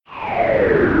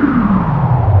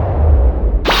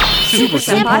Super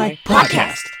Senpai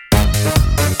Podcast.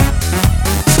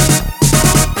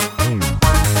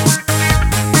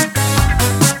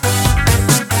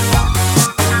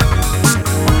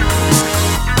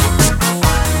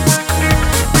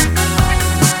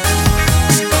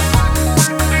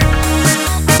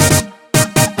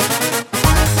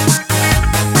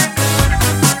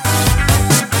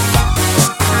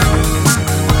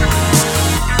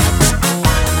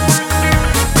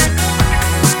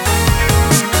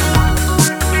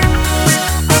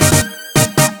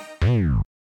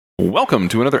 Welcome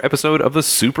to another episode of the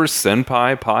Super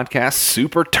Senpai Podcast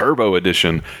Super Turbo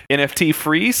Edition, NFT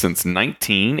free since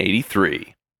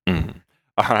 1983. All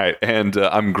right, and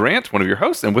I'm Grant, one of your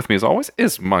hosts, and with me as always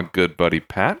is my good buddy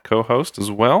Pat, co-host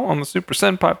as well on the Super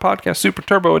Senpai Podcast Super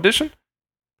Turbo Edition.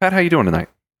 Pat, how you doing tonight?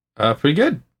 Pretty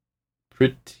good.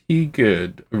 Pretty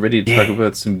good. Ready to talk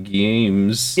about some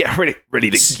games. Yeah,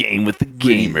 ready to game with the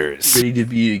gamers. Ready to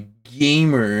be a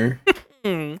gamer.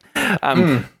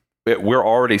 We're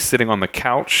already sitting on the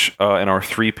couch in our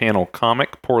 3-panel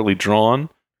comic, poorly drawn,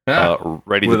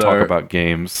 ready to talk about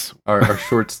games. Our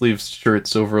short sleeve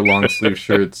shirts over long sleeve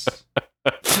shirts,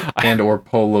 and or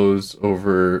polos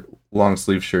over long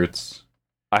sleeve shirts.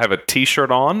 I have a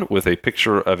T-shirt on with a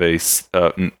picture of a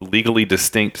legally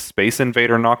distinct Space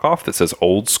Invader knockoff that says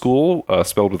 "Old School,"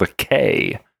 spelled with a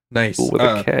K. Nice. With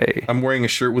a K. I'm wearing a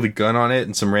shirt with a gun on it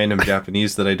and some random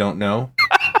Japanese that I don't know.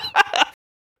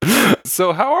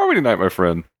 So how are we tonight, my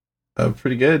friend?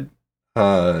 Pretty good.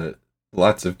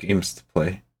 Lots of games to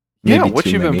play. Maybe what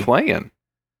you been playing?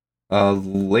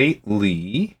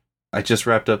 Lately, I just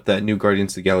wrapped up that new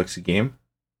Guardians of the Galaxy game.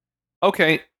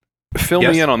 Okay, fill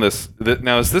me in on this.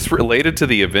 Now, is this related to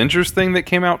the Avengers thing that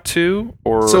came out too,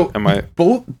 or am I?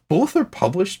 Both are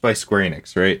published by Square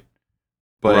Enix, right?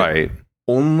 But right.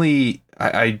 Only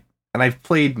I've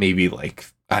played maybe like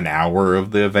an hour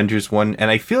of the Avengers one, and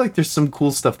I feel like there's some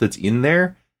cool stuff that's in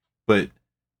there, but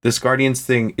this Guardians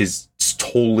thing is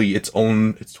totally its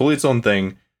own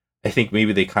thing. I think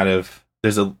maybe they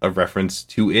there's a reference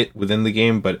to it within the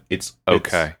game, but it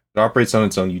operates on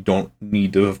its own. You don't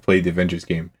need to have played the Avengers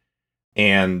game,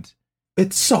 and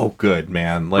it's so good,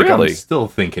 man. Like, really? I'm still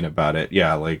thinking about it.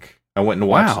 Yeah, like I went and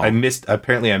watched. Wow. I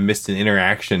missed an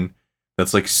interaction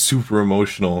that's like super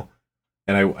emotional.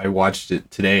 And I watched it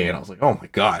today, and I was like, "Oh my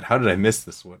god, how did I miss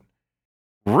this one?"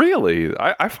 Really,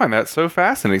 I find that so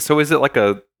fascinating. So, is it like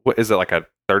a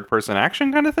third-person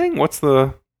action kind of thing? What's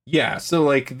the? Yeah, so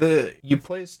like you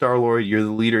play Star-Lord, you're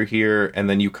the leader here, and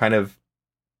then you kind of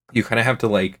have to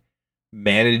like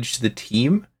manage the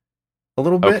team a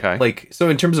little bit. Okay. Like, so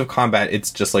in terms of combat,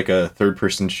 it's just like a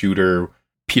third-person shooter.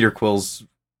 Peter Quill's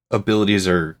abilities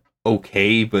are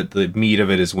okay, but the meat of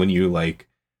it is when you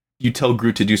tell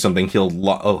Groot to do something,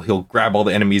 he'll grab all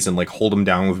the enemies and like hold them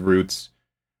down with roots,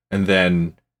 and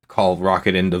then call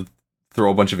Rocket in to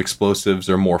throw a bunch of explosives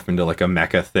or morph into like a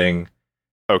mecha thing.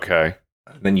 Okay.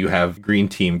 And then you have Green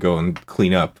Team go and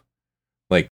clean up.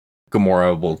 Like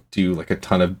Gamora will do like a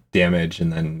ton of damage,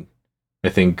 and then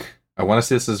I want to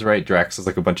say this is right, Drax has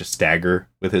like a bunch of stagger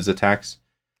with his attacks.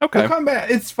 Okay. The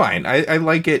combat, it's fine. I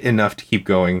like it enough to keep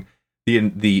going.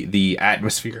 The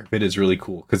atmosphere of it is really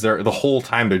cool because the whole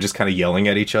time they're just kind of yelling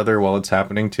at each other while it's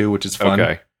happening too, which is fun.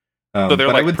 Okay, so they're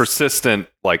like persistent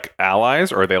like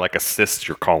allies, or are they like assists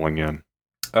you're calling in?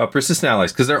 Persistent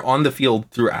allies, because they're on the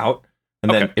field throughout, and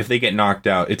then if they get knocked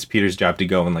out, it's Peter's job to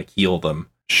go and like heal them.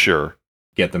 Sure,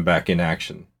 get them back in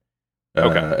action.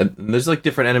 Okay, and there's like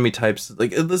different enemy types.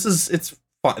 Like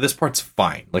this part's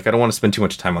fine. Like I don't want to spend too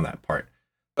much time on that part,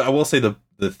 but I will say the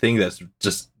thing that's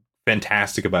just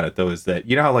fantastic about it though is that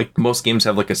you know how like most games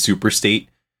have like a super state,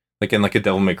 like in like a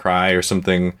Devil May Cry or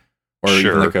something, or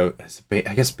even like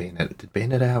I guess Bayonetta. Did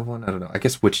Bayonetta have one? I don't know. I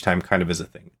guess Witch Time kind of is a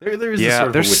thing. There is a sort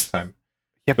of a Witch Time.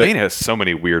 Yeah, Bayonetta has so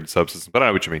many weird subsystems, but I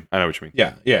know what you mean.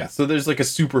 Yeah. So there's like a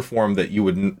super form that you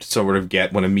would sort of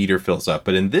get when a meter fills up,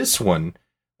 but in this one,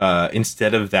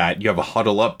 instead of that, you have a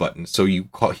huddle up button. So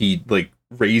he like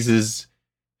raises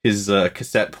his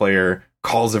cassette player,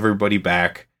 calls everybody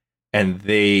back. And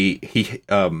they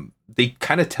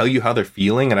kind of tell you how they're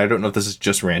feeling, and I don't know if this is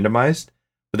just randomized,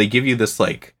 but they give you this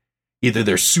like either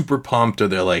they're super pumped or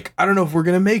they're like, I don't know if we're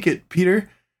gonna make it, Peter.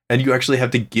 And you actually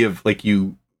have to give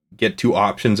you get 2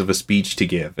 options of a speech to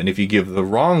give, and if you give the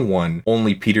wrong one,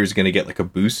 only Peter's gonna get like a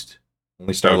boost.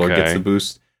 Only Star-Lord gets the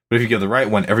boost. But if you give the right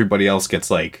one, everybody else gets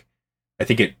like I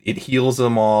think it heals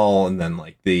them all, and then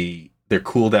like their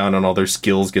cooldown on all their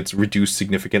skills gets reduced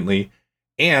significantly.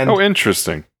 And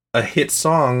interesting. A hit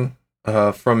song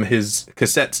from his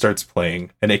cassette starts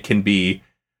playing, and it can be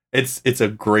it's a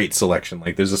great selection.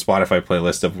 Like there's a Spotify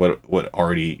playlist of what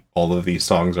already all of these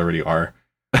songs already are.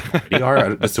 already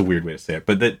are. That's a weird way to say it,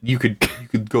 but that you could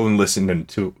go and listen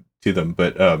to them.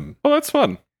 But Oh, that's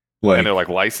fun. like, And they're like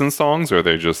licensed songs, or are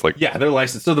they just like yeah, they're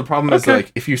licensed. So the problem is Okay.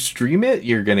 like if you stream it,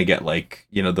 you're gonna get like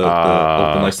the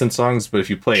open licensed songs. But if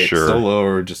you play it Sure. solo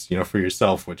or just for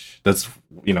yourself, which that's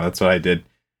what I did.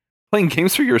 playing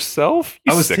games for yourself?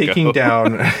 You I was sicko. taking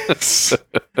down.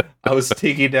 I was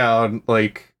taking down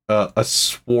like a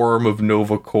swarm of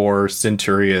Nova Corps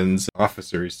Centurions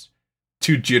officers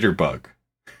to Jitterbug.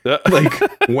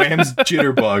 Like Wham's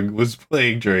Jitterbug was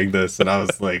playing during this, and I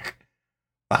was like,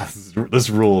 this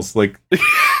rules. Like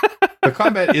the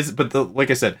combat is, but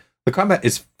like I said, the combat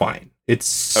is fine.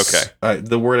 It's Okay.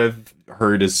 The word I've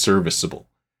heard is serviceable.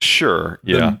 Sure.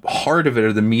 Yeah. The heart of it,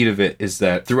 or the meat of it, is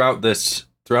that throughout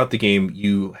the game,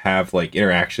 you have like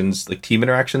interactions, like team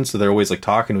interactions. So they're always like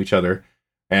talking to each other,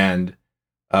 and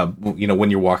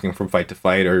when you're walking from fight to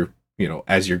fight, or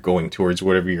as you're going towards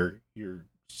whatever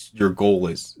your goal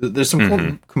is. There's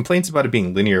some complaints about it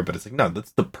being linear, but it's like, no,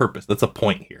 that's the purpose. That's the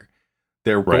point here.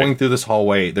 They're going through this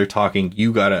hallway, they're talking,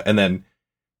 and then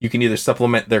you can either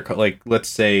supplement their, like, let's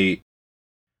say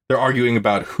they're arguing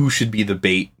about who should be the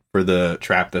bait for the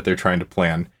trap that they're trying to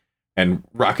plan. And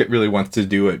Rocket really wants to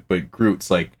do it, but Groot's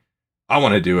like, I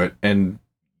want to do it. And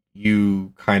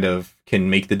you kind of can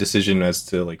make the decision as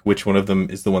to like which one of them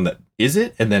is the one that is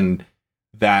it. And then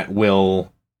that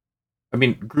will, I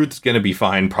mean, Groot's going to be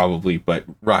fine probably, but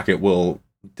Rocket will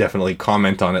definitely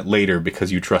comment on it later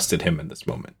because you trusted him in this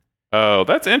moment. Oh,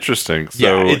 that's interesting.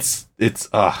 So yeah, it's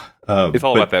all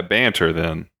about that banter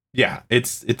then. Yeah,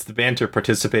 it's the banter,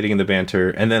 participating in the banter,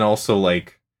 and then also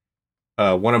like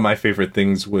one of my favorite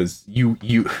things was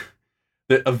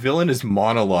a villain is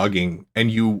monologuing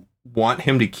and you want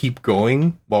him to keep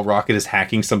going while Rocket is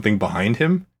hacking something behind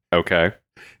him. Okay.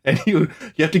 And you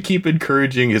have to keep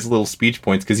encouraging his little speech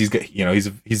points because he's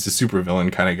a super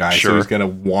villain kind of guy. Sure. So he's gonna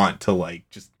want to like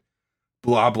just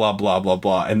blah blah blah blah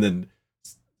blah, and then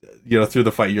through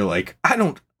the fight you're like, I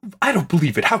don't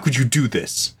believe it. How could you do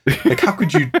this? Like, how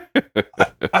could you?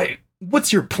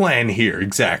 What's your plan here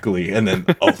exactly? And then,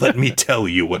 let me tell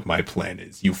you what my plan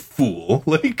is, you fool!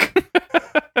 Like,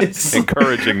 it's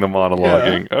encouraging the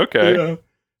monologuing. Yeah, okay, yeah.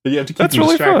 You have to keep them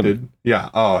distracted. Fun. Yeah.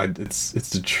 Oh, it's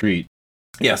a treat.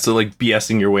 Yeah. So like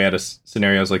BSing your way out of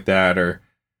scenarios like that,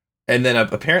 and then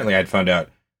apparently I'd found out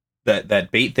that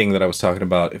bait thing that I was talking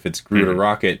about, if it's Groot or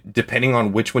Rocket, depending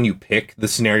on which one you pick, the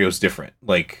scenario's different.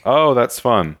 Like, oh, that's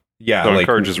fun. Yeah, so it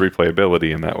encourages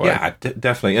replayability in that way. Yeah,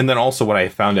 definitely. And then also what I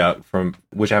found out from,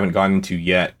 which I haven't gotten into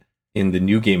yet, in the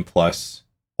New Game Plus,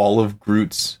 all of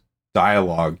Groot's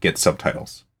dialogue gets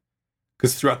subtitles.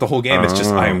 Because throughout the whole game, it's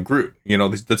just, I am Groot.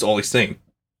 That's all he's saying.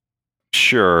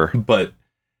 Sure. But,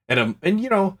 and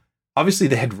obviously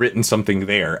they had written something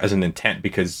there as an intent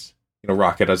because,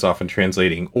 Rocket is often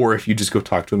translating. Or if you just go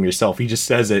talk to him yourself, he just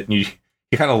says it and he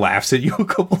kind of laughs at you a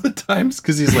couple of times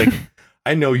because he's like,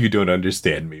 I know you don't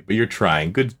understand me, but you're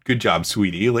trying. Good job,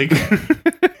 sweetie. Like,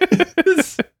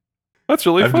 that's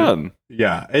really fun.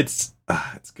 Yeah, it's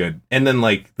good. And then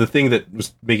like the thing that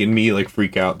was making me like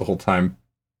freak out the whole time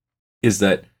is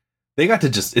that they got to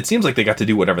it seems like they got to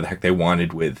do whatever the heck they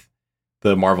wanted with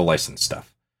the Marvel license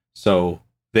stuff. So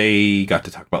they got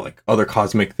to talk about like other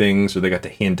cosmic things, or they got to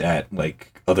hint at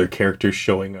like other characters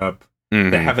showing up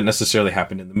that haven't necessarily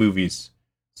happened in the movies.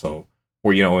 So,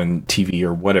 or in TV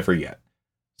or whatever yet.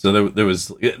 So there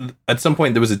was, at some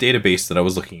point, there was a database that I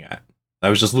was looking at. I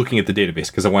was just looking at the database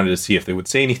because I wanted to see if they would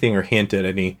say anything or hint at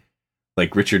any,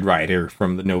 like Richard Rider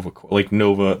from the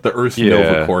the Earth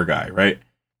Nova Corps guy, right?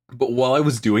 But while I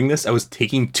was doing this, I was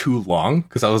taking too long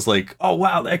because I was like, oh,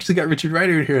 wow, they actually got Richard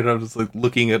Rider in here. And I was like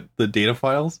looking at the data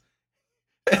files.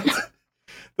 And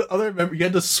the other member, you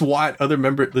had to SWAT other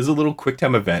member. There's a little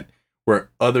QuickTime event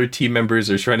where other team members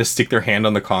are trying to stick their hand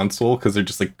on the console because they're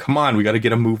just like, come on, we got to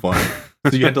get a move on.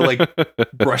 So you had to like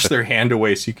brush their hand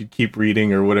away so you could keep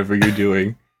reading or whatever you're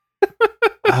doing.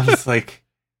 I was like,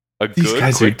 these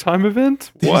guys quick time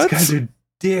event? What? These guys are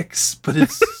dicks, but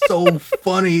it's so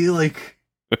funny. Like,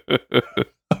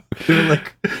 they're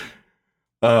like,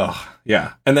 oh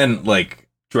yeah. And then like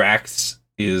Drax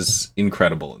is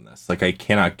incredible in this. Like, I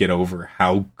cannot get over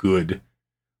how good.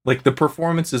 Like, the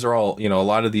performances are all, a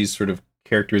lot of these sort of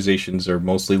characterizations are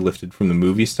mostly lifted from the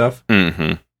movie stuff.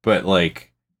 Mm-hmm. But like,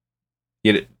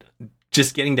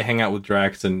 just getting to hang out with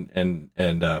Drax and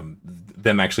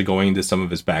them actually going into some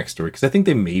of his backstory, because I think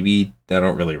I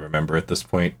don't really remember at this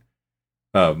point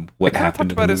what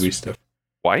happened in the movie stuff.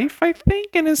 Wife, I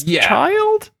think, and his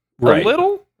child, right? A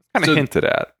little, kind of hinted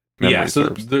at. Yeah, so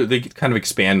they kind of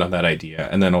expand on that idea,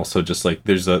 and then also just like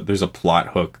there's a plot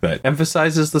hook that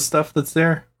emphasizes the stuff that's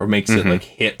there or makes it like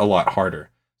hit a lot harder.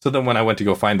 So then when I went to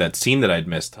go find that scene that I'd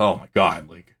missed, oh my god,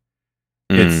 like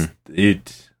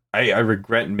I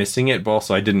regret missing it, but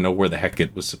also I didn't know where the heck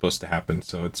it was supposed to happen,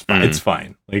 so it's fine. It's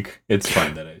fine. Like it's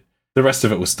fine that the rest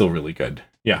of it was still really good.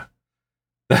 Yeah.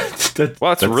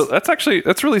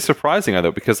 That's really surprising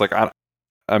though, because like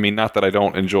I mean, not that I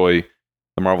don't enjoy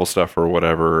the Marvel stuff or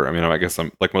whatever. I mean, I guess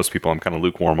I'm like most people, I'm kind of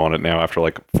lukewarm on it now after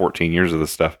like 14 years of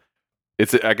this stuff.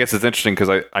 I guess it's interesting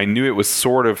because I knew it was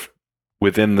sort of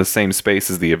within the same space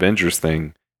as the Avengers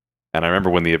thing. And I remember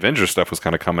when the Avengers stuff was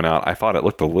kind of coming out, I thought it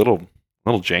looked a little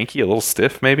janky, a little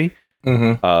stiff maybe.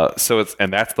 Mm-hmm. So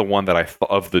that's the one that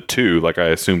of the two, like I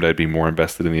assumed I'd be more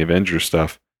invested in the Avengers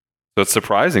stuff. So it's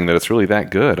surprising that it's really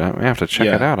that good. I have to check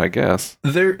it out, I guess.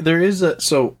 There is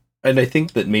and I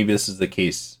think that maybe this is the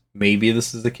case. Maybe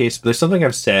this is the case, but there's something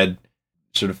I've said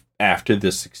sort of after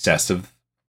the success of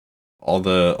all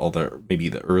the maybe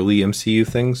the early MCU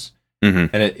things.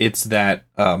 Mm-hmm. And it's that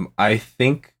I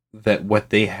think that what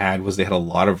they had a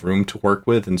lot of room to work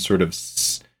with and sort of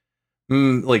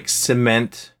like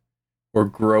cement or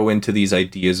grow into these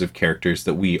ideas of characters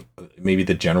that maybe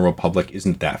the general public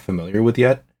isn't that familiar with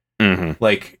yet. Mm-hmm.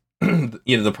 Like,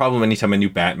 the problem anytime a new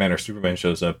Batman or Superman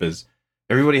shows up is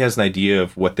everybody has an idea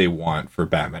of what they want for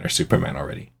Batman or Superman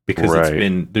already, because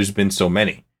there's been so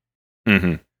many.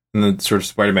 Mm-hmm. And then sort of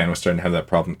Spider-Man was starting to have that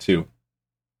problem too.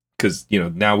 Because,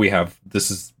 now we have,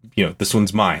 this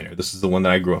one's mine, or this is the one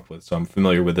that I grew up with, so I'm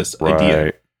familiar with this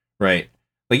idea. Right.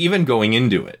 Like, even going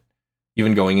into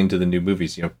the new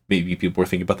movies, maybe people were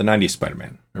thinking about the 90s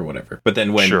Spider-Man or whatever. But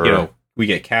then when, we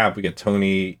get Cap, we get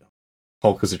Tony,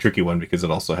 Hulk is a tricky one because it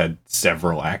also had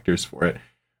several actors for it.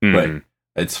 Mm-hmm.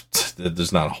 But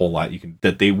there's not a whole lot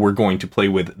that they were going to play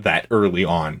with that early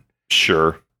on.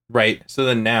 Sure. Right. So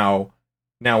then now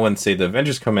when, say, the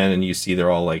Avengers come in and you see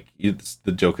they're all like,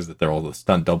 the joke is that they're all the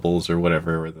stunt doubles or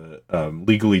whatever, or the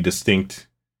legally distinct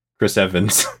Chris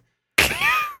Evans,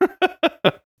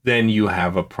 then you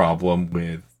have a problem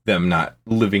with them not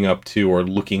living up to or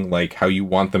looking like how you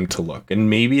want them to look. And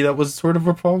maybe that was sort of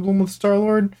a problem with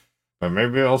Star-Lord, but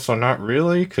maybe also not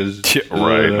really, because...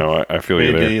 No, I feel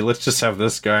you there. Let's just have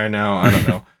this guy now, I don't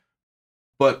know.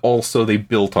 But also they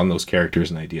built on those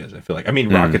characters and ideas, I feel like. I mean,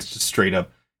 Rocket's just straight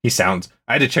up... He sounds...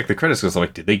 I had to check the credits because I was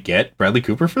like, did they get Bradley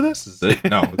Cooper for this? Is it?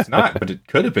 No, it's not, but it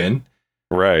could have been.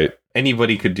 Right.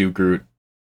 Anybody could do Groot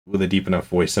with a deep enough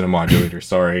voice and a modulator.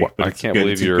 Sorry, well, but I can't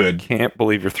believe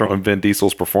you're throwing Vin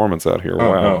Diesel's performance out here.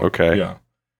 Oh, wow. no. Okay. Yeah.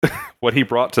 What he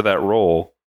brought to that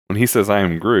role when he says, "I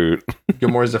am Groot."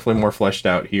 Gamora's definitely more fleshed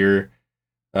out here.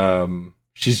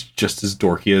 She's just as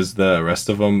dorky as the rest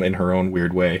of them in her own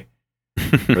weird way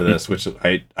for this, which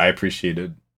I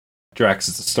appreciated. Drax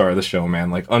is the star of the show,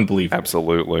 man. Like, unbelievable.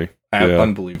 Absolutely.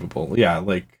 Unbelievable. Yeah,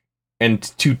 like, and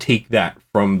to take that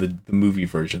from the movie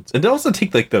versions, and to also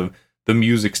take like the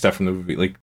music stuff from the movie,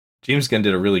 like James Gunn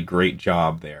did a really great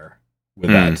job there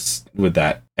with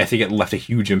that. I think it left a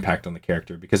huge impact on the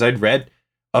character, because I'd read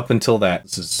up until that,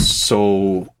 this is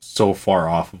so far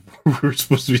off of what we're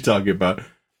supposed to be talking about,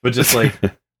 but just like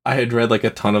I had read like a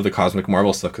ton of the Cosmic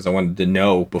Marvel stuff because I wanted to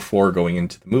know before going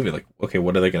into the movie, like, okay,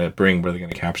 what are they going to bring? What are they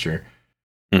going to capture?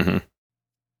 Mm-hmm.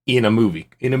 In a movie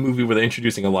where they're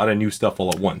introducing a lot of new stuff all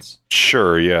at once.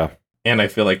 Sure, yeah. And I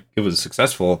feel like it was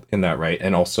successful in that, right?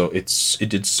 And also it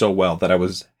did so well that I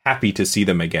was happy to see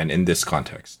them again in this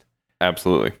context.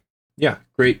 Absolutely. Yeah,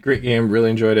 great game. Really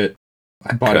enjoyed it.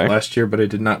 I bought it last year, but I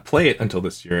did not play it until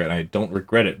this year, and I don't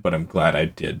regret it, but I'm glad I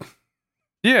did.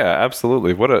 Yeah,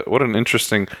 absolutely. What an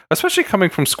interesting, especially coming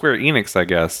from Square Enix, I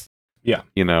guess. Yeah.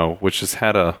 Which has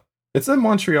had it's a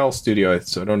Montreal studio,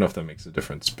 so I don't know if that makes a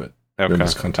difference, but in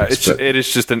this context. It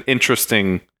is just an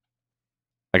interesting,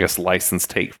 I guess, license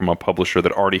take from a publisher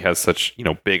that already has such,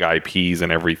 big IPs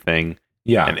and everything.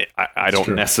 Yeah. And I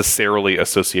don't necessarily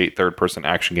associate third-person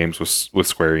action games with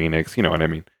Square Enix, you know what I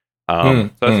mean?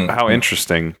 So that's how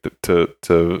interesting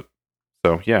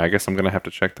So, yeah, I guess I'm going to have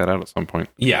to check that out at some point.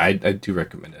 Yeah, I do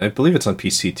recommend it. I believe it's on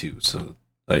PC, too, so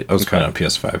I was kind of on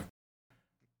PS5.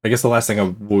 I guess the last thing I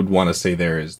would want to say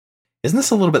there is, isn't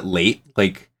this a little bit late?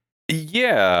 Like,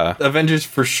 yeah. Avengers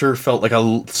for sure felt like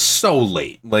so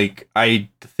late. Like, I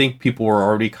think people were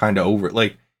already kind of over it.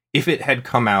 Like, if it had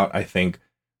come out, I think,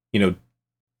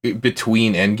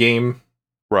 between Endgame.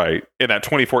 Right. In that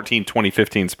 2014,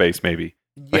 2015 space, maybe.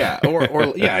 Yeah,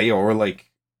 or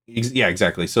like, yeah,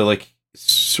 exactly. So, like,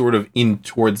 sort of in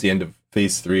towards the end of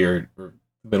phase 3 or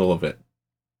middle of it,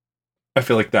 I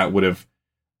feel like that would have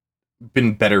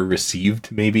been better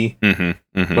received, maybe.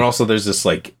 Mm-hmm. But also there's this,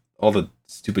 like, all the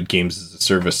stupid games as a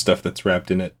service stuff that's wrapped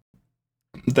in it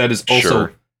that is also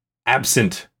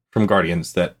absent from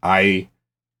Guardians that I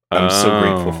am so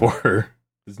grateful for.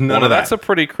 There's none of that's that. a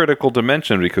pretty critical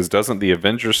dimension because doesn't the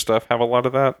Avengers stuff have a lot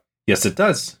of that? Yes, it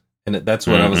does. And that's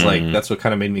what I was like, that's what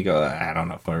kind of made me go, I don't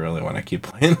know if I really want to keep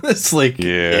playing this. Like,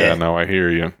 yeah, no, I hear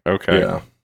you. Okay. Yeah.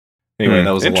 Anyway,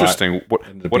 that was interesting.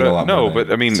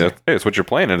 I mean, it's what you're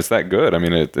playing, and it's that good. I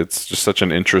mean, it's just such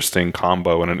an interesting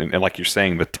combo, and like you're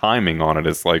saying, the timing on it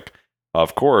is like,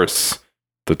 of course,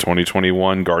 the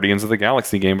 2021 Guardians of the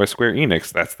Galaxy game by Square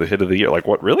Enix. That's the hit of the year. Like,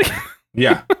 what really?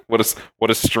 Yeah.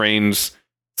 what a strange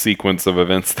sequence of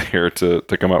events there to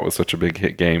come out with such a big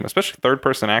hit game, especially third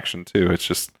person action too. It's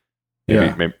just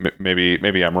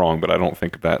maybe I'm wrong, but I don't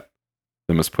think that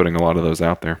them as putting a lot of those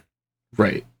out there.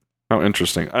 Right. Oh,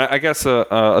 interesting. I guess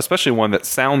especially one that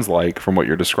sounds like, from what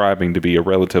you're describing, to be a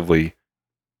relatively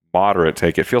moderate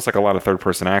take. It feels like a lot of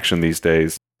third-person action these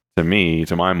days.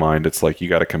 To my mind, it's like you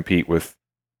got to compete with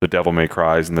the Devil May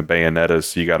Cries and the Bayonettas,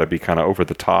 so you got to be kind of over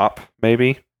the top,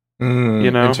 maybe.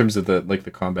 In terms of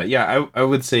the combat. Yeah, I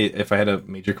would say if I had a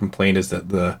major complaint is that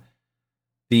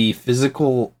the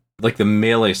physical, like the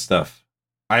melee stuff,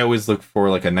 I always look for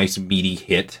like a nice meaty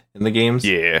hit in the games.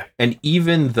 Yeah. And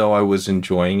even though I was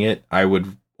enjoying it, I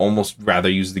would almost rather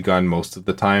use the gun most of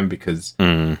the time because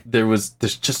there's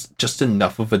just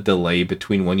enough of a delay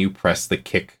between when you press the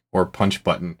kick or punch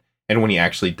button and when he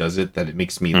actually does it that it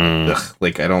makes me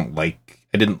like I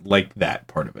didn't like that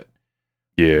part of it.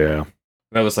 Yeah.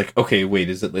 And I was like, okay, wait,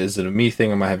 is it a me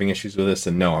thing? Am I having issues with this?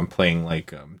 And no, I'm playing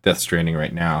like Death Stranding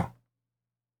right now.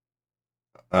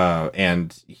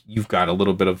 And you've got a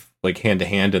little bit of like hand to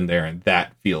hand in there, and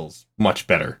that feels much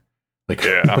better,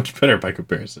 much better by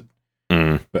comparison.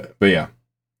 But yeah,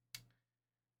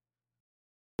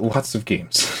 lots of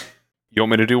games. You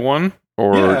want me to do one,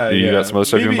 or you got some other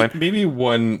stuff you've been playing? Maybe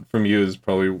one from you is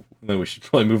probably. Then we should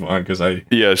probably move on because I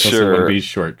sure want to be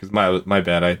short because my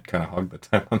bad. I kind of hogged the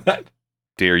time on that.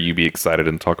 Dare you be excited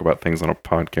and talk about things on a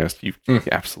podcast, you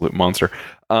absolute monster.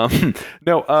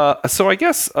 So I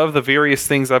guess of the various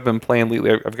things I've been playing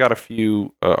lately, I've got a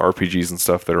few RPGs and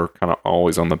stuff that are kind of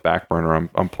always on the back burner.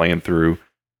 I'm playing through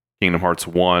Kingdom Hearts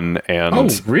 1 and... Oh,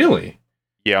 really?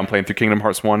 Yeah, I'm playing through Kingdom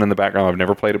Hearts 1 in the background. I've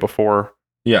never played it before.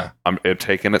 Yeah. I'm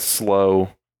taking it slow.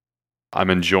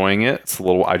 I'm enjoying it. It's a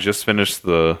little... I just finished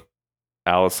the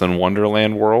Alice in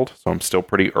Wonderland world, so I'm still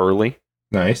pretty early.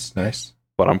 Nice.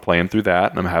 But I'm playing through that,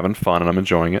 and I'm having fun, and I'm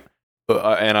enjoying it.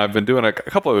 And I've been doing a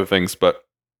couple other things, but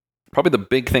probably the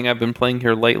big thing I've been playing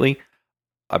here lately,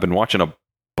 I've been watching a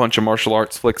bunch of martial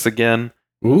arts flicks again.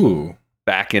 Ooh.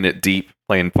 Back in it deep,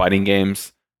 playing fighting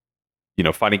games. You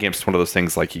know, fighting games is one of those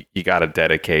things like you got to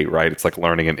dedicate, right? It's like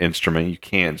learning an instrument. You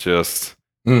can't just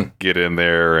get in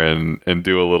there and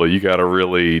do a little. You got to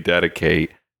really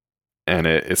dedicate. And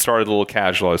it started a little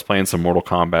casual. I was playing some Mortal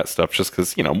Kombat stuff just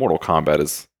because, Mortal Kombat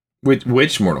is...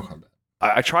 Which Mortal Kombat?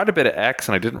 I tried a bit of X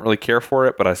and I didn't really care for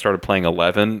it, but I started playing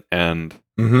 11 and,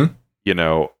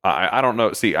 I don't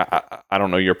know. See, I don't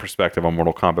know your perspective on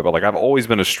Mortal Kombat, but like I've always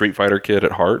been a Street Fighter kid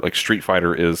at heart. Like Street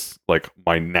Fighter is like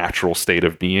my natural state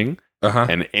of being.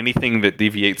 And anything that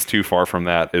deviates too far from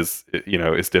that is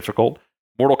difficult.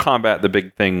 Mortal Kombat, the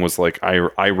big thing was like,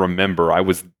 I remember I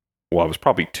was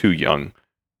probably too young,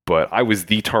 but I was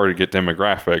the target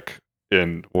demographic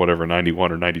in whatever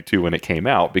 91 or 92 when it came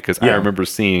out because I remember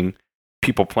seeing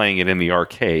people playing it in the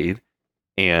arcade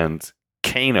and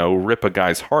Kano rip a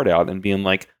guy's heart out and being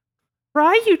like,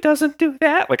 Ryu doesn't do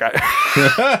that. Like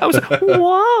I was like,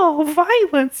 whoa,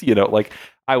 violence. Like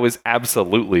I was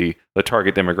absolutely the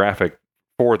target demographic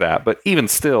for that. But even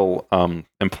still, I'm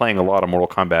playing a lot of Mortal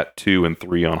Kombat 2 and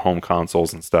 3 on home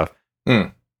consoles and stuff.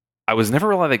 I was never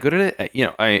really that good at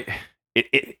it.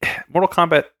 Mortal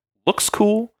Kombat looks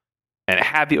cool. And it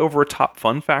had the over the top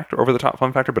fun factor,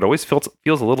 but it always feels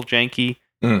a little janky.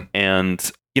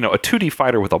 And a 2D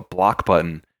fighter with a block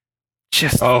button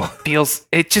feels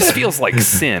like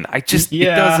sin. It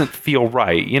doesn't feel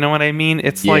right. You know what I mean?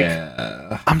 It's like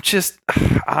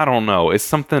I don't know. It's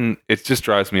something. It just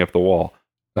drives me up the wall.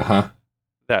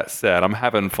 That said, I'm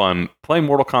having fun playing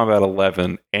Mortal Kombat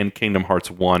 11 and Kingdom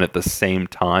Hearts 1 at the same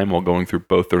time while going through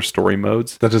both their story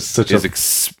modes. That is such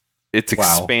It's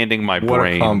expanding my brain.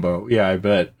 What a combo. Yeah, I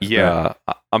bet. Yeah.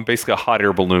 I'm basically a hot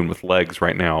air balloon with legs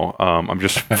right now. I'm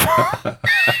just...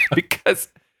 because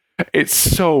it's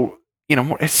so...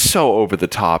 it's so over the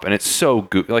top and it's so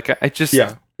goofy. Like, I just...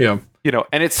 Yeah. And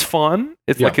it's fun.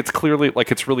 It's like, it's clearly...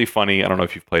 Like, it's really funny. I don't know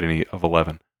if you've played any of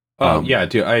 11. Yeah,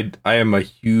 dude. I am a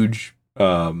huge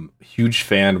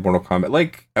fan of Mortal Kombat.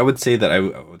 Like, I would say that I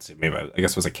would say maybe I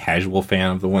guess I was a casual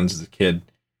fan of the ones as a kid.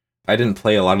 I didn't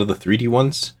play a lot of the 3D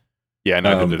ones. Yeah,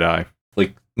 neither did I.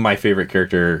 Like, my favorite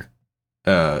character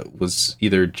was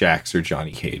either Jax or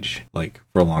Johnny Cage, like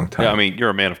for a long time. Yeah, I mean, you're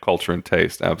a man of culture and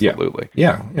taste, absolutely.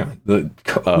 Yeah. Who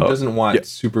doesn't want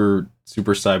super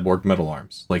cyborg metal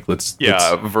arms? Like let's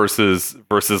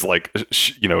versus like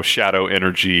Shadow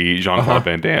Energy, Jean-Claude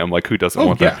Van Damme. Like who doesn't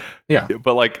want that? Yeah.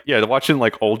 But like watching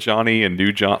like old Johnny and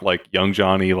new John, like young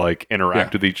Johnny, like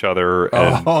interact with each other.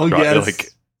 And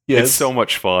like it's so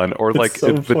much fun. Or like,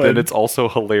 but then it's also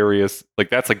hilarious. Like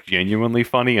that's like genuinely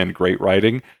funny and great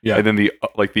writing. Yeah. And then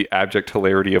the abject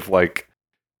hilarity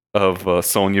of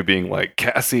Sonya being like,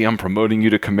 Cassie, I'm promoting you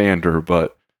to commander,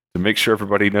 but to make sure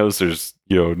everybody knows there's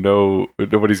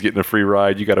nobody's getting a free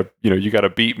ride, you gotta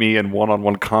beat me in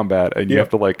one-on-one combat, and you have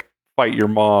to like fight your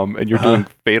mom, and you're doing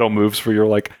fatal moves where you're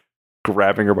like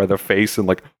grabbing her by the face and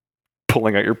like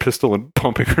pulling out your pistol and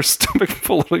pumping her stomach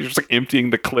full of, you're just like emptying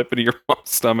the clip into your mom's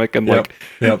stomach and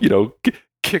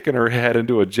kicking her head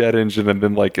into a jet engine, and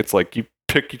then like it's like you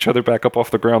pick each other back up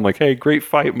off the ground like, hey, great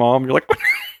fight, mom. You're like,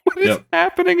 what is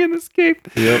happening in this game?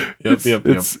 But I think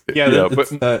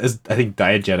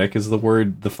diegetic is the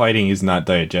word. The fighting is not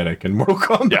diegetic in Mortal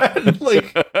Kombat.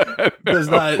 Like does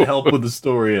not help with the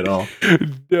story at all.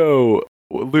 No.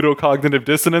 Ludocognitive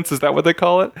dissonance, is that what they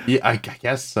call it? Yeah, I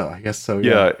guess so.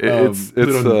 Yeah, it's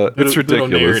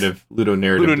ridiculous.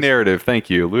 Ludonarrative. Thank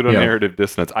you. Ludonarrative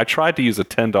dissonance. I tried to use a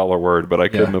 $10 word, but I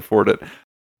couldn't afford it.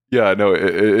 Yeah, no,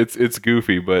 it's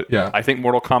goofy, but I think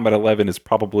Mortal Kombat 11 is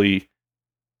probably,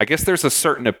 I guess there's a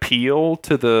certain appeal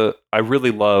to I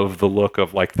really love the look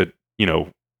of like of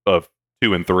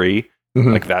 2 and 3.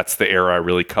 Mm-hmm. Like that's the era I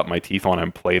really cut my teeth on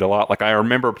and played a lot. Like I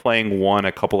remember playing 1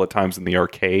 a couple of times in the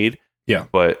arcade. Yeah.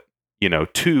 But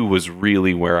 2 was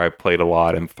really where I played a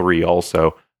lot, and 3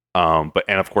 also. And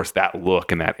of course that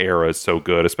look and that era is so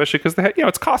good, especially because they had,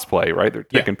 it's cosplay, right? They're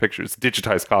taking pictures,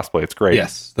 digitized cosplay. It's great.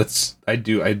 Yes, I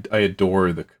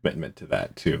adore the commitment to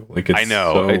that too. Like it's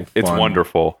it's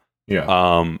wonderful.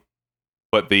 Yeah.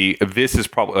 But this is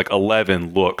probably like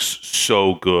 11 looks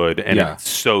so good and it's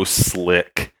so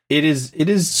slick. It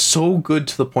is so good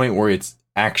to the point where it's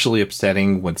actually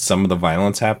upsetting when some of the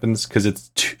violence happens because it's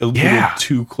a little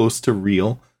too close to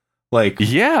real. Like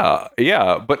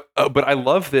but I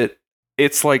love that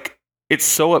it's like it's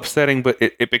so upsetting, but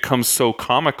it becomes so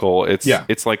comical. It's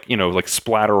like like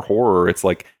splatter horror. It's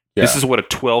like this is what a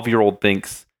 12-year-old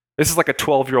thinks. This is like a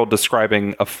 12-year-old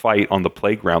describing a fight on the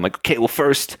playground. Like, okay, well,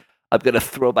 first I'm going to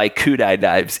throw my kunai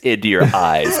knives into your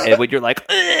eyes. And when you're like,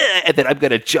 ugh, and then I'm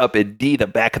going to jump and knee the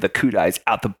back of the kunais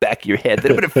out the back of your head.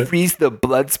 Then I'm going to freeze the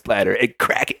blood splatter and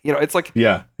crack it. It's like,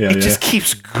 it just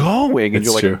keeps going. And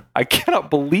you're like, true. I cannot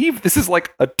believe this is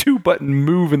like a 2-button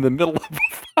move in the middle of a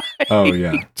fight. Oh,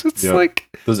 yeah. It's like,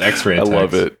 those X-ray attacks. I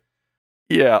love it.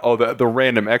 Yeah. Oh, the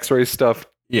random X-ray stuff.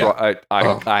 Yeah,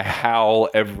 I howl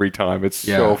every time. It's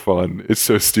so fun. It's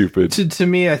so stupid. To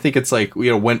me, I think it's like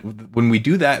when we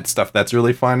do that stuff, that's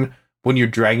really fun. When you're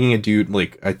dragging a dude,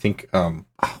 like I think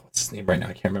what's his name right now?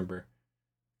 I can't remember.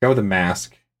 The guy with a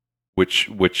mask. Which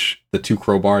the 2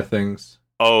 crowbar things.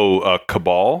 Oh,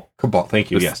 Cabal. Cabal,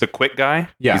 thank you. Yes, the quick guy.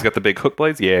 Yeah, he's got the big hook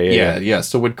blades. Yeah.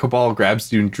 So when Cabal grabs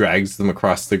dude and drags them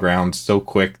across the ground so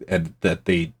quick that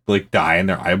they like die and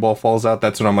their eyeball falls out,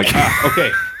 that's when I'm like,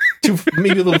 okay.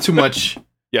 Maybe a little too much.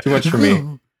 Too much for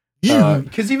me.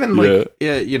 Because even like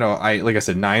I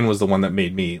said, 9 was the one that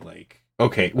made me like,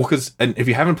 okay, well, because and if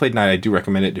you haven't played 9, I do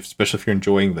recommend it, especially if you're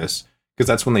enjoying this, because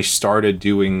that's when they started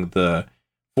doing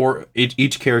for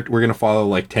each character. We're gonna follow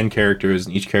like 10 characters,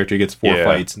 and each character gets 4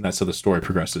 fights, and that's how the story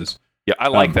progresses. Yeah, I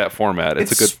like that format.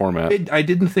 It's a good format. I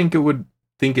didn't think it would.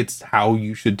 Think it's how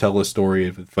you should tell a story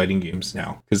of fighting games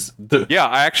now, because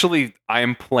I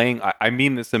am playing. I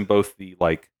mean this in both the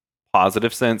like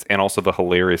positive sense and also the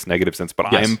hilarious negative sense,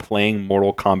 but I am playing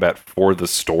Mortal Kombat for the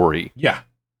story.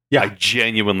 I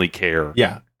genuinely care.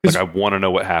 Like I want to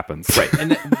know what happens. Right.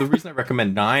 And the reason I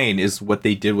recommend 9 is what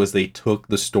they did was they took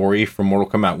the story from Mortal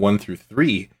Kombat 1 through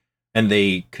 3 and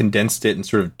they condensed it and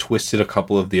sort of twisted a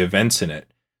couple of the events in it.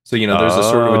 So, there's a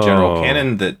sort of a general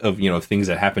canon of things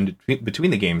that happened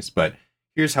between the games, but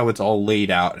here's how it's all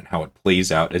laid out and how it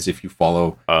plays out as if you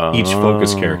follow each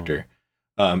focus character.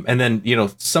 And then,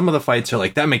 some of the fights are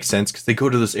like, that makes sense because they go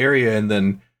to this area and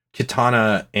then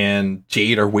Kitana and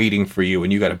Jade are waiting for you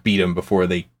and you got to beat them before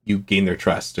you gain their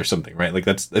trust or something, right? Like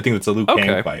I think that's a Liu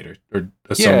Kang fight or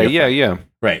a Sonya fight. Yeah.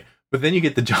 Right. But then you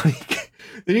get the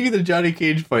Johnny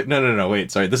Cage fight. No,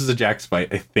 wait, sorry. This is a Jax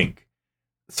fight, I think.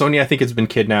 Sonya, I think, has been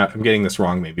kidnapped. I'm getting this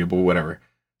wrong maybe, but whatever.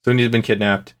 Sonya's been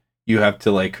kidnapped. You have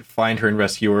to like find her and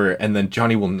rescue her, and then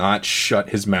Johnny will not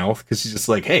shut his mouth because he's just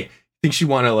like, hey, think you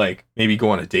want to like maybe go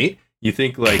on a date? You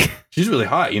think like she's really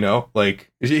hot, like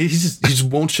he just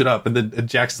won't shut up. And then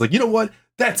Jax is like, you know what?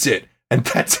 That's it. and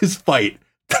that's his fight.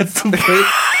 That's the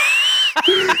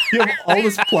fight. You have all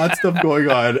this plot stuff going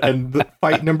on, and the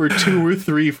fight number 2 or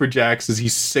 3 for Jax is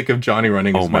he's sick of Johnny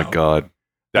running his mouth. Oh my god.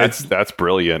 That's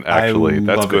brilliant, actually.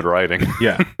 That's good writing.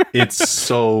 Yeah. It's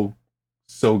so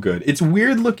good. It's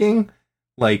weird looking.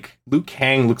 Like, Liu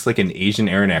Kang looks like an Asian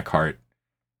Aaron Eckhart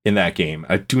in that game.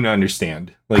 I do not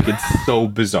understand. Like, it's so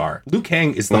bizarre. Liu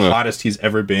Kang is the hottest he's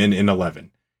ever been in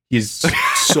 11. He's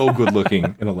so good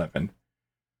looking in 11.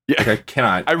 Yeah, like, I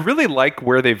cannot. I really like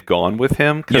where they've gone with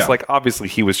him because, like, obviously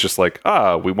he was just like,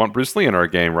 we want Bruce Lee in our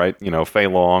game, right? You know, Fei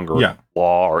Long or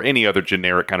Law or any other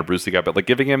generic kind of Bruce Lee guy, but like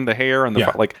giving him the hair and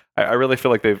the like, I really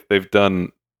feel like they've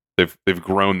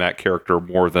grown that character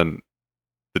more than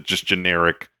the just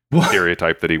generic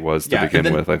stereotype that he was to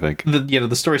begin with. I think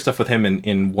the story stuff with him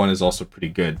in 1 is also pretty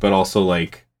good, but also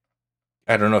like,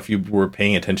 I don't know if you were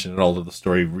paying attention at all to the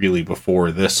story really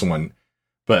before this one,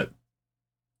 but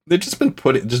they've just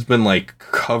been like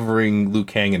covering Liu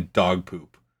Kang in dog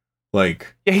poop.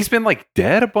 Like, yeah, he's been like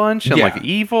dead a bunch and like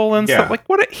evil and stuff. Like,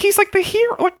 what? He's like the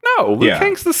hero. Like, no, Liu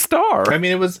Kang's the star. I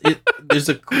mean, there's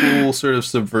a cool sort of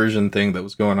subversion thing that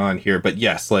was going on here, but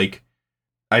yes, like,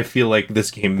 I feel like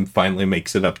this game finally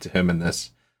makes it up to him in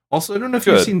this. Also, I don't know if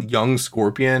you've seen young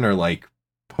Scorpion or like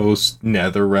post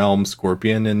Netherrealm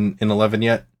Scorpion in 11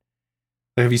 yet.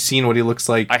 Have you seen what he looks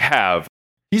like? I have.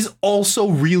 He's also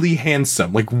really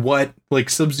handsome. Like, what? Like,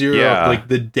 Sub-Zero, like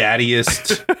the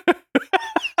daddiest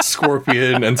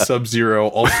Scorpion and Sub-Zero.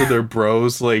 Also, they're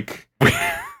bros. Like,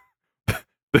 the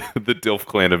Dilf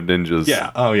clan of ninjas.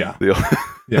 Yeah. Oh, yeah.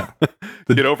 Yeah.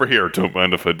 Get over here. Don't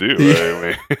mind if I do.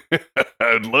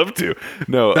 I'd love to.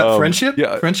 No. Friendship?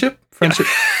 Yeah. Friendship?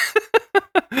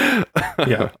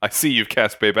 Yeah. I see you've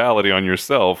cast babality on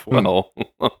yourself. Well.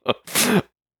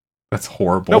 That's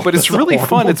horrible. No, but it's really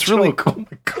fun. It's joke. really... Oh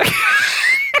my god.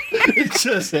 It's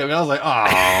just him. I was like,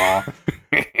 oh,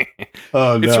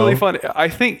 no. It's really fun. I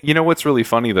think, you know what's really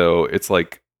funny, though? It's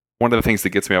like, one of the things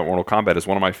that gets me out of Mortal Kombat is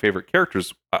one of my favorite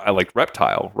characters. I like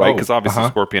Reptile, right? Because obviously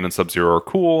Scorpion and Sub-Zero are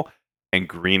cool, and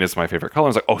green is my favorite color. I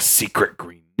was like, Secret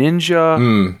Green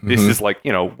Ninja. This is like,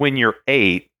 you know, when you're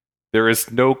 8, there is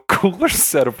no cooler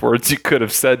set of words you could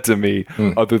have said to me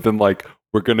other than like,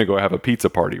 we're going to go have a pizza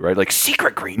party, right? Like,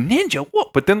 Secret Green Ninja,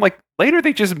 what? But then, like, later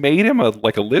they just made him a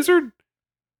lizard,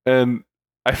 and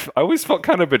I always felt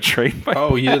kind of betrayed by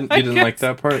you didn't like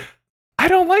that part? I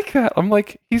don't like that. I'm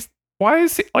like, why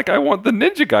is he, like, I want the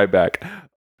ninja guy back.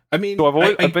 I mean, so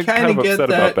I've been kind of upset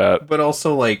about that. But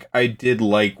also, like, I did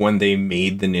like when they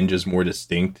made the ninjas more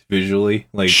distinct visually.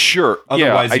 Like, sure.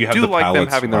 Otherwise, I do like them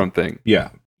having their own thing.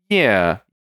 Yeah. Yeah.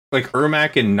 Like,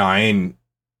 Ermac in 9...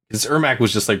 Because Ermac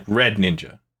was just like Red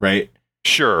Ninja, right?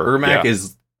 Sure. Ermac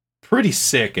is pretty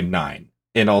sick in 9.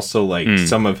 And also, like,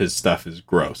 some of his stuff is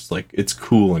gross. Like, it's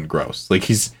cool and gross. Like,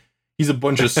 he's a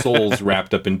bunch of souls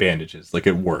wrapped up in bandages. Like,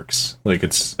 it works. Like,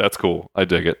 that's cool. I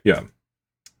dig it. Yeah.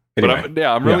 Anyway, but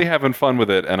I'm really having fun with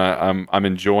it, and I'm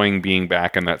enjoying being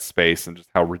back in that space and just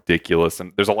how ridiculous.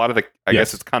 And there's a lot of I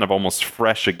guess it's kind of almost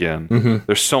fresh again. Mm-hmm.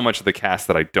 There's so much of the cast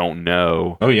that I don't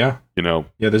know. Oh yeah, you know.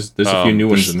 Yeah, there's a few new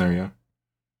ones in there. Yeah.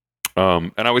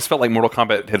 And I always felt like Mortal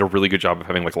Kombat did a really good job of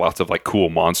having like lots of like cool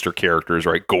monster characters,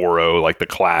 right? Goro, like the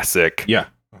classic,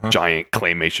 giant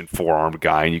claymation forearmed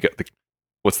guy, and you get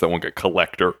what's that one guy,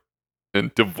 Collector,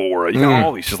 and Devora. You got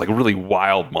all these just like really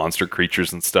wild monster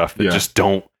creatures and stuff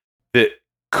that that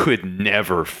could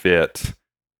never fit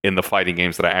in the fighting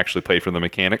games that I actually played for the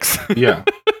mechanics. Yeah.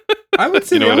 I would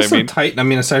say they also tighten. I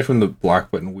mean, aside from the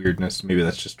block button weirdness, maybe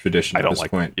that's just tradition at this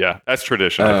point. Yeah, that's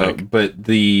tradition, I think. But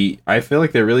I feel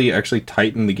like they really actually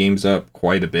tighten the games up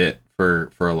quite a bit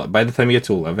for 11. By the time you get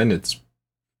to 11, it's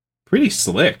pretty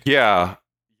slick. Yeah.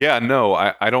 Yeah, no,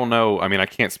 I don't know. I mean, I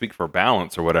can't speak for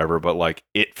balance or whatever, but like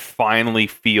it finally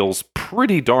feels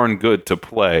pretty darn good to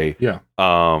play. Yeah.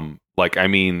 Like, I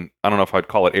mean, I don't know if I'd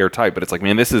call it airtight, but it's like,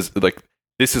 man, this is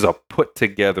a put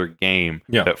together game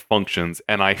that functions,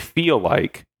 and I feel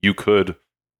like you could,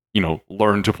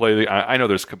 learn to play. I know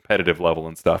there's competitive level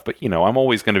and stuff, but I'm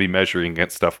always going to be measuring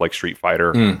against stuff like Street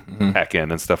Fighter, Tekken,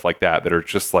 and stuff like that are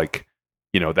just like,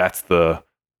 that's the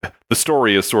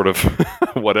story is sort of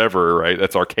whatever, right?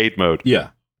 That's arcade mode. Yeah.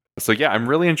 So yeah, I'm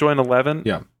really enjoying 11.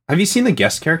 Yeah. Have you seen the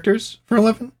guest characters for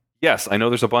 11? Yes, I know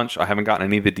there's a bunch. I haven't gotten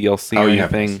any of the DLC or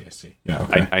anything. I see. Yeah,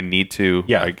 okay. I need to.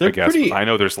 Yeah, I guess. I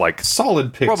know there's like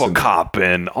solid picks, RoboCop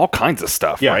and all kinds of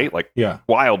stuff, right? Like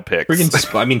wild picks.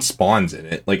 Freaking Spawn's in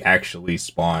it, like actually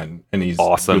Spawn, and he's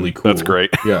awesome. Really cool. That's great.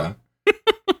 Yeah,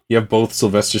 you have both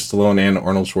Sylvester Stallone and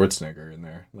Arnold Schwarzenegger in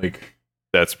there. Like,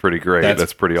 that's pretty great.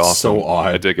 That's pretty awesome. So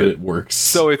odd. I dig it. It works.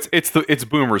 So it's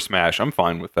Boomer Smash. I'm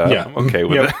fine with that. Yeah, I'm okay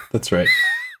with it. That's right.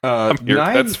 I'm here.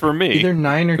 That's for me. Either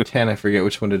 9 or 10, I forget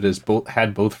which one it is.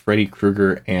 Had both Freddy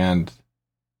Krueger and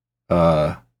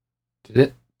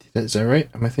is that right?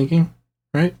 Am I thinking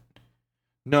right?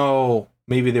 No,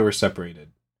 maybe they were separated.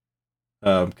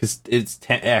 Because it's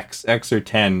 10X. X or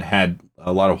 10 had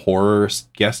a lot of horror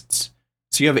guests.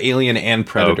 So you have Alien and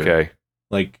Predator. Okay.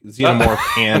 Like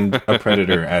Xenomorph and a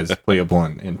Predator as playable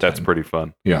in 10. That's pretty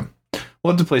fun. Yeah.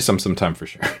 We'll have to play sometime for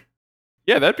sure.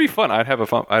 Yeah, that'd be fun. I'd have a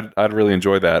fun. I'd really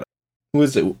enjoy that. Who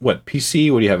is it? What,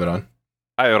 PC? What do you have it on?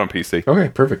 I have it on PC. Okay,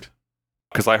 perfect.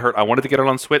 Because I wanted to get it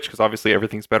on Switch because obviously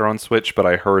everything's better on Switch, but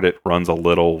I heard it runs a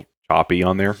little choppy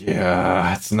on there.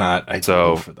 Yeah, it's not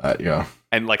ideal for that. Yeah.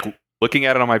 And like looking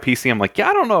at it on my PC, I'm like, yeah,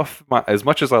 I don't know if as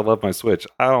much as I love my Switch,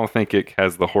 I don't think it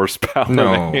has the horsepower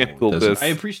to handle this. I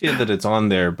appreciate that it's on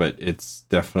there, but it's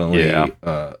definitely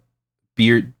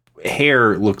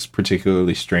hair looks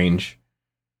particularly strange.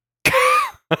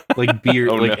 Like beard,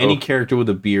 any character with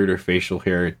a beard or facial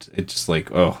hair, it's just like,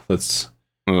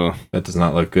 that does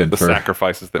not look good. The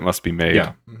sacrifices that must be made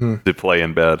to play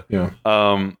in bed. Yeah.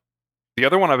 The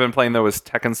other one I've been playing though is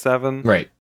Tekken 7. Right.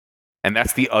 And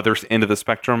that's the other end of the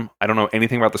spectrum. I don't know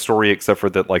anything about the story except for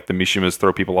that, like the Mishimas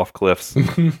throw people off cliffs.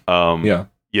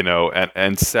 You know,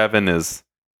 and 7 is.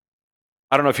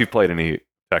 I don't know if you've played any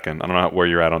Tekken. I don't know where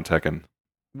you're at on Tekken.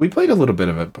 We played a little bit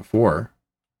of it before.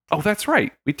 Oh, that's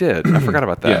right. We did. I forgot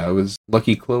about that. Yeah, it was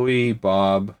Lucky Chloe,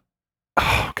 Bob.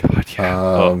 Oh God,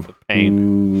 yeah. The pain.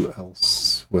 Who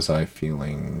else was I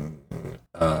feeling?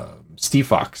 Steve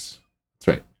Fox. That's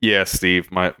right. Yeah, Steve,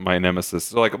 my nemesis.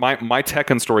 So like my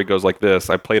Tekken story goes like this.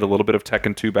 I played a little bit of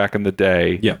Tekken 2 back in the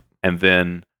day. Yeah. And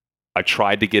then I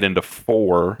tried to get into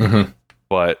 4,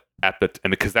 but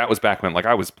because that was back when like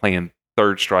I was playing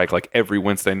Third Strike like every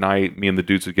Wednesday night. Me and the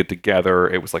dudes would get together.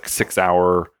 It was like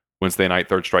 6-hour Wednesday night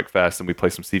Third Strike Fest, and we play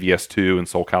some CVS 2 and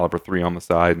Soul Calibur 3 on the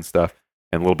side and stuff,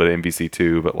 and a little bit of MVC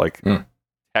 2. But like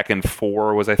Tekken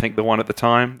 4 was I think the one at the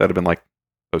time. That'd have been like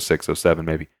 06, 07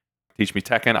 maybe. Teach me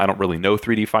Tekken. I don't really know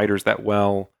 3D fighters that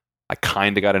well. I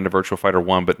kind of got into Virtua Fighter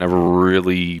 1, but never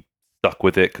really stuck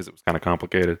with it because it was kind of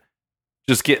complicated.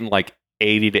 Just getting like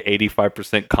 80 to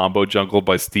 85% combo jungled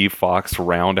by Steve Fox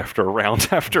round after round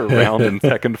after round in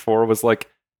Tekken 4 was like,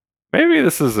 maybe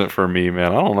this isn't for me,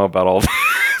 man. I don't know about all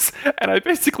this. And I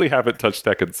basically haven't touched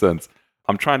Tekken since.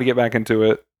 I'm trying to get back into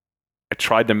it. I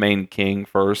tried to main King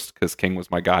first because King was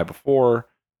my guy before.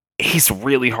 He's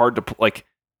really hard to like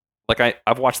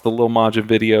I've watched the Lil Majin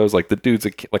videos. Like the dude's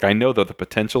like I know that the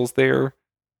potential's there.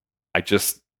 I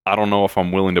don't know if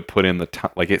I'm willing to put in the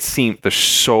time. Like it seems there's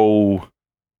so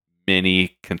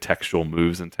many contextual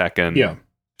moves in Tekken. Yeah.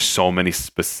 So many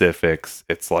specifics.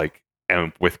 It's like,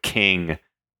 and with King,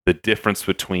 the difference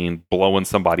between blowing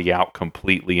somebody out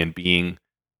completely and being,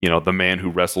 the man who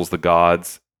wrestles the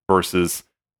gods versus,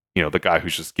 the guy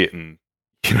who's just getting,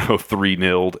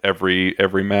 3-0'd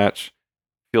every match.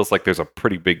 Feels like there's a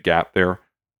pretty big gap there.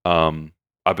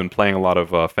 I've been playing a lot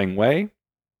of Feng Wei,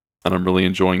 and I'm really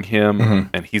enjoying him.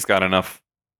 And he's got enough.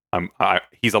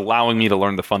 He's allowing me to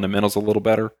learn the fundamentals a little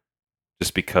better,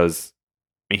 just because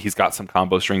he's got some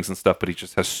combo strings and stuff, but he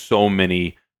just has so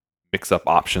many mix-up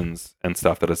options and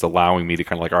stuff that is allowing me to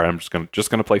kind of like, all right, I'm just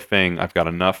gonna play Feng. I've got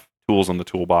enough tools in the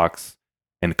toolbox,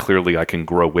 and clearly I can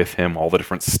grow with him all the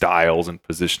different styles and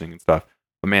positioning and stuff.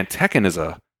 But man, Tekken is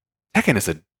a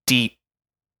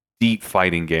deep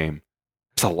fighting game.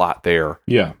 There's a lot there.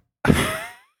 Yeah.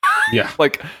 Yeah.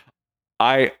 Like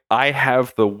I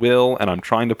have the will and I'm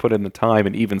trying to put in the time,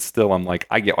 and even still I'm like,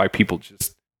 I get why people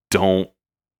just don't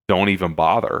even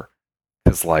bother.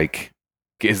 Because like,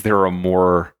 is there a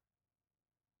more,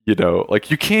 like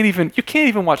you can't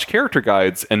even watch character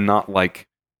guides and not like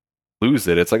lose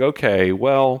it. It's like, okay,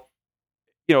 well,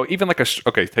 even like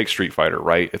take Street Fighter,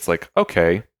 right? It's like,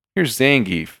 okay, here's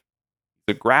Zangief,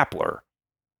 the grappler.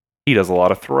 He does a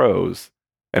lot of throws.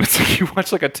 And it's like you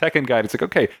watch like a Tekken guide, it's like,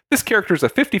 okay, this character is a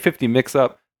 50-50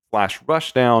 mix-up /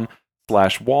 rushdown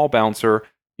 / wall bouncer.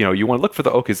 You want to look for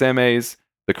the Okazemes,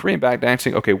 the Korean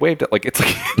backdancing, okay, wave like it's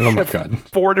like oh my God.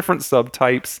 4 different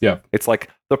subtypes. Yeah. It's like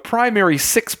the primary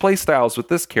 6 playstyles with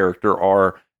this character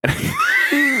are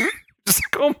just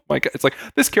like, oh my God. It's like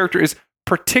this character is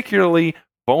particularly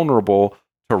vulnerable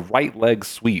to right leg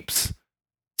sweeps.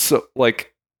 So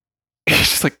like it's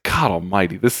just like, God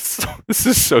almighty, this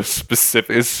is so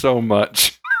specific. It's so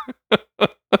much.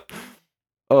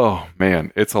 Oh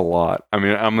man, it's a lot. I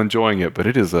mean, I'm enjoying it, but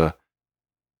it is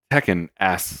Tekken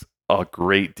asks a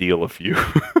great deal of you.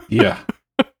 Yeah.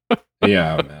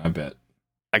 Yeah, man, I bet.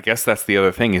 I guess that's the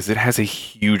other thing is it has a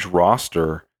huge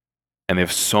roster, and they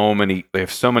have so many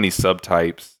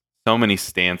subtypes, so many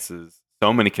stances,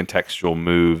 so many contextual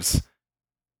moves.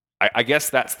 I guess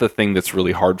that's the thing that's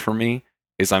really hard for me,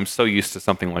 is I'm so used to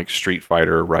something like Street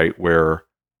Fighter, right, where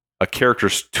a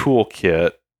character's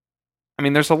toolkit, I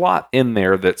mean, there's a lot in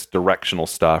there that's directional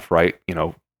stuff, right? You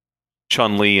know,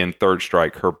 Chun-Li in Third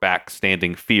Strike, her back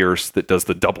standing fierce that does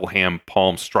the double hand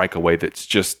palm strike away that's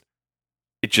just,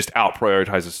 it just out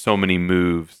prioritizes so many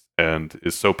moves and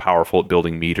is so powerful at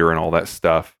building meter and all that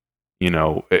stuff. You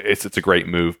know, it's a great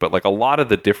move, but like a lot of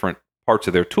the different parts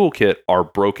of their toolkit are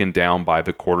broken down by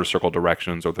the quarter circle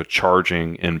directions or the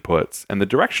charging inputs. And the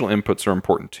directional inputs are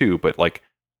important too, but like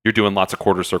you're doing lots of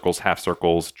quarter circles, half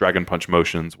circles, dragon punch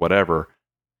motions, whatever.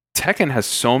 Tekken has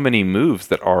so many moves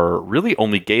that are really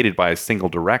only gated by a single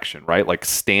direction, right? Like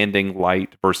standing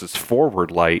light versus forward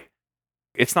light.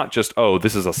 It's not just, oh,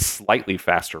 this is a slightly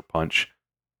faster punch.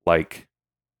 Like,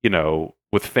 you know,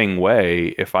 with Feng Wei,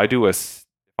 if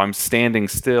I'm standing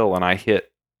still and I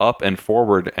hit up and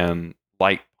forward and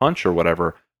light punch or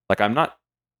whatever, like I'm not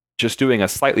just doing a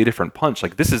slightly different punch.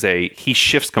 Like this is he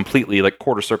shifts completely like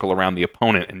quarter circle around the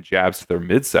opponent and jabs to their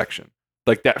midsection.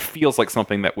 Like that feels like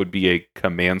something that would be a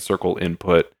command circle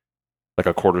input, like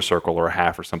a quarter circle or a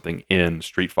half or something in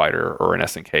Street Fighter or an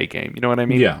SNK game. You know what I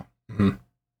mean? Yeah. Mm-hmm.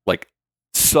 Like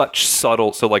such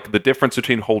subtle. So like the difference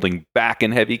between holding back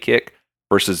and heavy kick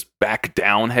versus back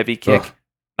down heavy kick,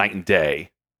 night and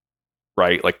day,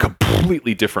 right? Like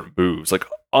completely different moves, like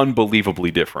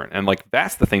unbelievably different. And like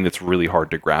that's the thing that's really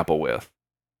hard to grapple with.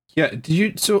 Yeah.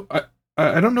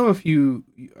 I don't know if you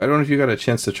got a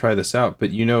chance to try this out,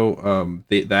 but you know,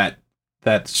 that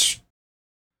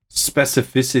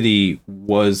specificity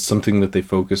was something that they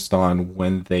focused on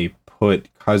when they put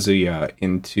Kazuya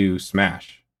into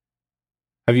Smash.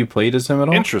 Have you played as him at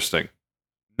all? Interesting.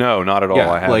 No, not at all.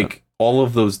 Yeah, I haven't. like all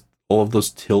of those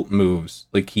tilt moves.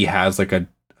 Like he has like a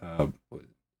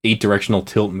 8 directional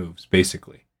tilt moves,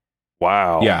 basically.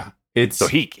 Wow. Yeah. So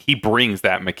he brings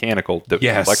that mechanical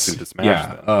complexity to Smash.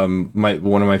 Yeah. Then.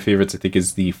 One of my favorites I think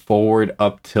is the forward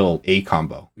up tilt A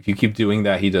combo. If you keep doing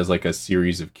that, he does like a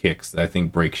series of kicks that I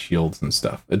think break shields and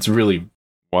stuff. It's really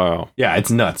wow. Yeah,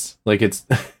 it's nuts. Like it's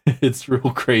it's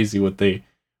real crazy what they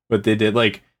did.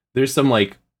 Like there's some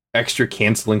like extra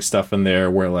canceling stuff in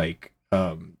there where like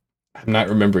I'm not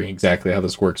remembering exactly how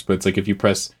this works, but it's like if you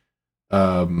press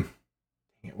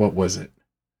what was it?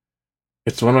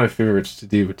 It's one of my favorites to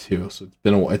do too. So it's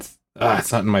been a while. It's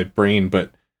not in my brain,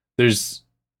 but there's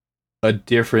a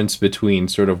difference between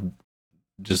sort of,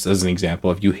 just as an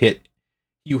example, if you hit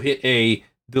A,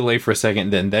 delay for a second,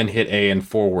 then hit A and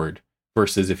forward,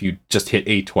 versus if you just hit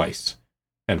A twice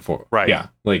and forward. Right. Yeah.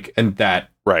 Like, and that.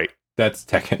 Right. That's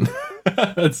Tekken.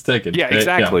 That's Tekken. Yeah.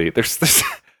 Exactly. Yeah. There's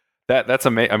that's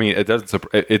amazing. I mean,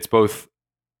 it's both.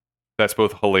 That's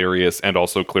both hilarious and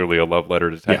also clearly a love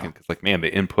letter to Tekken, because like, man, the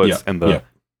inputs and the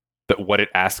what it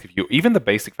asks of you, even the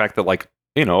basic fact that like,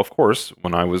 you know, of course,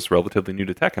 when I was relatively new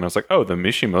to Tekken, I was like, oh, the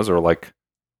Mishimas are like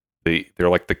they're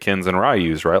like the Kens and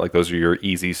Ryus, right? Like those are your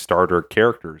easy starter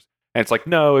characters. And it's like,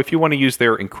 no, if you want to use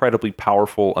their incredibly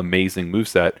powerful, amazing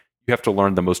moveset, you have to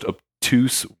learn the most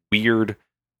obtuse, weird,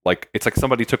 like it's like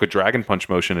somebody took a Dragon Punch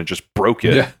motion and just broke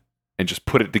it. Yeah. And just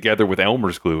put it together with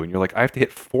Elmer's glue, and you're like, I have to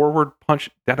hit forward punch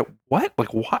that what?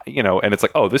 Like what? You know, and it's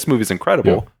like, oh, this move is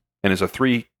incredible, and it's a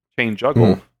 3-chain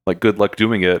juggle. Like, good luck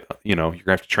doing it. You know, you're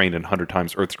gonna have to train in 100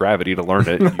 times Earth's gravity to learn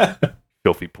it. You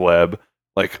filthy pleb.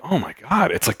 Like, oh my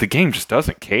god, it's like the game just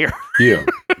doesn't care.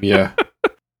 Yeah.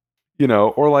 You know,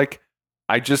 or like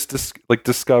I just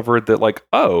discovered that like,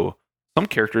 oh, some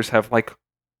characters have like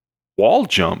wall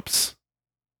jumps.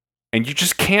 And you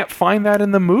just can't find that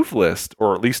in the move list,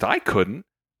 or at least I couldn't.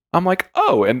 I'm like,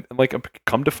 oh, and like,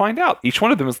 come to find out, each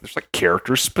one of them there's like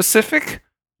character-specific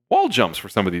wall jumps for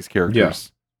some of these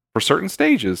characters for certain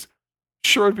stages.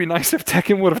 Sure, it'd be nice if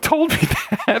Tekken would have told me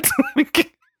that.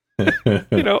 Like,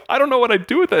 you know, I don't know what I'd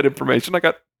do with that information. I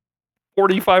got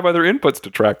 45 other inputs to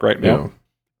track right now,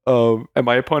 and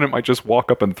my opponent might just walk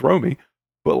up and throw me.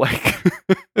 But like,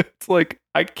 it's like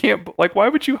I can't. Like, why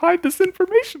would you hide this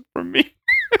information from me?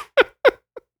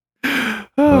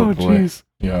 Oh jeez.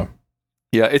 Yeah.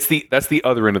 That's the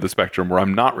other end of the spectrum where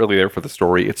I'm not really there for the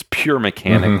story. It's pure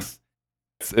mechanics.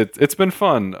 It's been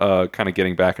fun, kind of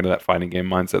getting back into that fighting game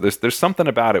mindset. There's something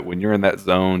about it when you're in that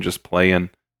zone, just playing.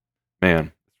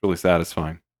 Man, it's really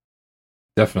satisfying.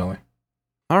 Definitely.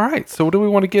 All right, so do we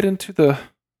want to get into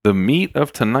the meat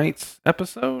of tonight's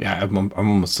episode? Yeah, I'm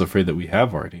almost afraid that we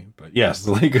have already, but yes,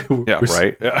 like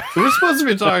right. Yeah. We're supposed to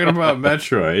be talking about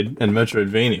Metroid and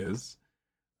Metroidvanias,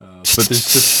 but there's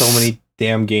just so many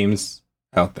damn games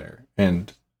out there,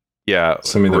 and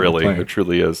really, it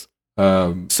truly is.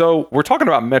 So we're talking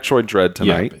about Metroid Dread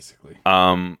tonight, basically.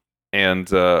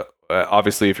 And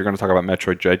obviously, if you're going to talk about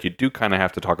Metroid Dread, you do kind of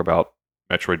have to talk about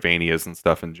Metroidvanias and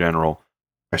stuff in general.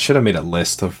 I should have made a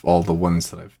list of all the ones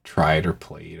that I've tried or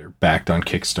played or backed on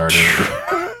Kickstarter.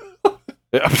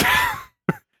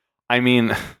 I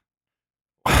mean,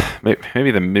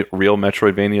 maybe the real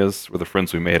Metroidvanias were the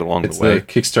friends we made along the way. The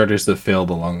Kickstarters that failed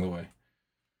along the way.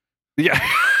 Yeah.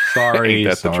 Sorry.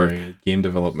 That's the truth. Game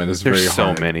development is There's very so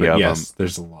hard. many of yes, them.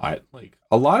 there's a lot. Like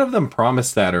a lot of them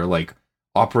promise that are like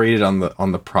operated on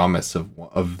the promise of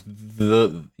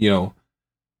the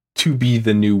to be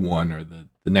the new one or the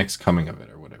next coming of it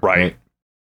or whatever. Right.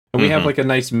 And we have like a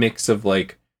nice mix of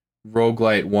like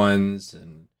roguelite ones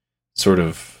and sort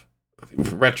of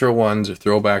retro ones or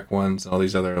throwback ones and all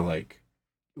these other like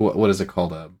what is it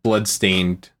called?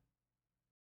 Bloodstained.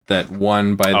 That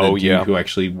one by the dude who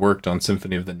actually worked on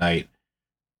Symphony of the Night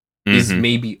is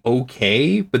maybe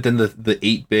okay, but then the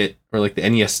 8-bit or like the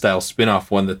NES style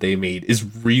spin-off one that they made is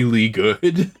really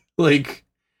good. Like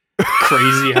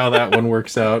crazy how that one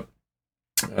works out.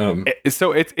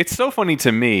 So it's so funny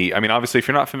to me. I mean, obviously, if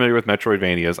you're not familiar with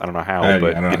Metroidvanias, I don't know how,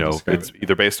 but it's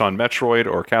either based on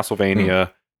Metroid or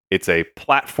Castlevania. It's a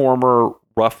platformer,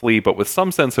 roughly, but with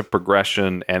some sense of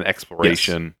progression and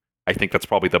exploration. Yes. I think that's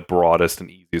probably the broadest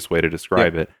and easiest way to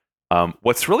describe it.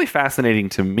 What's really fascinating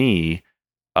to me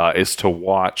is to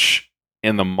watch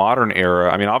in the modern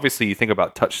era. I mean, obviously, you think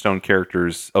about touchstone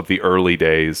characters of the early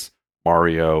days,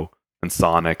 Mario and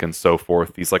Sonic and so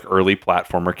forth, these like early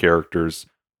platformer characters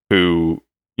who,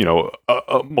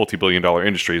 a multi-billion-dollar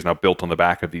industry is now built on the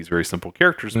back of these very simple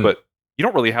characters, but you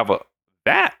don't really have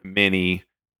that many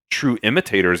true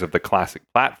imitators of the classic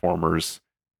platformers.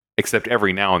 Except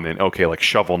every now and then, like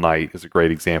Shovel Knight is a great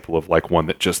example of like one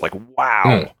that just like,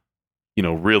 wow,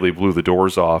 really blew the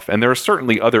doors off. And there are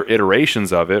certainly other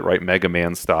iterations of it, right? Mega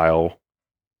Man style,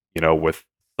 with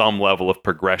some level of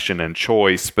progression and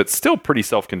choice, but still pretty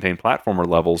self-contained platformer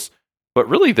levels. But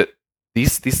really that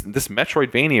this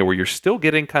Metroidvania where you're still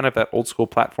getting kind of that old school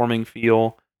platforming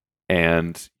feel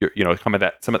and you're some of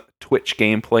the Twitch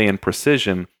gameplay and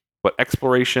precision, but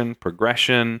exploration,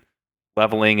 progression,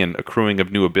 leveling and accruing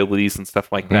of new abilities and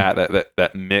stuff like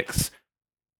that mix.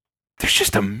 There's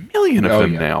just a million of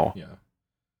them now. Yeah.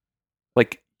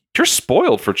 Like you're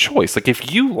spoiled for choice. Like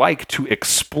if you like to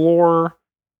explore,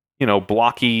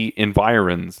 blocky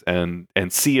environs and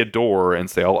see a door and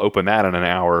say, I'll open that in an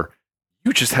hour,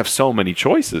 you just have so many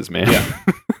choices, man. Yeah.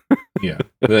 Yeah.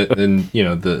 But then,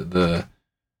 the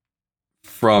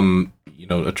from, a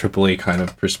AAA kind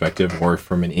of perspective or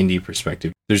from an indie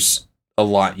perspective, there's a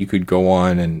lot you could go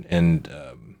on and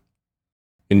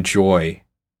enjoy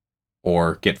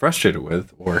or get frustrated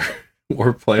with or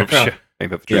play around. I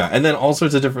think that's true. Yeah, and then all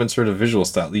sorts of different sort of visual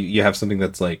style. You have something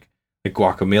that's like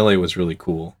Guacamelee was really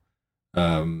cool.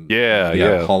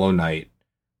 Hollow Knight.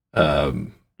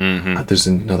 There's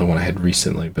another one I had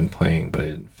recently been playing but I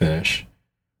didn't finish.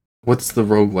 What's the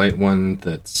roguelite one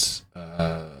that's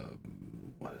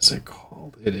what is it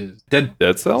called? It is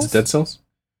Dead Cells? Is it Dead Cells?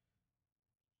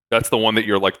 That's the one that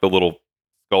you're like the little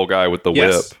skull guy with the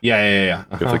whip. Yeah.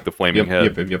 With like the flaming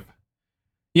head. Yep.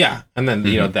 Yeah, and then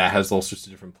that has all sorts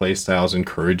of different play styles,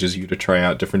 encourages you to try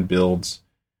out different builds,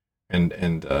 and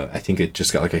I think it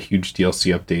just got like a huge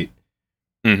DLC update.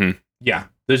 Yeah,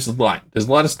 there's a lot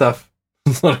of stuff,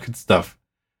 there's a lot of good stuff,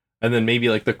 and then maybe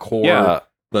like the core,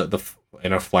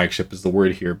 the flagship is the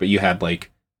word here, but you had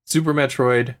like Super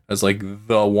Metroid as like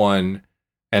the one.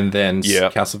 And then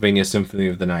Castlevania Symphony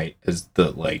of the Night is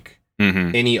the like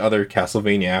any other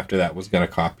Castlevania after that was going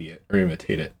to copy it or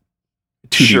imitate it.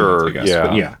 2D ones, I guess. Yeah.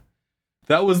 But yeah.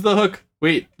 That was the hook.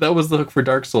 Wait, that was the hook for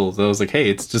Dark Souls. I was like, hey,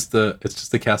 it's just a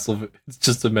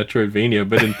Metroidvania,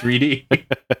 but in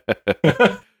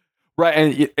 3D. Right,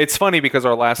 and it's funny because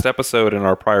our last episode and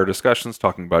our prior discussions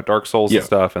talking about Dark Souls and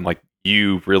stuff, and like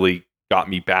you really got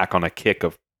me back on a kick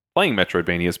of playing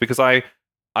Metroidvanias because I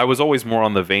was always more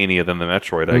on the Vania than the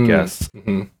Metroid, I guess.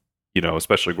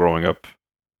 Especially growing up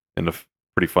in a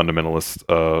pretty fundamentalist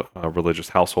religious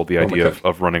household. The idea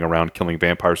of running around killing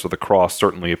vampires with a cross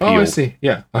certainly appealed. Oh, I see.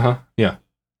 Yeah. Yeah.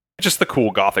 Just the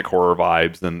cool gothic horror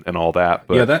vibes and all that.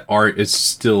 But that art is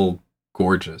still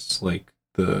gorgeous. Like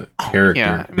the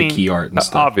character, the key art and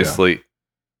stuff. Obviously.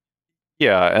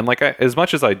 Yeah, and like as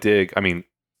much as I dig,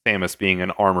 Samus being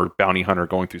an armored bounty hunter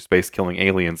going through space killing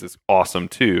aliens is awesome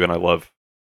too, and I love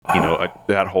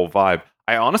that whole vibe.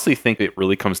 I honestly think it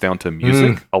really comes down to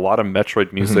music. A lot of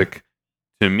Metroid music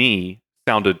to me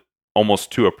sounded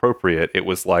almost too appropriate. It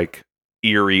was like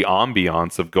eerie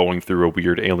ambiance of going through a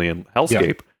weird alien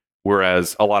hellscape,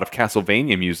 whereas a lot of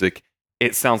Castlevania music,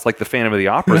 it sounds like the Phantom of the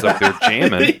Opera's up there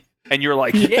jamming. and you're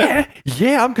like, yeah,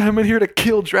 I'm coming here to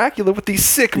kill Dracula with these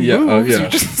sick moves. You're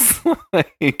just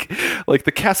like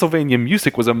the Castlevania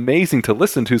music was amazing to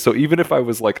listen to. So even if I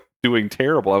was like doing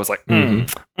terrible, I was like,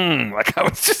 like I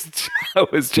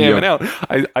was jamming out.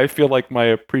 I feel like my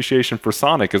appreciation for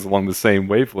Sonic is along the same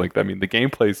wavelength. I mean, the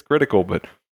gameplay is critical, but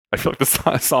I feel like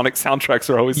the Sonic soundtracks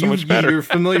are always so much better. You're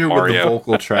familiar with the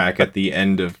vocal track at the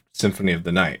end of Symphony of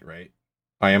the Night, right?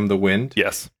 I Am the Wind?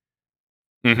 Yes.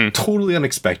 Totally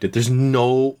unexpected. There's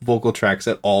no vocal tracks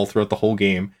at all throughout the whole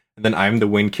game. And then I Am the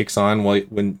Wind kicks on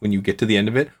when you get to the end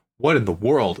of it. What in the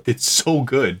world? It's so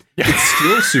good. It's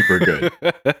still super good.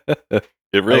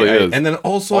 It really is. And then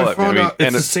also I found out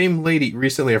it's the same lady.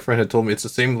 Recently a friend had told me it's the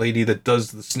same lady that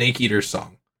does the Snake Eater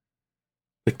song.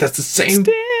 Like that's the same.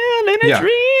 Still in a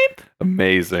dream.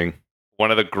 Amazing. One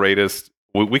of the greatest.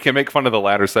 We can make fun of the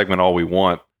ladder segment all we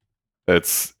want.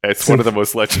 It's one of the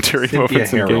most legendary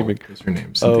moments in gaming. Is her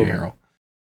name Cynthia Harrell?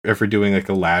 If you're doing like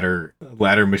a ladder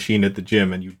machine at the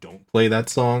gym and you don't play that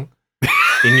song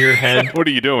in your head, what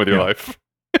are you doing with your life?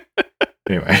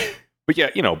 Anyway, but yeah,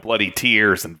 Bloody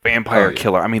Tears and Vampire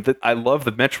Killer. I mean, I love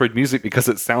the Metroid music because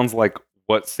it sounds like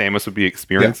what Samus would be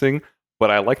experiencing. Yeah.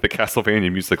 But I like the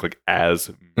Castlevania music like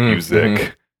as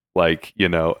music, like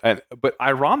but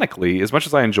ironically, as much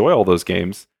as I enjoy all those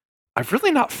games, I've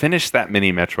really not finished that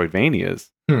many Metroidvanias.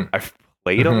 I've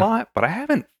played a lot, but I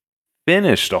haven't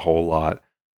finished a whole lot.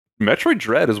 Metroid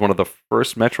Dread is one of the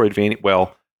first Metroidvania.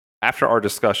 Well, after our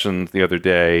discussion the other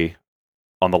day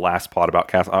on the last pod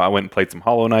about I went and played some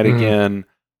Hollow Knight again.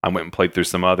 I went and played through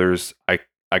some others. I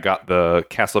got the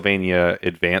Castlevania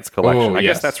Advance Collection. I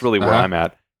guess that's really where I'm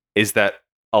at. Is that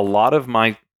a lot of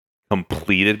my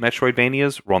completed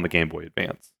Metroidvanias were on the Game Boy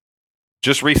Advance.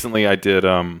 Just recently, I did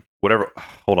whatever.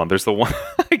 Hold on, there's the one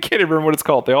I can't even remember what it's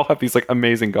called. They all have these like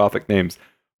amazing Gothic names,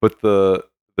 but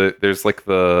there's like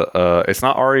the it's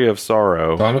not Aria of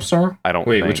Sorrow. Dawn of Sorrow. I don't.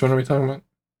 Wait, which one are we talking about?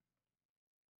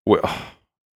 Well,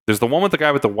 there's the one with the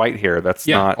guy with the white hair. That's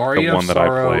not Aria the one that I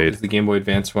played. Is the Game Boy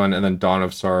Advance one, and then Dawn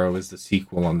of Sorrow is the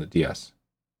sequel on the DS.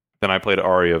 Then I played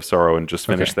Aria of Sorrow and just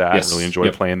finished that. Yes. Really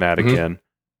enjoyed playing that again.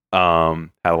 Had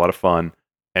a lot of fun.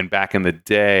 And back in the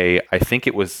day, I think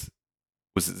it was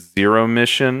Zero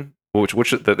Mission, which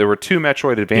there were two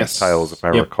Metroid Advance titles, if I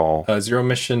recall. Zero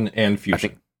Mission and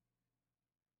Fusion.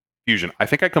 I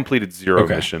think I completed Zero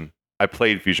Mission. I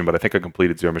played Fusion, but I think I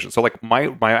completed Zero Mission. So like my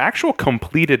actual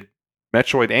completed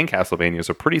Metroid and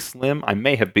Castlevanias are pretty slim. I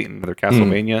may have beaten another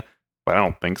Castlevania, but I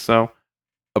don't think so.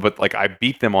 But like I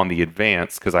beat them on the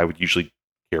Advance because I would usually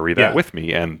carry that with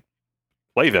me and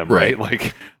play them, right?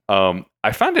 Like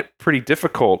I found it pretty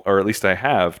difficult, or at least I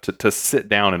have, to sit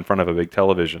down in front of a big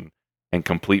television and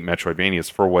complete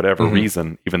Metroidvanias for whatever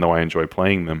reason, even though I enjoy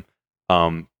playing them.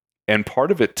 And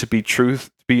part of it, to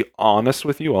be honest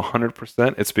with you,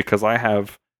 100%, it's because I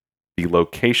have the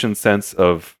location sense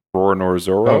of Roronoa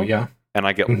Zoro, and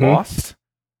I get lost.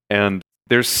 And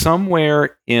there's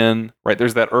somewhere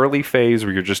there's that early phase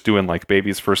where you're just doing like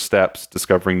baby's first steps,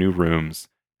 discovering new rooms.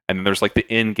 And then there's like the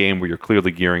end game where you're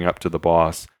clearly gearing up to the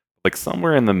boss. Like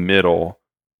somewhere in the middle,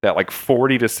 that like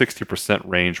 40 to 60%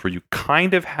 range where you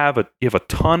kind of have a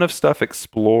ton of stuff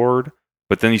explored,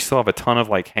 but then you still have a ton of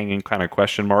like hanging kind of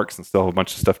question marks and still have a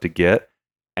bunch of stuff to get.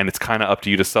 And it's kind of up to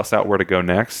you to suss out where to go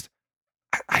next.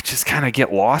 I just kind of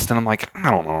get lost and I'm like, I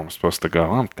don't know where I'm supposed to go.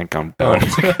 I don't think I'm done.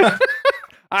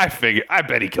 I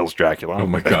bet he kills Dracula. Oh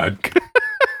my God.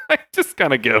 I just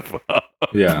kind of give up.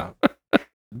 Yeah.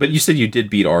 But you said you did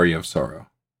beat Aria of Sorrow.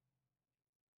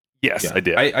 Yes, I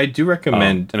did. I do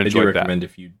recommend, and I do recommend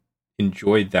if you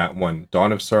enjoyed that one.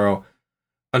 Dawn of Sorrow,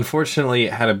 unfortunately,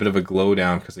 it had a bit of a glow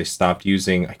down because they stopped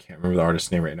using, I can't remember the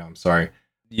artist's name right now, I'm sorry.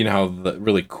 You know how the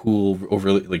really cool,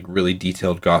 overly like really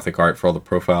detailed Gothic art for all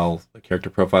the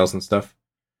character profiles and stuff?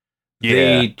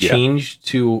 They changed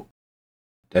to,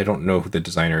 I don't know who the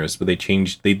designer is, but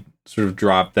they sort of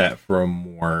dropped that for a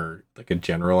more like a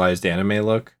generalized anime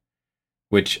look,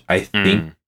 which I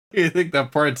think that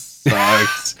part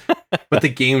sucks. But the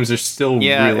games are still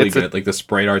really good. Like the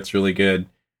sprite art's really good.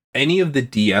 Any of the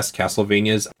DS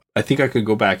Castlevanias, I think I could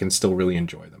go back and still really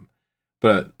enjoy them.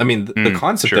 But I mean, the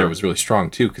concept there was really strong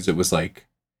too, because it was like,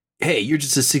 hey, you're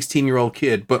just a 16-year-old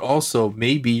kid, but also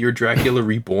maybe you're Dracula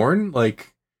Reborn.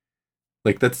 Like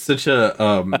that's such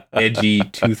a edgy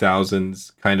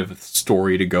 2000s kind of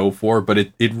story to go for, but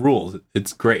it rules.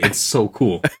 It's great. It's so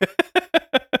cool.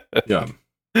 Yeah.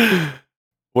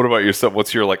 What about yourself?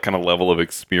 What's your like kind of level of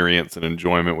experience and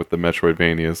enjoyment with the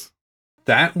Metroidvanias?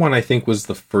 That one I think was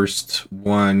the first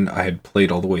one I had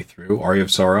played all the way through, Aria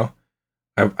of Sorrow.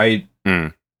 I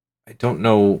don't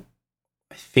know.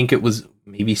 I think it was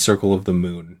maybe Circle of the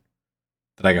Moon,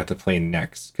 that I got to play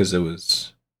next because it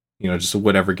was, just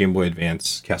whatever Game Boy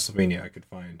Advance Castlevania I could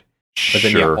find. But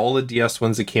then, all the DS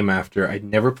ones that came after, I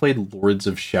never played Lords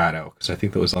of Shadow because I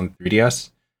think that was on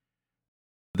 3DS.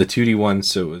 The 2D ones,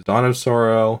 so it was Dawn of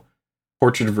Sorrow,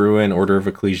 Portrait of Ruin, Order of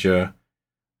Ecclesia,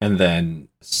 and then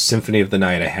Symphony of the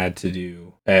Night I had to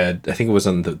do. And I think it was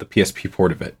on the PSP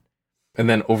port of it. And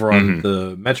then over on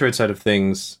the Metroid side of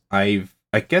things, I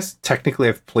guess technically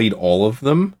I've played all of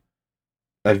them.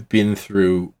 I've been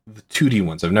through the 2D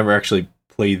ones. I've never actually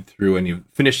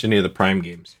finished any of the Prime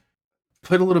games.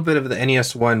 Played a little bit of the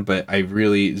NES one, but I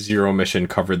really Zero Mission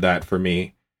covered that for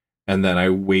me. And then I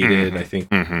waited, I think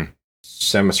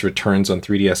Samus Returns on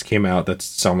 3DS came out.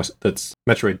 That's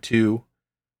Metroid 2.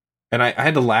 And I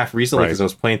had to laugh recently because I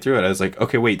was playing through it. I was like,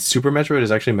 okay, wait, Super Metroid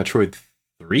is actually Metroid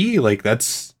 3? Like,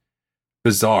 that's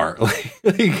bizarre.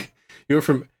 like you're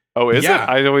from... Oh, is it?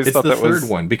 I always thought that was... It's the third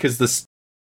one, because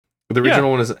the original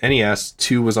one is NES,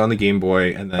 2 was on the Game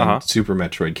Boy, and then Super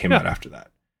Metroid came out after that.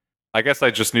 I guess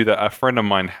I just knew that a friend of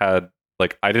mine had,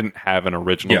 like, I didn't have an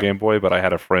original Game Boy, but I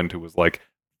had a friend who was like,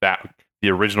 that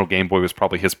the original Game Boy was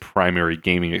probably his primary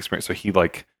gaming experience. So he's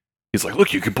like,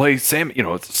 look, you can play you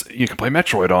can play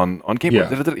Metroid on Game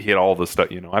Boy. He had all this stuff.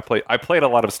 I played a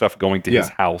lot of stuff going to his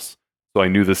house, so I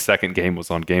knew the second game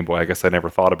was on Game Boy. I guess I never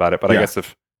thought about it, but I guess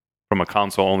if from a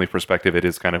console only perspective, it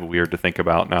is kind of weird to think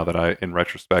about now that in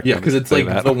retrospect. Yeah, because it's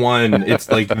like the one,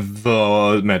 it's like the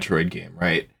Metroid game,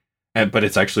 right? But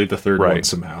it's actually the third one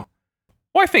somehow.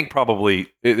 Well, I think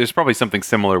there's probably something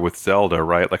similar with Zelda,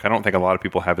 right? Like, I don't think a lot of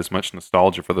people have as much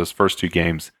nostalgia for those first two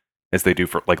games as they do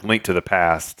for, like, Link to the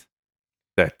Past.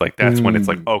 That's when it's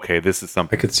like, okay, this is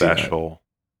something special,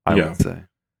 I would say.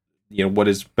 What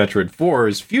is Metroid 4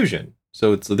 is Fusion.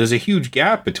 So there's a huge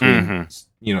gap between,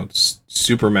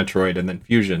 Super Metroid and then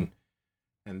Fusion.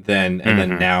 And then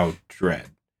now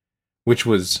Dread. Which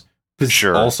was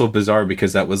also bizarre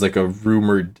because that was like a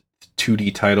rumored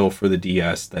 2D title for the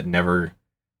DS that never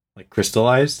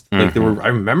crystallized. Like I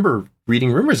remember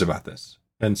reading rumors about this.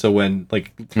 And so when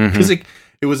because it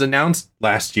was announced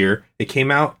last year, it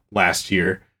came out last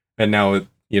year, and now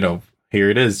here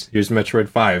it is. Here's Metroid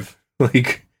 5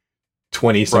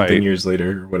 20 something years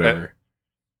later or whatever.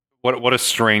 What a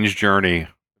strange journey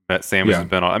that Samus has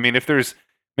been on. I mean, if there's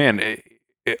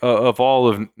of all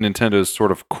of Nintendo's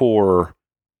sort of core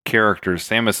characters,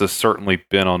 Samus has certainly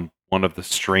been on one of the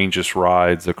strangest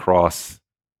rides across,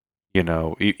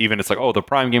 even it's like, oh, the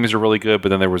Prime games are really good, but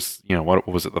then there was, what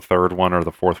was it, the third one or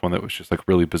the fourth one that was just like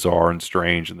really bizarre and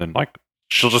strange, and then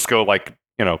she'll just go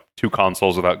 2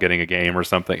 consoles without getting a game or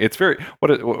something. It's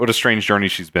what a strange journey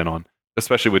she's been on,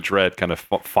 especially with Dread kind of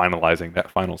finalizing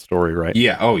that final story, right?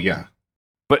 Yeah. Oh yeah.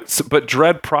 But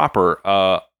Dread proper,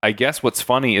 I guess what's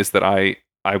funny is that I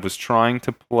was trying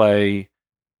to play.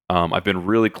 I've been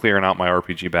really clearing out my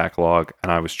RPG backlog, and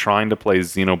I was trying to play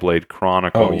Xenoblade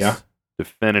Chronicles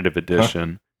Definitive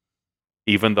Edition.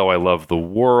 Even though I love the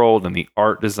world and the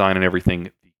art design and everything,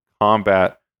 the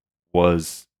combat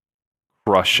was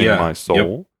crushing my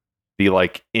soul. The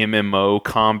MMO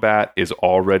combat is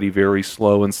already very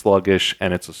slow and sluggish,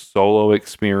 and it's a solo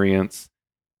experience.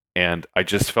 And I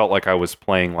just felt like I was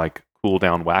playing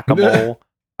cooldown whack-a-mole.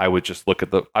 I would just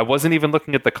I wasn't even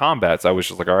looking at the combats. I was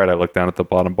just like, all right, I look down at the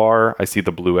bottom bar. I see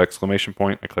the blue exclamation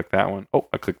point. I click that one. Oh,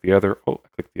 I click the other. Oh, I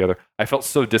click the other. I felt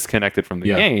so disconnected from the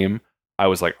game. I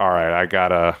was like, all right, I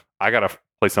gotta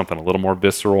play something a little more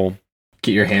visceral.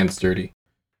 Get your hands dirty.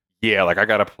 Yeah, I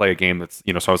gotta play a game that's,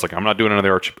 so I was like, I'm not doing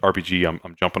another RPG.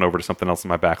 I'm jumping over to something else in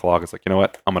my backlog. It's like, you know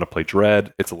what? I'm gonna play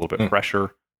Dread. It's a little bit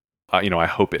fresher. I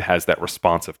hope it has that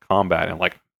responsive combat. And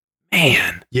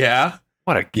man. Yeah.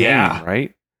 What a game,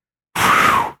 right?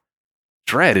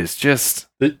 Dread is just...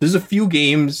 There's a few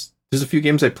games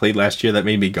I played last year that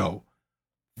made me go,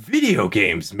 video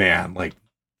games, man.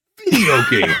 Video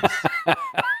games.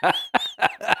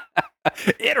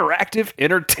 Interactive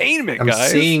entertainment, guys. I'm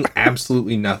saying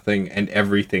absolutely nothing and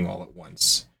everything all at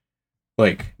once.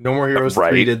 No More Heroes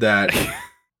 3 did that.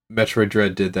 Metroid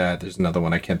Dread did that. There's another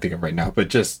one I can't think of right now, but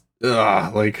just, Yeah,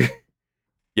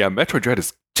 Metroid Dread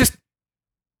is just...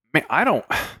 Man, I don't...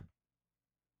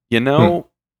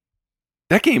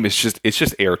 that game is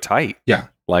just airtight. Yeah.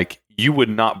 You would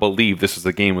not believe this is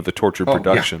a game with a tortured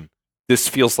production. Yeah. This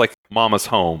feels like Mama's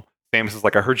home. Samus is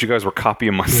like, I heard you guys were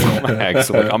copying my swag,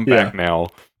 so I'm back now.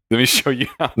 Let me show you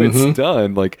how it's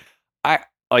done. I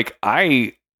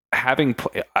having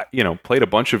played a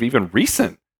bunch of even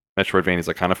recent Metroidvanias.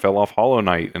 I kind of fell off Hollow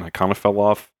Knight, and I kind of fell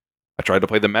off. I tried to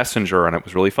play The Messenger, and it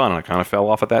was really fun, and I kind of fell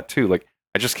off at that too. I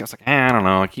was like, I don't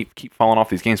know. I keep falling off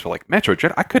these games, but Metroid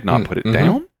Dread, I could not put it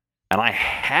down, and I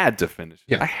had to finish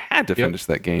it. I had to finish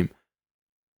that game.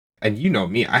 and you know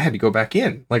me, I had to go back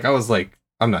in. Like, I was like,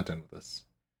 I'm not done with this.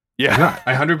 Yeah.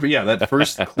 I'm not. That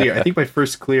first clear, I think my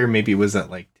first clear maybe was at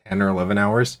like 10 or 11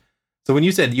 hours. So when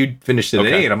you said you'd finished it at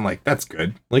 8, I'm like, that's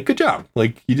good. Like, good job.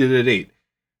 Like, you did it at 8.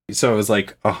 So it was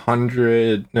like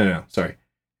 100. No, sorry.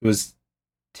 It was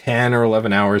 10 or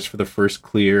 11 hours for the first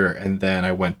clear. And then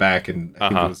I went back and I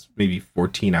think it was maybe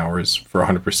 14 hours for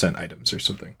 100% items or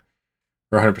something.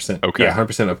 Or 100%. Okay. Yeah,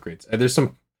 100% upgrades. And there's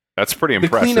some. That's pretty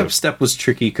impressive. The cleanup step was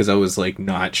tricky because I was like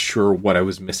not sure what I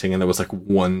was missing. And there was like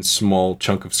one small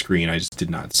chunk of screen I just did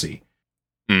not see.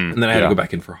 And then I had to go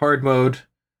back in for hard mode.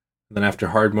 And then after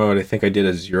hard mode, I think I did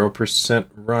a 0%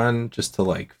 run just to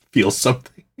like feel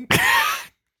something.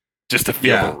 Just to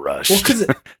feel the rush. Well,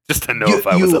 just to know if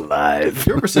I was alive.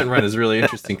 0% run is really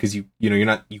interesting because you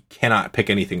cannot pick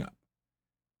anything up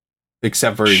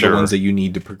except for the ones that you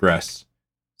need to progress.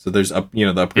 So there's the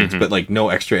upgrades, but like no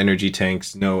extra energy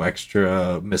tanks, no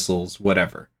extra missiles,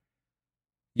 whatever.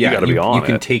 Yeah, you gotta be on. You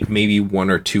can take maybe 1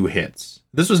 or 2 hits.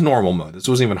 This was normal mode. This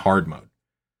wasn't even hard mode.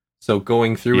 So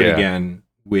going through it again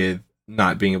with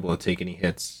not being able to take any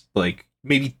hits, like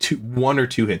maybe 1 or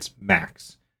 2 hits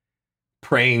max.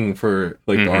 Praying for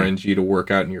like the RNG to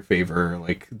work out in your favor,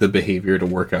 like the behavior to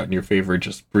work out in your favor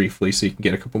just briefly so you can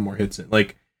get a couple more hits in.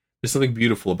 Like there's something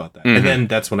beautiful about that. And then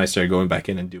that's when I started going back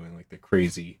in and doing like the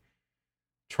crazy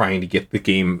trying to get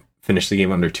finish the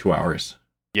game under 2 hours.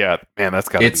 Yeah, man, that's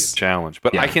gotta be a challenge.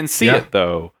 But I can see it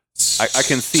though. I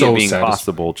can see it being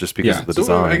possible just because of the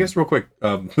design. I guess real quick,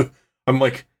 I'm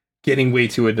like getting way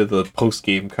too into the post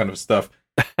game kind of stuff.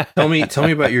 Tell me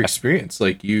about your experience.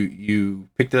 Like you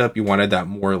picked it up, you wanted that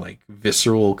more like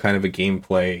visceral kind of a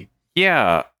gameplay.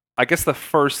 Yeah, I guess the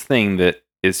first thing that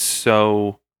is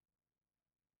so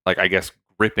like I guess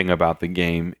gripping about the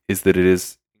game is that it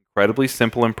is incredibly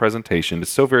simple in presentation.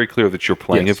 It's so very clear that you're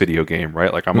playing a video game,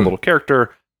 right? Like I'm a little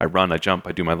character, I run, I jump,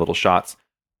 I do my little shots.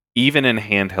 Even in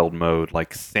handheld mode,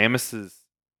 like Samus's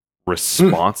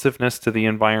responsiveness to the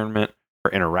environment,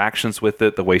 her interactions with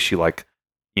it, the way she like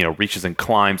reaches and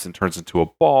climbs and turns into a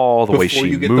ball, the way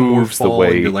she moves, the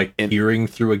way you're like peering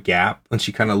through a gap and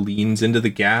she kind of leans into the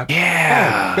gap.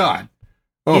 Yeah. Oh God.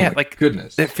 Oh yeah, my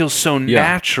goodness. That feels so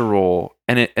natural.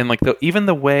 And like even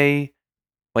the way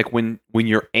like when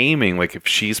you're aiming, like if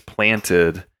she's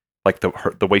planted, like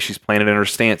the way she's planted in her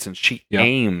stance and she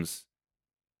aims.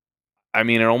 I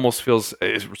mean, it almost feels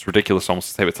it's ridiculous almost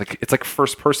to say, but it's like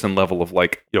first person level of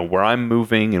like, where I'm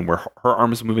moving and where her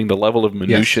arm is moving, the level of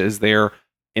minutia is there.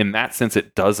 In that sense,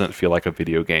 it doesn't feel like a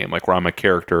video game, like where I'm a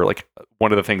character. Like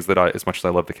one of the things that as much as I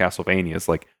love the Castlevania is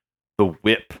like the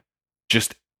whip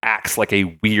just acts like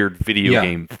a weird video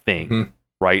game thing,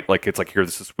 right? Like it's like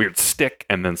here's this weird stick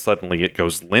and then suddenly it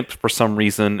goes limp for some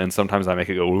reason. And sometimes I make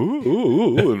it go,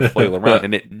 ooh, and flail around.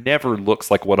 And it never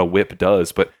looks like what a whip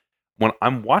does. But when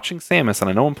I'm watching Samus, and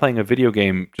I know I'm playing a video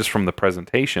game just from the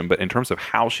presentation, but in terms of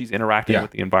how she's interacting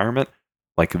with the environment,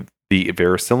 like the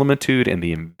verisimilitude and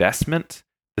the investment,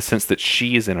 the sense that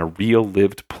she is in a real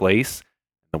lived place,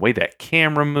 the way that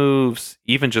camera moves,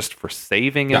 even just for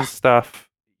saving and stuff,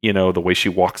 the way she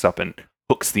walks up and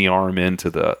hooks the arm into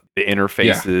the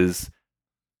interfaces,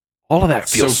 all of that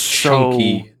feels so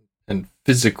chunky and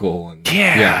physical.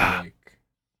 And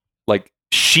like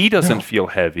she doesn't feel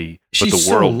heavy, but she's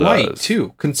the world so light does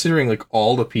too, considering like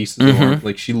all the pieces of her.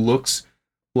 Like she looks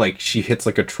like she hits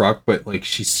like a truck, but like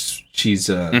she's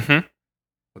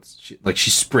like she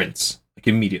sprints like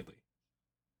immediately,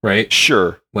 right?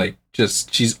 Sure. Like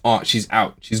just she's out,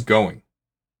 she's going.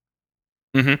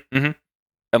 And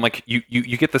like you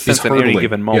get the sense at any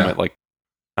given moment, like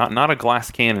not a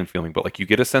glass cannon feeling, but like you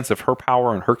get a sense of her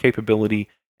power and her capability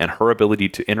and her ability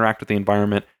to interact with the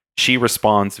environment. She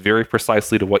responds very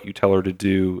precisely to what you tell her to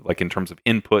do, like in terms of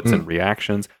inputs and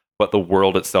reactions. But the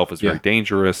world itself is very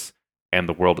dangerous, and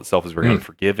the world itself is very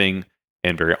unforgiving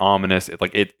and very ominous.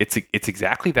 It's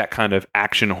exactly that kind of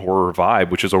action horror vibe,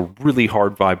 which is a really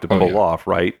hard vibe to pull off,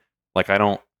 right? Like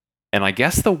I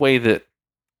guess the way that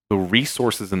the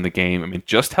resources in the game, I mean,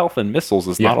 just health and missiles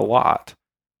is not a lot.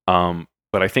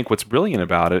 But I think what's brilliant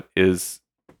about it is,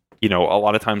 a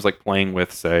lot of times like playing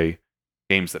with, say,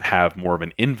 games that have more of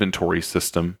an inventory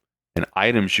system and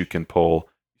items you can pull,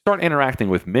 you start interacting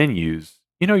with menus,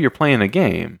 you're playing a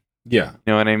game. Yeah. You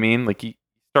know what I mean? Like you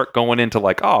start going into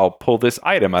like, oh, I'll pull this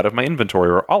item out of my inventory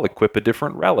or I'll equip a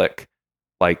different relic.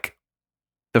 Like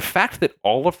the fact that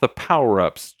all of the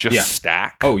power-ups just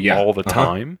stack all the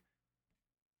time,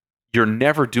 you're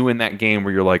never doing that game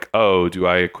where you're like, oh, do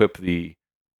I equip the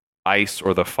ice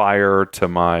or the fire to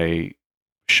my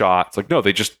shots? Like, no,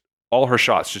 all her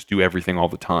shots just do everything all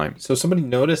the time. So somebody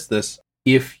noticed this.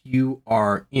 if you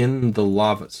are in the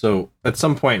lava, so at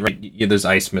some point, right, there's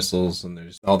ice missiles and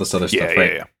there's all this other stuff,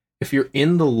 right? Yeah. If you're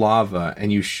in the lava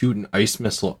and you shoot an ice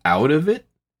missile out of it,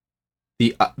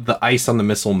 the ice on the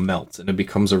missile melts and it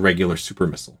becomes a regular super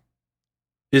missile.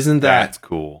 Isn't that That's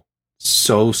cool?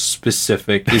 So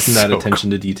specific. Isn't that So attention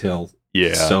to detail?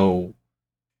 Yeah. So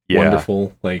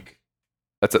wonderful. Like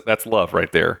that's love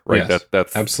right there, right? Yes,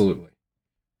 That's absolutely.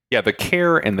 Yeah, the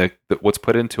care and the what's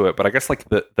put into it. But I guess like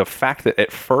the fact that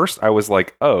at first I was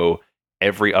like, oh,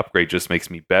 every upgrade just makes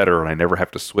me better and I never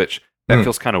have to switch. That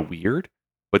feels kind of weird.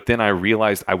 But then I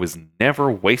realized I was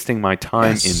never wasting my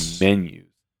time in menus.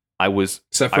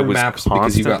 Except for maps,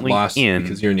 because you got lost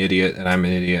because you're an idiot and I'm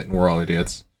an idiot and we're all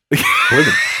idiots. Where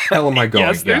the hell am I going?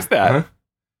 Yes, there's that. Uh-huh.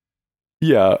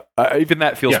 Yeah, even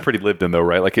that feels pretty lived in though,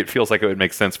 right? Like it feels like it would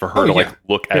make sense for her to like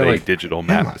look at a digital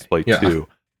map display too.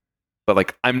 But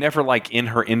like I'm never like in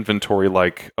her inventory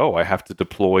like, oh, I have to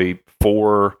deploy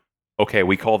 4, okay,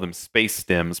 we call them space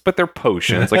stems, but they're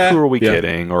potions. Like who are we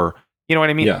kidding? Or you know what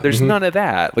I mean? There's none of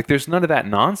that. Like there's none of that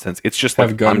nonsense. It's just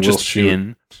like I'm just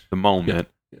in the moment.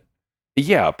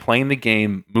 Yeah, playing the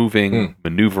game, moving,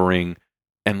 maneuvering,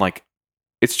 and like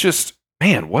it's just,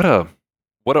 man, what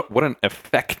an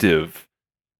effective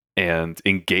and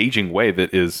engaging way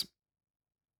that is.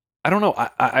 I don't know.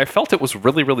 I felt it was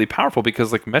really, really powerful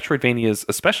because like Metroidvanias,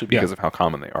 especially because of how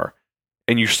common they are,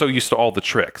 and you're so used to all the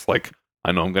tricks. Like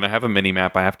I know I'm going to have a mini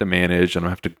map I have to manage, and I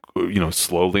have to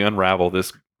slowly unravel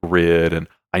this grid, and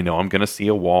I know I'm going to see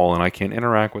a wall, and I can't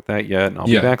interact with that yet, and I'll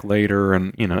be back later,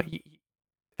 and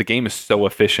the game is so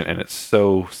efficient and it's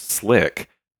so slick.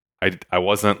 I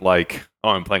wasn't like, oh,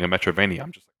 I'm playing a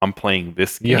Metroidvania. I'm playing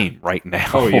this game right now.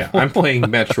 Oh yeah, I'm playing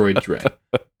Metroid Dread.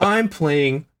 I'm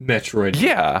playing Metroid.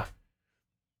 Yeah.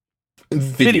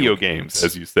 Video games,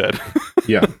 as you said.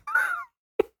 Yeah.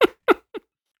 What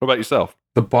about yourself?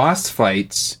 The boss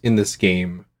fights in this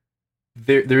game,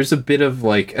 there's a bit of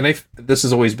like, and this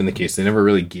has always been the case. They never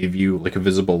really give you like a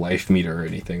visible life meter or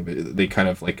anything, but they kind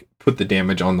of like put the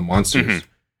damage on the monsters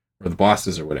or the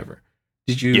bosses or whatever.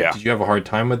 Did you have a hard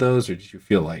time with those, or did you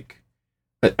feel like?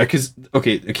 Because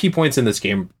the key points in this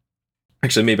game.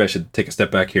 Actually, maybe I should take a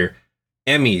step back here.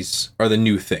 Emmys are the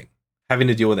new thing. Having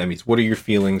to deal with Emmys. What are your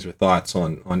feelings or thoughts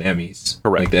on Emmys?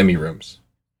 Correct. Like the Emmy rooms.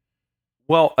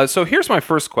 Well, so here's my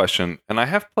first question, and I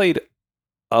have played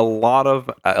a lot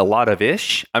of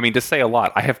ish. I mean, to say a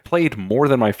lot, I have played more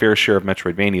than my fair share of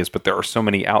Metroidvanias, but there are so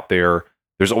many out there.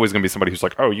 There's always going to be somebody who's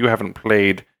like, "Oh, you haven't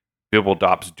played Bibble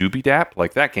Dop's Doobie Dap?"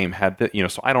 Like that game had that,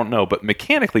 so I don't know. But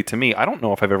mechanically, to me, I don't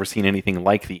know if I've ever seen anything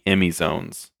like the Emmy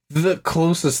zones. The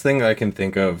closest thing I can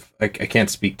think of, I can't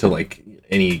speak to like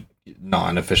any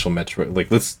non-official Metroid. Like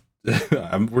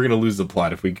we're gonna lose the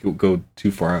plot if we go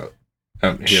too far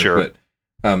out here. Sure.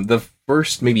 But the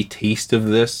first maybe taste of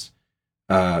this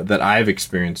that I've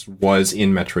experienced was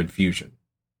in Metroid Fusion.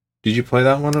 Did you play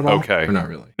that one at all? Okay. Or not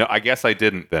really? No, I guess I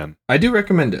didn't then. I do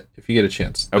recommend it if you get a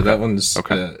chance. Okay. That one's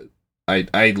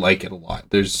I like it a lot.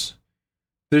 There's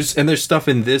stuff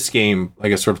in this game, I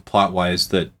guess, sort of plot wise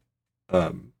that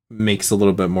makes a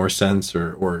little bit more sense,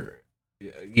 or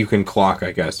you can clock,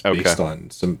 I guess, based on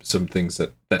some things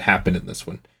that happen in this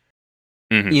one.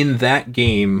 Mm-hmm. In that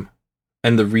game,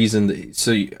 and the reason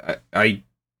that, I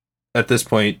at this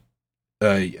point,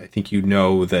 I think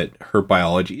that her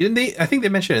biology, and I think they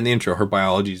mentioned in the intro, her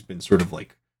biology has been sort of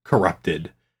like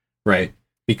corrupted, right?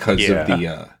 Because of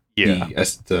the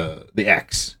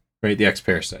X, right? The X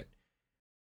parasite.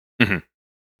 Mm-hmm.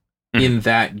 Mm-hmm. In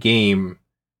that game,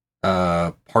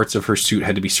 parts of her suit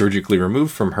had to be surgically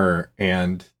removed from her,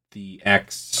 and the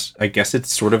X, I guess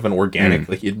it's sort of an organic,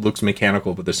 like it looks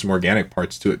mechanical, but there's some organic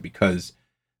parts to it because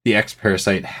the X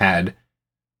parasite had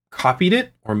copied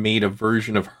it or made a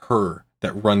version of her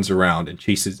that runs around and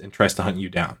chases and tries to hunt you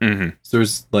down. Mm-hmm. So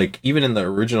there's like, even in the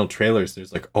original trailers,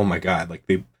 there's like, oh my god, like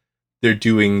they're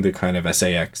doing the kind of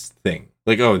SAX thing.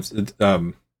 Like, it's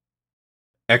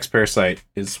X parasite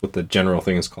is what the general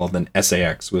thing is called, then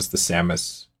SAX was the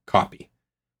Samus copy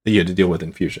that you had to deal with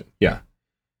in Fusion. Yeah.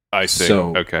 I see.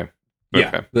 So, okay.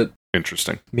 Yeah. But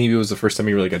interesting. Maybe it was the first time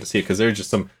you really got to see it because there's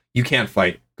just you can't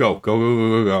fight. Go.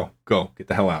 Get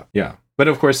the hell out. Yeah. But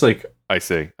of course, like. I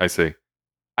see.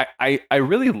 I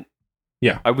really.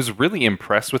 Yeah. I was really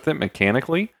impressed with it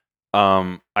mechanically.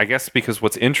 I guess because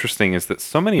what's interesting is that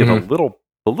so many of the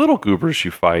little goobers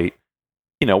you fight,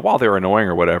 while they're annoying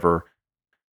or whatever,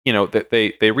 that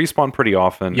they respawn pretty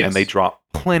often and they drop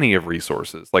plenty of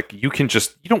resources. Like you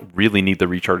don't really need the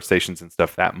recharge stations and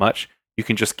stuff that much. You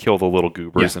can just kill the little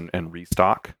goobers and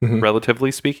restock,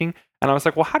 relatively speaking. And I was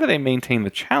like, well, how do they maintain the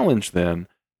challenge then?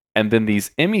 And then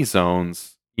these Emmy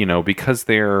zones, because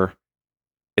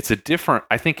it's a different.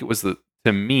 I think it was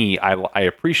to me, I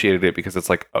appreciated it because it's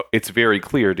like it's very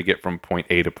clear to get from point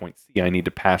A to point C. I need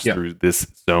to pass through this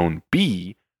zone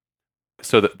B,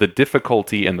 so that the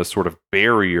difficulty and the sort of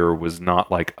barrier was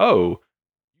not like, oh,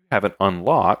 you haven't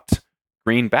unlocked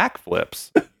green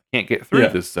backflips. You can't get through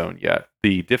this zone yet.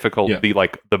 The difficulty,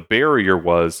 like the barrier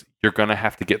was, you're going to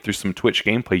have to get through some Twitch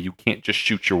gameplay you can't just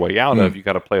shoot your way out of. You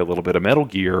got to play a little bit of Metal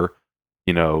Gear,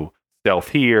 stealth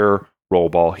here, roll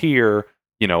ball here,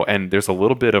 and there's a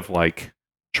little bit of like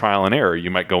trial and error.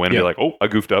 You might go in and be like, oh, I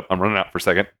goofed up. I'm running out for a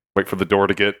second. Wait for the door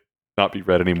to not be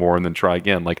red anymore and then try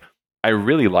again. Like, I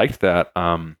really liked that.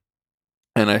 And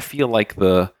I feel like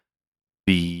the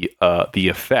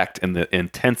effect and the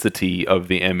intensity of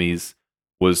the Emmys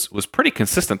was pretty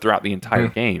consistent throughout the entire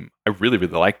game. I really,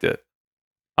 really liked it.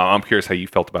 I'm curious how you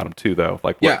felt about them too, though.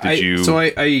 Like, what did you? So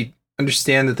I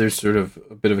understand that there's sort of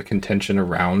a bit of a contention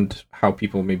around how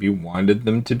people maybe wanted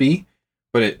them to be,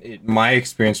 but my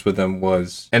experience with them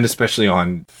was, and especially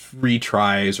on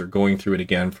retries or going through it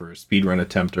again for a speedrun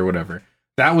attempt or whatever,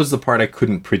 that was the part I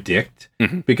couldn't predict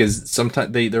because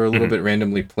sometimes they're a little bit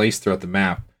randomly placed throughout the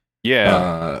map.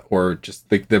 Yeah. Or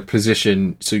just like the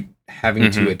position. So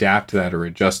having to adapt to that or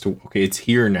adjust to, okay, it's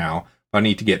here now. I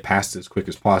need to get past it as quick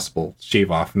as possible. Shave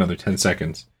off another 10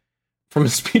 seconds. From a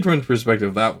speedrun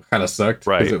perspective, that kind of sucked.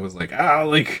 Right. Because it was like,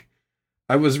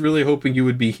 I was really hoping you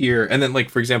would be here. And then, like,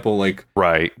 for example, like,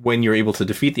 when you're able to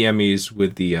defeat the Emmys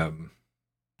with the, can't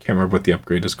remember what the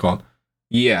upgrade is called.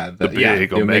 Yeah. The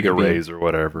big Omega Rays or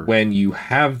whatever. When you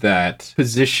have that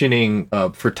positioning,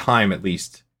 for time at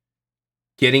least,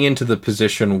 getting into the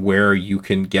position where you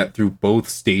can get through both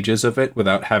stages of it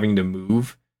without having to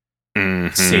move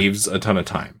saves a ton of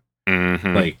time.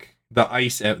 Like the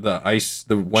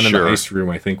one in the ice room,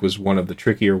 I think, was one of the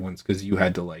trickier ones because you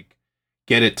had to like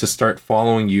get it to start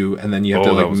following you, and then you have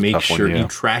to like make sure you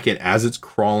track it as it's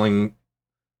crawling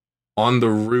on the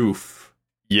roof.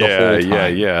 The whole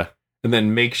time. And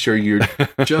then make sure you're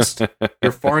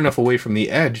you're far enough away from the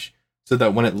edge so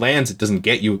that when it lands, it doesn't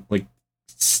get you, like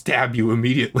stab you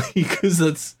immediately, because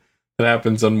that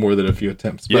happens on more than a few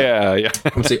attempts. But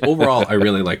I'm saying overall, I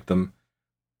really liked them.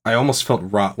 I almost felt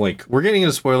like we're getting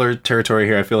into spoiler territory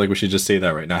here. I feel like we should just say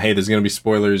that right now. Hey, there's going to be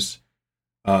spoilers.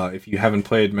 If you haven't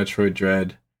played Metroid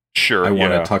Dread, I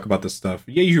want to talk about this stuff.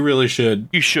 Yeah, you really should.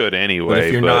 You should anyway. But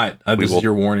if you're not, this is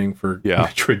your warning for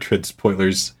Metroid Dread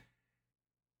spoilers.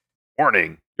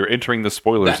 Warning: you're entering the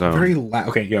spoiler zone.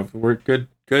 Okay, yeah, we're good.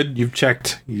 Good, you've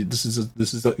checked. This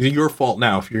is your fault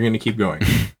now if you're going to keep going,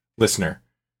 listener.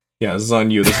 Yeah, this is on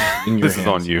you. This is in your hands. Is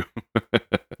on you.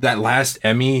 That last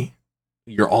Emmy,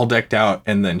 you're all decked out,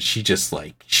 and then she just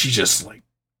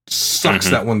sucks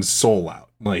that one's soul out.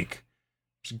 Like,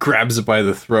 she grabs it by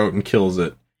the throat and kills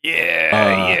it.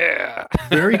 Yeah.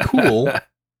 Very cool.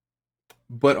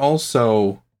 But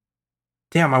also,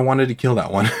 damn, I wanted to kill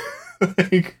that one.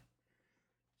 Like,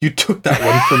 you took that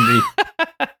one from me.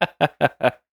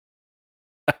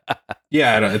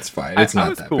 Yeah, no, it's fine. It's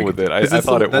not that cool big with it. I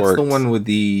thought it worked. That's the one with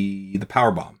the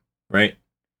power bomb, right?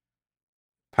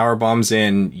 Power bombs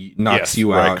in, knocks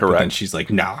you out, correct. But then she's like,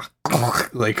 nah.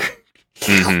 Like,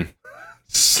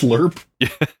 slurp.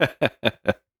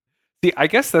 See, I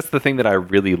guess that's the thing that I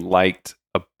really liked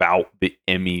about the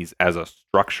Emmys as a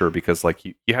structure, because like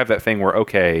you have that thing where,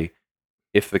 okay,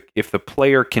 if the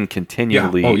player can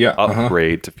continually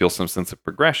upgrade to feel some sense of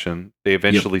progression, they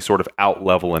eventually sort of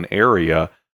out-level an area.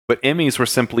 But Emmys were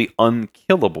simply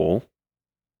unkillable.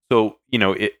 So,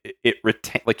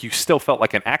 like, you still felt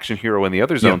like an action hero in the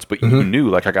other zones, but you knew,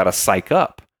 like, I gotta psych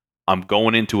up. I'm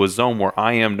going into a zone where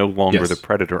I am no longer the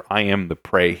predator. I am the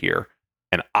prey here.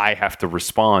 And I have to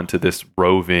respond to this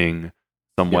roving,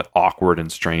 somewhat awkward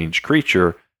and strange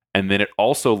creature. And then it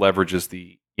also leverages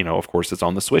the, of course, it's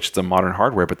on the Switch. It's a modern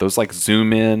hardware, but those, like,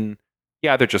 zoom in.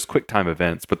 Yeah, they're just quick time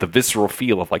events. But the visceral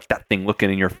feel of, like, that thing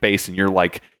looking in your face and you're,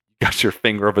 like, got your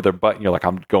finger over their butt and you're like,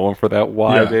 I'm going for that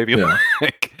Y, baby.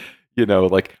 Like,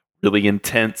 like really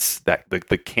intense, that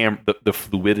the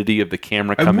fluidity of the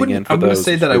camera coming in for those. I'm going to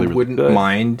say that really, I wouldn't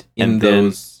mind in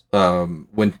those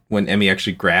when Emmy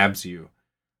actually grabs you.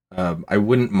 I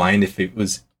wouldn't mind if it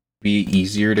was be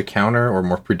easier to counter or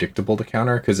more predictable to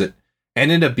counter, because it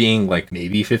ended up being like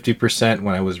maybe 50%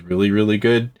 when I was really, really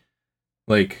good.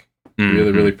 Like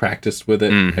really, really practiced with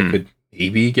it. I could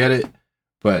maybe get it.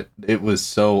 But it was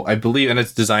so, I believe, and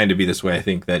it's designed to be this way, I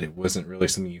think, that it wasn't really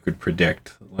something you could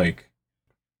predict. Like,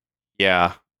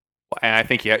 yeah. And I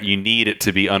think you need it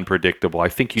to be unpredictable. I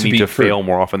think you need to fail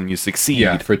more often than you succeed.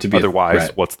 Yeah, for it to be otherwise,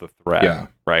 what's the threat? Yeah.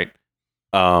 Right?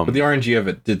 But the RNG of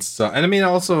it did so. And I mean,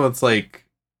 also, it's like,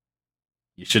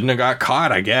 you shouldn't have got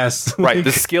caught, I guess. Right.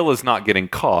 The skill is not getting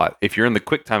caught. If you're in the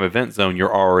quick time event zone,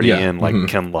 you're already in like,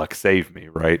 can luck save me,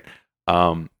 right?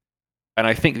 And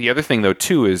I think the other thing though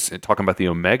too is talking about the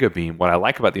Omega Beam. What I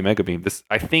like about the Omega Beam,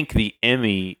 I think the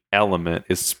Emmy element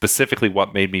is specifically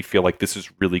what made me feel like this is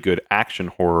really good action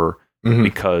horror,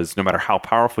 because no matter how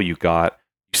powerful you got,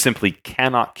 you simply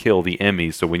cannot kill the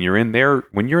Emmys. So when you're in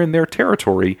their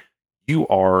territory, you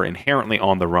are inherently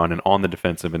on the run and on the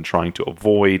defensive and trying to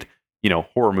avoid,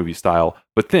 horror movie style.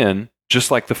 But then,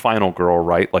 just like the final girl,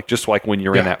 right? Like just like when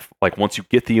you're in that, like once you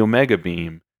get the Omega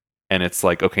Beam, and it's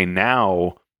like, okay,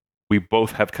 now we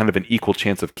both have kind of an equal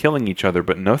chance of killing each other,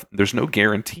 but there's no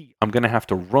guarantee. I'm going to have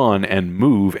to run and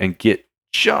move and get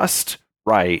just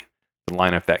right to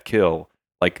line up that kill.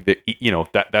 Like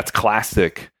that's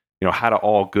classic. How do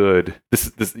all good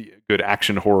this good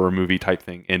action horror movie type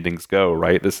thing endings go,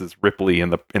 right? This is Ripley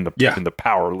in the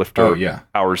power lifter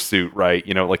power suit, right?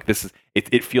 Like this is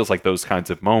it feels like those kinds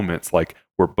of moments, like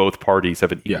where both parties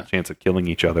have an equal chance of killing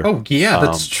each other. Oh yeah,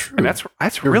 that's true. And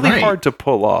that's really hard to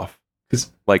pull off.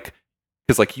 Because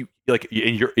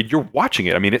you're watching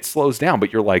it. I mean, it slows down,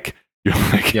 but you're like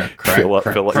fill up,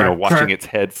 watching its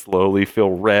head slowly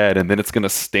fill red, and then it's gonna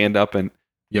stand up and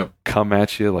come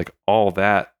at you. Like all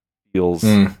that feels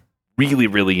really,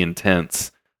 really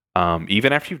intense.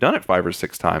 Even after you've done it 5 or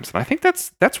 6 times, and I think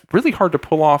that's really hard to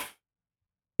pull off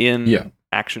in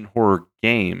action horror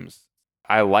games.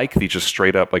 I like the just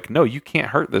straight up like, no, you can't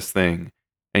hurt this thing,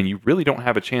 and you really don't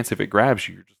have a chance if it grabs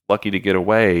you. You're just lucky to get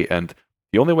away, and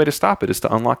the only way to stop it is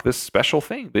to unlock this special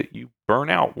thing that you burn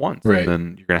out once, and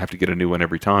then you're gonna have to get a new one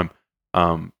every time.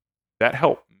 That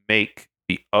helped make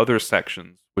the other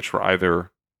sections, which were either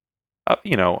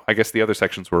I guess the other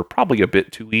sections were probably a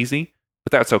bit too easy,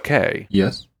 but that's okay.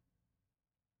 Yes.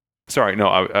 Sorry, no,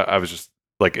 I was just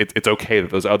like, it's okay that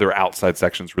those other outside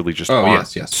sections really just aren't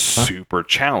super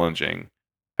challenging.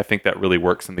 I think that really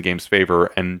works in the game's favor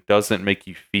and doesn't make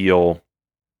you feel,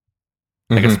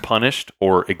 I guess, punished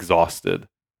or exhausted.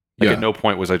 Like at no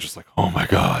point was I just like, oh my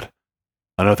god,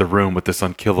 another room with this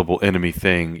unkillable enemy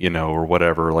thing, or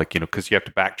whatever, like, because you have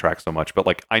to backtrack so much. But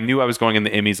like, I knew I was going in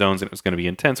the Emmy zones and it was going to be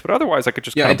intense, but otherwise I could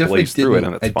just kind of blaze through it,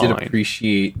 and it's fine. I did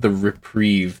appreciate the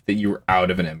reprieve that you were out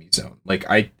of an Emmy zone. Like,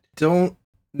 I don't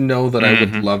know that I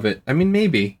would love it. I mean,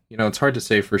 maybe, it's hard to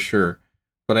say for sure,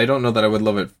 but I don't know that I would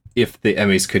love it if the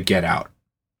Emmys could get out.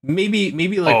 Maybe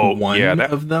like one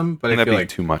of them, but I feel like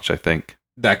too much, I think.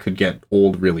 That could get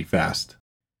old really fast.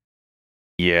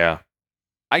 Yeah.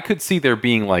 I could see there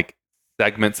being like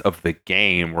segments of the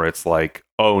game where it's like,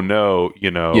 oh no,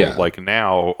 like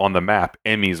now on the map,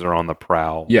 Emmys are on the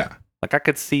prowl. Yeah. Like I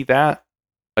could see that.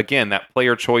 Again, that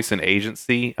player choice and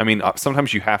agency. I mean,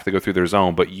 sometimes you have to go through their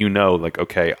zone, but like,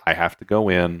 okay, I have to go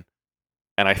in.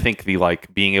 And I think the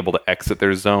like being able to exit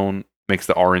their zone makes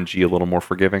the RNG a little more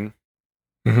forgiving.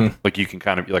 Like you can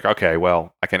kind of be like, okay,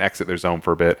 well, I can exit their zone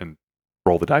for a bit and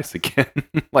roll the dice again.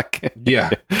 Like,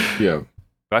 yeah.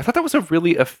 But I thought that was a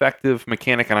really effective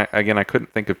mechanic, and I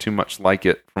couldn't think of too much like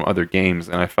it from other games,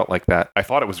 and I felt like that. I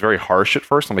thought it was very harsh at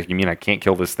first. I'm like, you mean I can't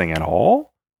kill this thing at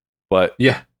all? But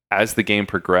as the game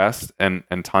progressed and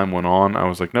time went on, I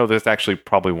was like, no, that's actually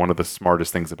probably one of the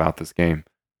smartest things about this game.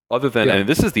 Other than, and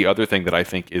this is the other thing that I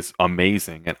think is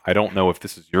amazing, and I don't know if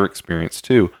this is your experience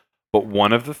too, but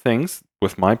one of the things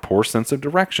with my poor sense of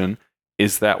direction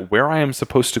is that where I am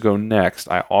supposed to go next,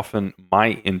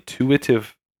 my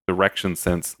intuitive direction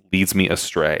sense leads me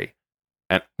astray.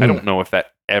 And I don't know if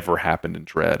that ever happened in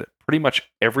Dread. Pretty much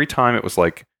every time it was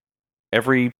like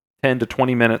every 10 to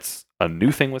 20 minutes, a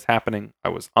new thing was happening. I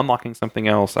was unlocking something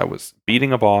else. I was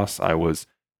beating a boss. I was,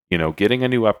 getting a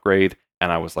new upgrade.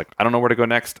 And I was like, I don't know where to go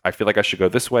next. I feel like I should go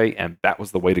this way. And that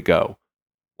was the way to go.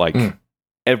 Like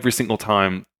every single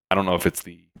time, I don't know if it's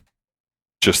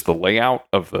just the layout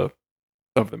of the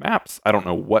maps. I don't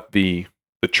know what the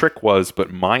trick was,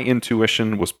 but my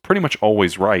intuition was pretty much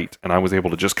always right, and I was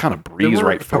able to just kind of breeze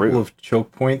right through. There were a couple of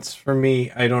choke points for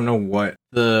me. I don't know what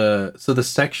the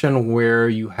section where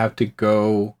you have to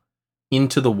go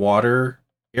into the water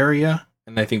area,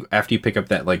 and I think after you pick up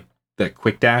that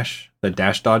quick dash, the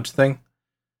dash dodge thing,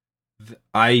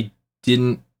 I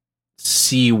didn't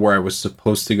see where I was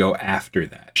supposed to go after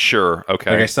that. Sure,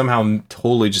 okay. Like I somehow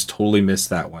totally missed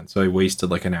that one, so I wasted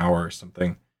like an hour or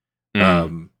something.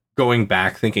 Going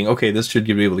back thinking, okay, this should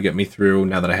be able to get me through.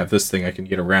 Now that I have this thing, I can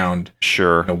get around.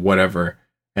 Sure. Whatever.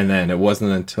 And then it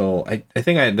wasn't until I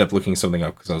think I ended up looking something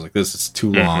up because I was like, this is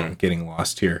too long getting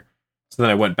lost here. So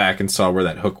then I went back and saw where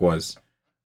that hook was.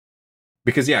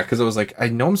 Because I was like, I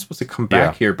know I'm supposed to come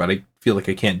back here, but I feel like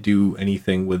I can't do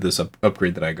anything with this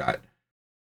upgrade that I got.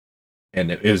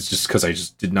 And it was just because I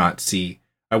just did not see.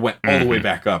 I went all the way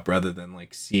back up rather than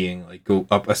like seeing like go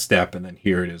up a step and then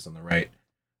here it is on the right.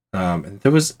 And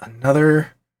there was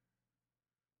another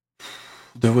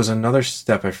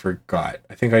step I forgot.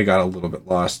 I think I got a little bit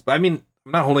lost. But I mean,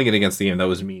 I'm not holding it against the game. That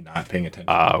was me not paying attention.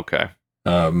 Okay.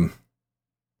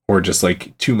 Or just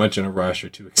like too much in a rush or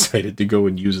too excited to go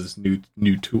and use this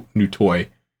new toy.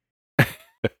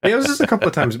 It was just a couple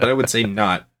of times, but I would say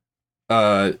not.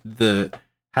 The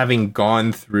having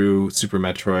gone through Super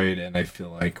Metroid, and I feel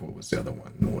like what was the other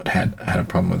one? What had a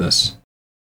problem with this?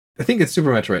 I think it's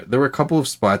Super Metroid. There were a couple of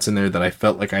spots in there that I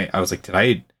felt like I was like,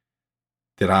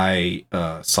 did I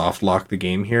soft lock the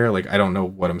game here? Like, I don't know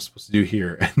what I'm supposed to do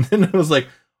here. And then I was like,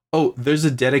 oh, there's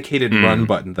a dedicated run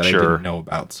button that I didn't know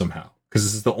about somehow. Because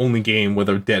this is the only game with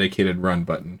a dedicated run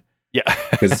button. Yeah.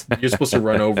 Because you're supposed to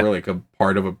run over like a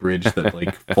part of a bridge that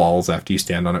like falls after you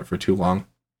stand on it for too long.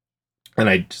 And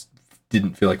I just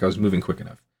didn't feel like I was moving quick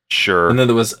enough. Sure. And then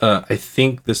there was, I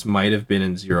think this might have been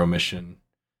in Zero Mission.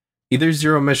 Either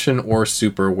Zero Mission or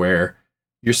Super, where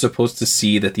you're supposed to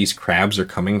see that these crabs are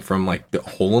coming from like the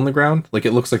hole in the ground. Like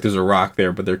it looks like there's a rock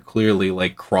there, but they're clearly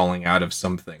like crawling out of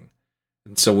something.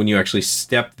 And so when you actually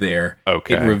step there,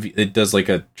 it does like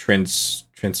a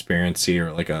transparency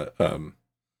or like a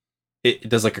it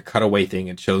does like a cutaway thing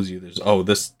and shows you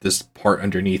this part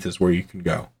underneath is where you can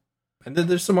go. And then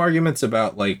there's some arguments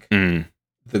about like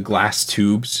the glass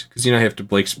tubes, because you know you have to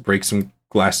break some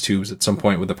glass tubes at some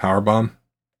point with a power bomb.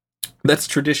 That's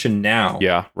tradition now.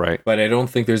 Yeah, right. But I don't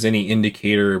think there's any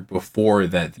indicator before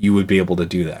that you would be able to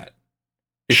do that.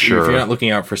 If you're not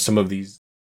looking out for some of these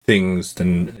things,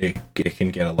 then it can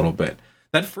get a little bit.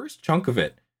 That first chunk of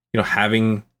it, you know,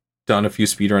 having done a few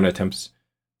speedrun attempts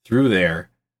through there,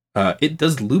 it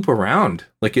does loop around.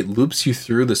 Like it loops you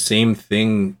through the same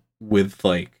thing with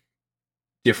like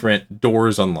different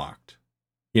doors unlocked.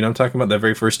 You know what I'm talking about? That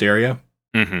very first area?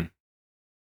 Mm-hmm.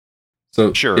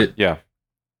 So yeah.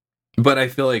 But I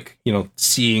feel like, you know,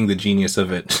 seeing the genius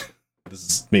of it,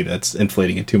 maybe that's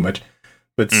inflating it too much,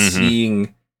 but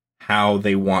seeing how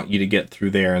they want you to get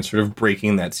through there and sort of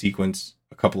breaking that sequence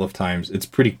a couple of times, it's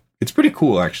pretty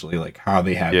cool actually, like how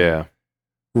they have you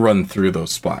run through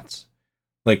those spots.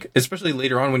 Like, especially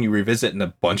later on when you revisit and a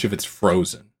bunch of it's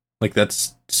frozen. Like,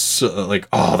 that's so, like,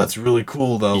 oh, that's really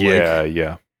cool though. Yeah, like,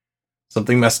 yeah.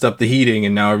 Something messed up the heating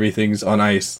and now everything's on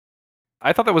ice.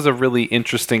 I thought that was a really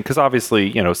interesting, because obviously,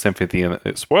 you know, Symphony,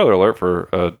 spoiler alert for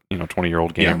a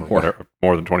 20-year-old game, or whatever,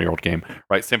 more than 20-year-old game,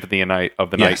 right? Symphony of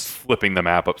the Night, flipping the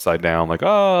map upside down, like,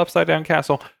 oh, upside down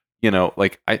castle, you know,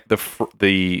 like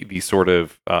the sort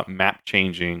of map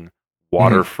changing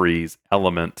water freeze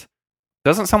element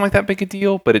doesn't sound like that big a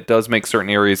deal, but it does make certain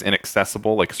areas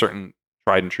inaccessible, like certain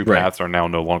tried and true paths are now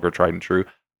no longer tried and true.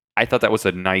 I thought that was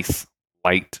a nice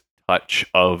light touch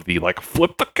of the like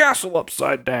flip the castle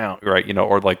upside down, right? You know,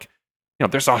 or like, you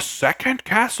know, there's a second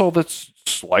castle that's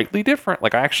slightly different.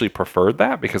 Like I actually preferred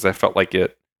that because I felt like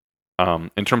it,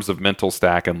 in terms of mental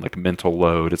stack and like mental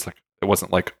load, it's like it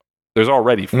wasn't like there's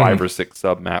already 5 or 6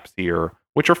 sub maps here,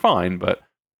 which are fine, but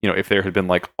you know, if there had been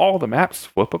like all the maps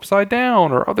flip upside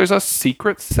down, or there's a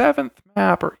secret 7th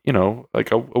map, or you know,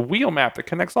 like a wheel map that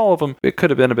connects all of them, it could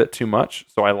have been a bit too much.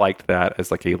 So I liked that as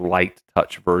like a light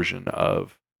touch version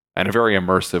of. And a very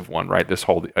immersive one, right? This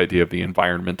whole idea of the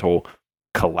environmental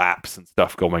collapse and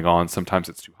stuff going on. Sometimes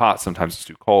it's too hot, sometimes it's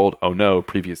too cold. Oh no,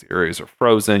 previous areas are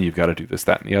frozen. You've got to do this,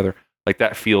 that, and the other. Like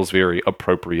that feels very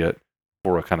appropriate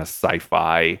for a kind of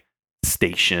sci-fi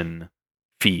station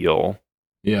feel.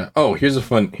 Yeah. Oh, here's a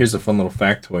fun little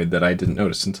factoid that I didn't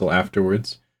notice until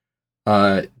afterwards.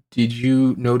 Did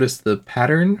you notice the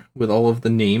pattern with all of the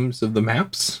names of the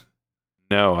maps?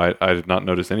 No, I did not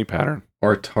notice any pattern.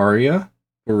 Artaria,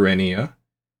 Orenia,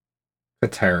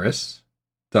 Cataris,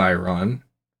 Dairon,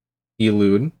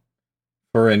 Elud,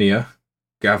 Orenia,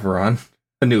 Gavaron,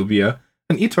 Anubia,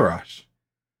 and Itarash.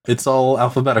 It's all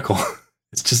alphabetical.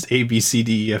 It's just A, B, C,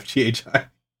 D, E, F, G, H, I.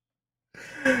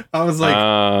 I was like,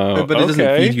 but it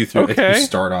doesn't feed you through. Okay. You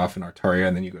start off in Artaria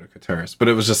and then you go to Cataris. But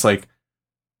it was just like,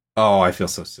 oh, I feel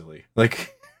so silly.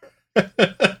 Like,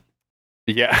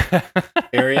 yeah.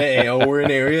 Area A. Oh, we're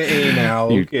in Area A now.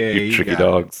 Okay. You tricky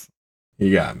dogs.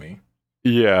 You got me.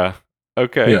 Yeah.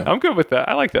 Okay. Yeah. I'm good with that.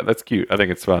 I like that. That's cute. I think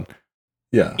it's fun.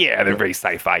 Yeah. Yeah, they're very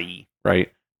sci-fi,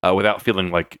 right? Without feeling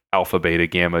like alpha, beta,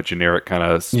 gamma, generic kind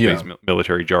of space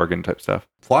military jargon type stuff.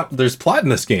 There's plot in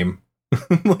this game.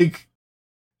 Like,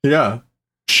 yeah.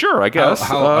 Sure, I guess.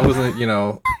 I wasn't, you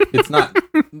know, it's not,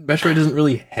 Metroid isn't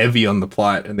really heavy on the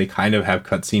plot, and they kind of have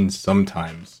cutscenes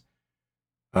sometimes.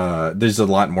 There's a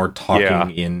lot more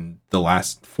talking in the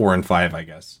last 4 and 5, I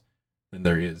guess, than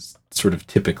there is sort of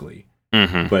typically.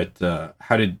 Mm-hmm. But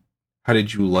how did how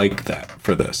did you like that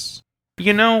for this?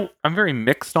 I'm very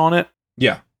mixed on it.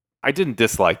 Yeah. I didn't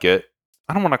dislike it.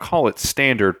 I don't want to call it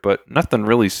standard, but nothing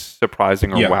really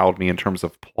surprising or wowed me in terms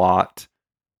of plot.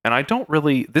 And I don't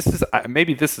really, I don't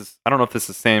know if this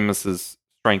is Samus's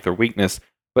strength or weakness,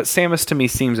 but Samus to me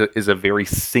is a very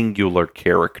singular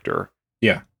character.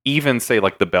 Yeah. Even say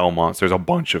like the Belmonts, there's a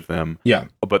bunch of them. Yeah.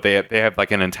 But they have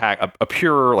like a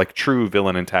pure like true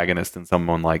villain antagonist in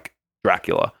someone like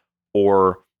Dracula.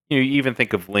 Or you even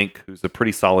think of Link, who's a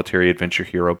pretty solitary adventure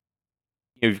hero.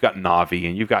 You've got Navi,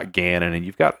 and you've got Ganon, and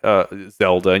you've got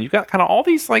Zelda, and you've got kind of all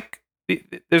these like.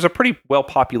 There's a pretty well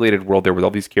populated world there with all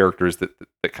these characters that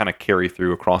kind of carry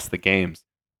through across the games,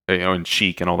 and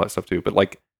Sheik and all that stuff too. But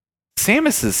like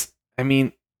Samus is,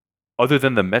 other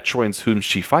than the Metroids whom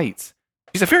she fights,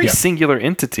 she's a very singular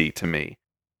entity to me,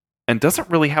 and doesn't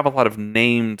really have a lot of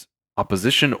named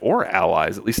opposition or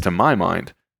allies, at least to my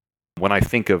mind. When I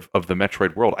think of the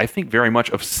Metroid world, I think very much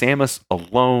of Samus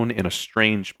alone in a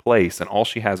strange place, and all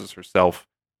she has is herself,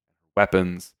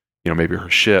 weapons, maybe her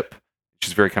ship.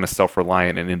 She's very kind of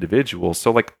self-reliant and individual. So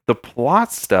like the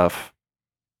plot stuff,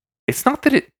 it's not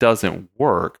that it doesn't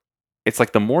work. It's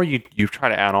like the more you try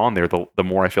to add on there, the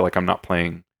more I feel like I'm not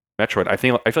playing Metroid. I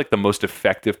feel like the most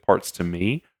effective parts to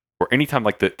me were anytime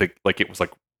like it was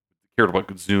like the character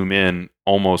would zoom in,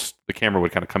 almost the camera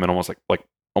would kind of come in almost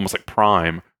like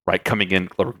Prime. Right, coming in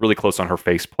really close on her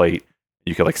faceplate,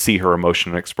 you could like see her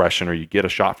emotion and expression, or you get a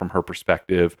shot from her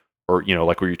perspective, or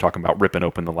like where you're talking about ripping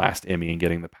open the last Emmy and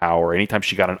getting the power. Anytime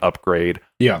she got an upgrade,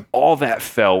 all that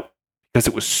felt because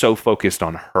it was so focused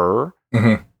on her.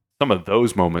 Mm-hmm. Some of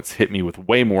those moments hit me with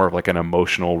way more of like an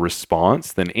emotional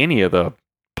response than any of the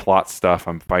plot stuff.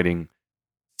 I'm fighting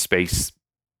space,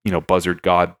 buzzard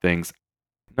god things.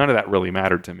 None of that really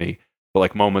mattered to me. But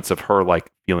like moments of her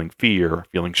like feeling fear,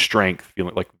 feeling strength,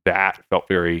 feeling like that felt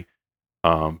very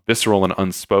visceral and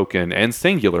unspoken and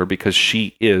singular because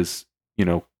she is,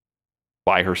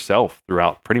 by herself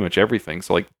throughout pretty much everything.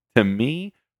 So like to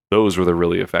me, those were the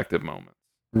really effective moments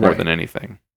more than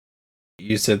anything.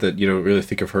 You said that you don't really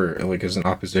think of her like as an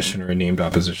opposition or a named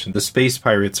opposition. The space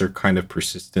pirates are kind of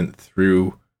persistent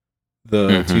through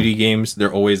the 2D games.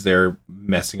 They're always there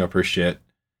messing up her shit.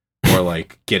 Or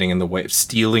like getting in the way of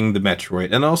stealing the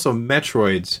Metroid, and also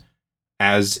Metroids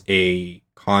as a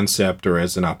concept or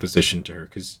as an opposition to her,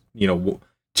 because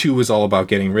 2 is all about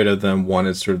getting rid of them. 1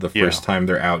 is sort of the first time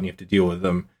they're out and you have to deal with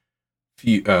them.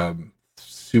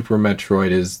 Super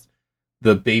Metroid is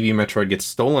the baby Metroid gets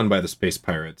stolen by the space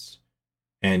pirates,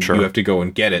 and you have to go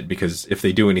and get it, because if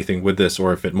they do anything with this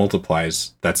or if it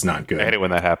multiplies, that's not good. I hate it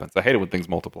when that happens. I hate it when things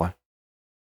multiply.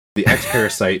 The X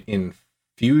Parasite in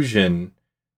Fusion.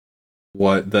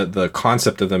 What the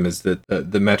concept of them is that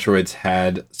the Metroids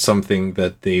had something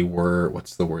that they were,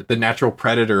 what's the word? The natural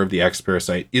predator of the X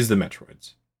Parasite is the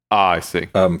Metroids. Ah, I see.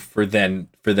 For them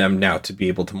now to be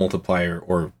able to multiply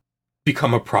or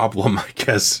become a problem, I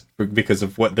guess, because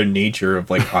of what their nature of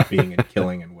like copying and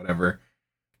killing and whatever,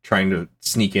 trying to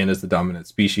sneak in as the dominant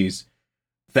species.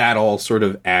 That all sort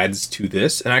of adds to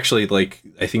this. And actually, like,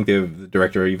 I think the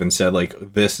director even said,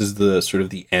 like, this is the sort of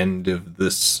the end of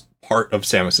this part of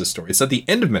Samus's story. It's not the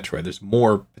end of Metroid. There's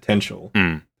more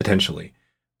potentially,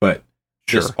 but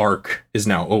this arc is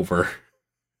now over.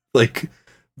 Like,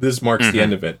 this marks the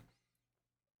end of it.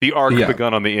 The arc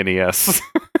begun on the NES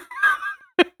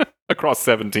across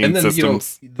 17 and then,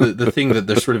 systems. The thing that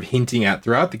they're sort of hinting at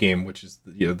throughout the game, which is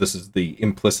this is the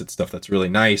implicit stuff that's really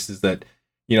nice, is that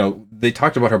they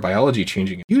talked about her biology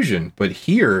changing in Fusion, but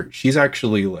here she's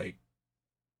actually like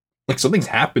something's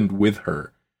happened with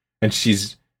her, and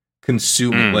she's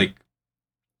consuming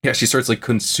she starts like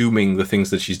consuming the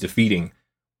things that she's defeating,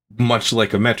 much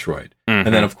like a Metroid. And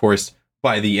then of course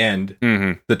by the end,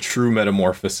 the true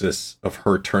metamorphosis of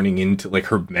her turning into like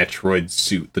her Metroid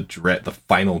suit, the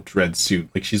final Dread suit,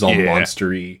 like she's all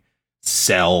monstery,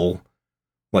 Cell,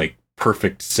 like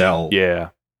perfect Cell. Yeah,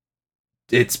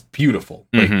 it's beautiful.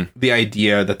 Like the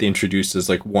idea that they introduced is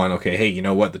like, one, okay, hey, you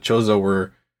know what, the Chozo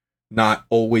were not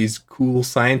always cool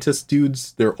scientist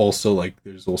dudes. There's also like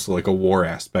a war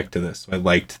aspect to this. So I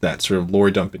liked that sort of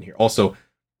lore dump in here. Also,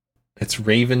 it's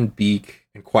Raven, Beak,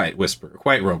 and Quiet Whisper.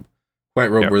 Quiet Robe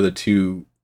were the 2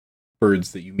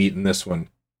 birds that you meet in this one.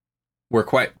 Were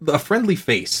quite a friendly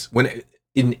face. When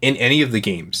in any of the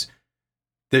games,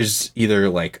 there's either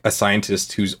like a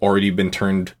scientist who's already been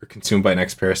turned or consumed by an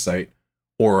X Parasite,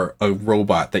 or a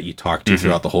robot that you talk to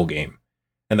throughout the whole game.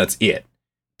 And that's it.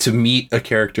 To meet a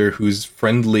character who's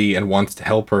friendly and wants to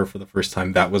help her for the first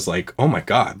time, that was like, oh my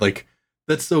god, like,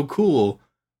 that's so cool.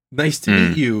 Nice to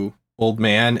meet you, old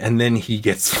man. And then he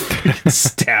gets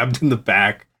stabbed in the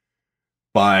back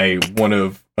by one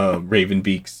of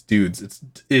Ravenbeak's dudes.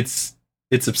 It's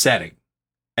upsetting.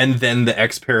 And then the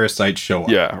X-Parasites show up.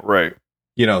 Yeah, right.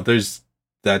 You know, I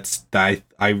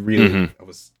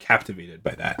was captivated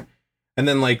by that. And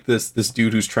then like this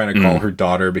dude who's trying to call her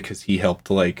daughter because he helped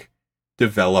to like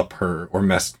develop her or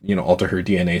alter her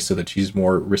DNA so that she's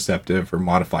more receptive or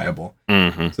modifiable.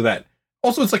 So that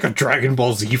also it's like a Dragon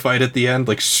Ball Z fight at the end,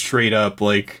 like straight up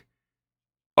like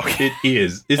it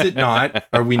is. Is it not?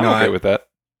 Are we not okay with that?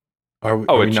 Are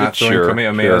we not throwing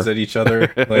Kamehamehas at each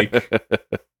other? Like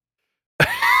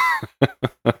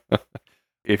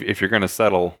if you're gonna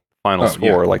settle final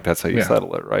score, like that's how you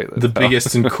settle it, right? The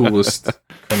biggest and coolest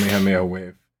Kamehameha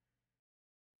wave.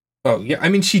 Oh yeah, I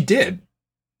mean she did.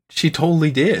 She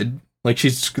totally did. Like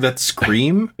that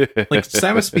scream. Like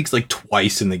Samus speaks like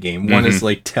twice in the game. One is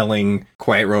like telling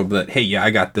Quiet Robe that, hey, yeah,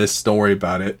 I got this, don't worry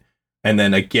about it. And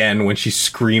then again when she's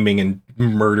screaming and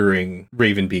murdering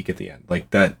Ravenbeak at the end. Like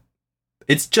that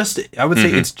it's just I would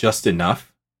say it's just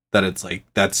enough that it's like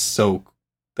that's so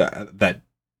that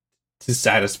to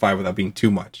satisfy without being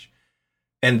too much.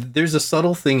 And there's a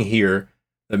subtle thing here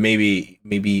that maybe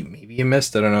you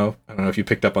missed. I don't know if you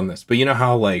picked up on this, but you know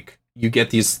how like you get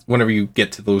these whenever you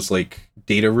get to those like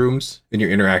data rooms and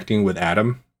you're interacting with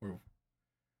Adam.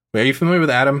 Are you familiar with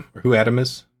Adam or who Adam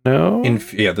is? No.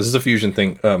 This is a fusion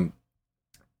thing.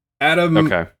 Adam.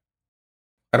 Okay.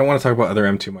 I don't want to talk about other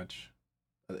M too much.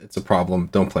 It's a problem.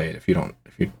 Don't play it if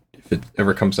it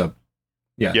ever comes up.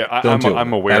 Yeah. Yeah.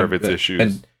 I'm aware of its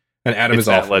issues. And Adam is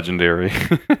awful. Legendary.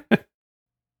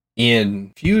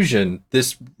 In Fusion,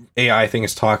 this AI thing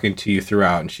is talking to you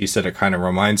throughout, and she said it kind of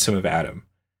reminds him of Adam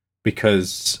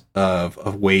because of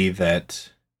the way that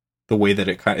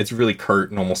it's really curt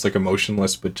and almost like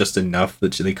emotionless, but just enough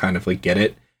that they kind of like get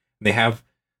it. They have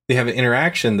an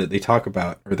interaction that they talk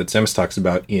about, or that Samus talks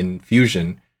about in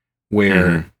Fusion,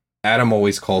 where Adam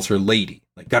always calls her lady.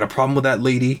 Like, got a problem with that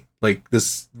lady? Like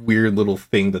this weird little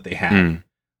thing that they have.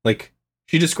 Like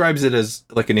she describes it as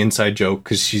like an inside joke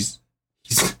because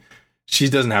she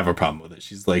doesn't have a problem with it.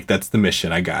 She's like, that's the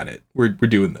mission. I got it. We're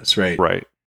doing this, right? Right.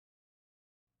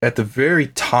 At the very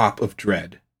top of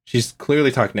Dread, she's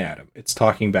clearly talking to Adam. It's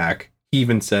talking back. He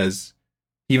even says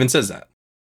that.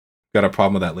 Got a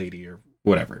problem with that lady or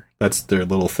whatever. That's their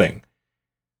little thing.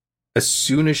 As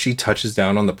soon as she touches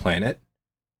down on the planet,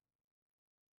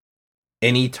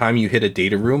 anytime you hit a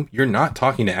data room, you're not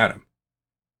talking to Adam.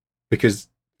 Because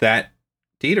that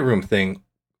data room thing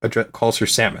calls her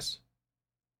Samus.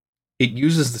 It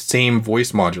uses the same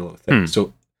voice modulo thing.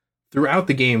 So throughout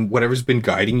the game, whatever's been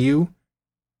guiding you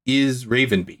is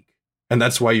Ravenbeak. And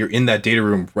that's why you're in that data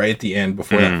room right at the end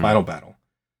before that final battle.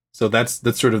 So that's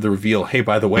sort of the reveal. Hey,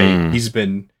 by the way, he's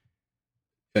been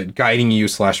guiding you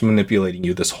 / manipulating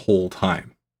you this whole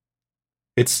time.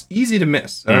 It's easy to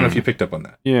miss. I don't know if you picked up on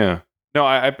that. Yeah. No,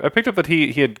 I picked up that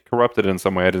he had corrupted it in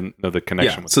some way. I didn't know the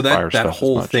connection with the fire stuff. So that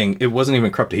whole thing, it wasn't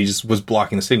even corrupted. He just was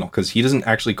blocking the signal because he doesn't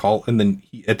actually call. And then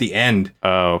at the end,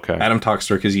 Adam talks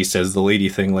to her because he says the lady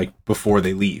thing like before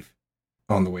they leave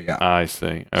on the way out. I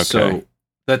see. Okay. So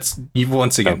that's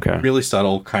once again really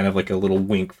subtle, kind of like a little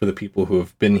wink for the people who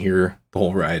have been here the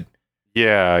whole ride.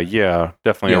 Yeah,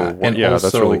 definitely. Also,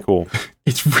 that's really cool.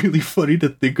 It's really funny to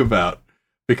think about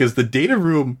because the data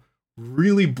room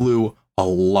really blew a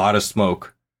lot of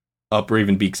smoke up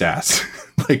Ravenbeak's ass.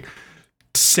 Like,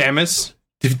 Samus,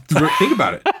 think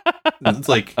about it. It's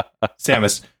like,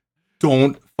 Samus,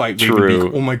 don't fight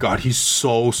Ravenbeak. Oh my god, he's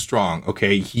so strong.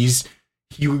 Okay,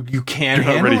 you can't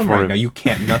handle him right now. You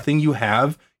can't. Nothing you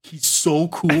have. He's so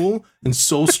cool and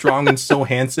so strong and so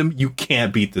handsome. You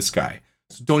can't beat this guy.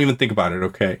 So don't even think about it.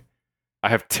 Okay. I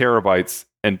have terabytes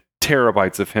and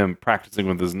terabytes of him practicing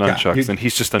with his nunchucks, and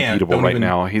he's just unbeatable right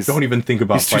now. Don't even think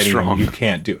about fighting him. You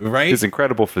can't do it, right? His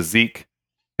incredible physique,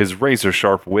 his razor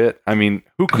sharp wit. I mean,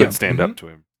 who could stand up to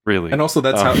him? Really? And also,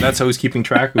 that's how he's keeping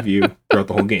track of you throughout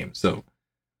the whole game. So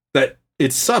that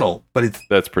it's subtle, but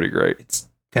that's pretty great. It's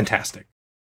fantastic.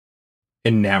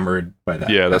 Enamored by that.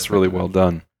 Yeah, that's really well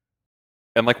done.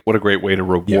 And like, what a great way to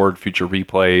reward future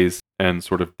replays and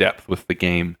sort of depth with the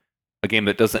game. A game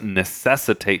that doesn't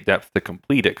necessitate depth to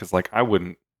complete it, because like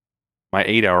my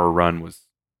 8-hour run was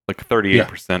like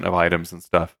 38% of items and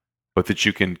stuff, but that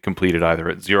you can complete it either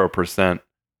at 0%,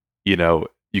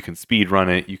 you can speed run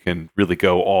it, you can really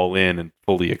go all in and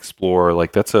fully explore.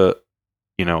 Like that's I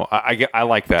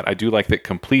like that. I do like that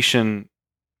completion.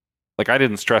 Like I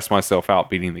didn't stress myself out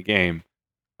beating the game.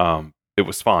 It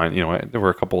was fine. There were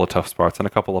a couple of tough spots and a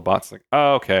couple of bots. Like,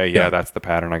 oh, okay, that's the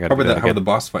pattern. I got. How about the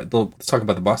boss fight? Let's talk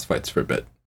about the boss fights for a bit.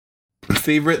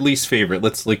 Favorite, least favorite.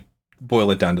 Let's like boil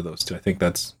it down to those two. I think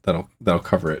that'll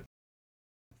cover it.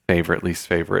 Favorite, least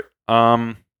favorite.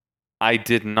 I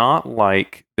did not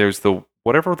like. There's the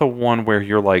whatever the one where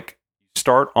you're like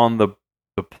start on the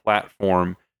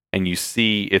platform and you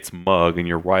see its mug and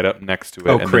you're right up next to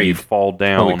it, and then you fall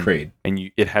down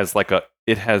and it has like the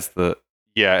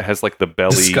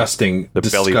belly disgusting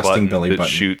belly button belly that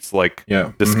shoots like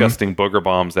disgusting booger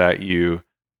bombs at you.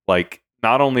 Like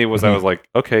not only was I was like,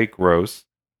 okay, gross.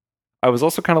 I was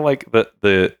also kind of like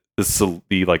the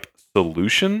like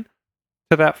solution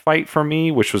to that fight for me,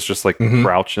 which was just like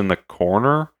crouch in the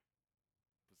corner.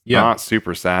 Not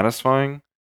super satisfying.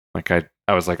 Like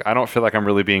I was like, I don't feel like I'm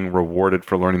really being rewarded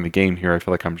for learning the game here. I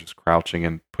feel like I'm just crouching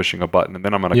and pushing a button, and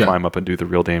then I'm going to climb up and do the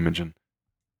real damage and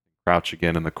crouch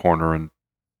again in the corner. And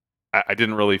I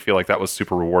didn't really feel like that was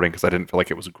super rewarding because I didn't feel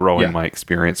like it was growing my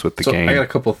experience with the game. I got a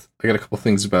couple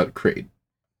things about Kraid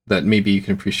that maybe you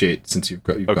can appreciate since you've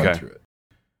gone through it.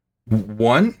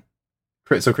 One,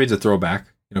 so Kraid's a throwback.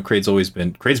 You know,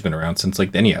 Kraid's been around since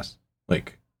like the NES.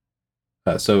 Like,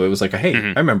 so it was like, hey,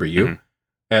 I remember you.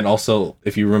 And also,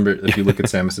 if you look at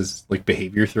Samus's like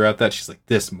behavior throughout that, she's like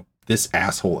this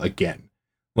asshole again.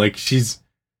 Like she's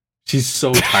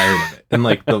so tired of it. And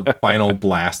like the final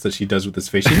blast that she does with his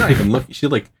face, she's not even looking. She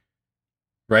like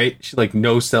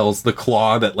no sells the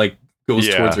claw that like goes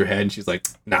towards her head, and she's like,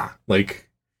 nah, like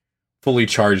fully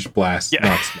charged blast.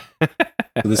 Knocks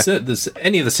this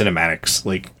any of the cinematics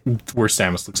like where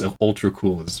Samus looks ultra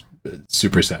cool is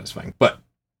super satisfying. But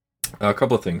a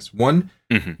couple of things. One,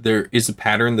 there is a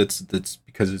pattern that's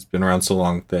because it's been around so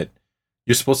long that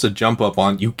you're supposed to jump up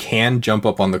on. You can jump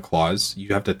up on the claws. You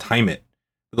have to time it.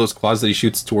 Those claws that he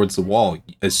shoots towards the wall.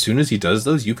 As soon as he does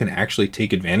those, you can actually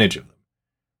take advantage of them.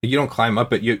 You don't climb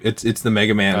up it. It's the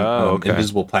Mega Man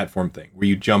invisible platform thing where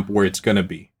you jump where it's gonna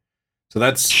be. So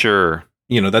that's sure.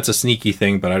 You know, that's a sneaky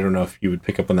thing, but I don't know if you would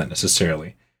pick up on that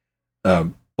necessarily.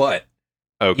 But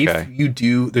if you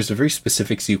do, there's a very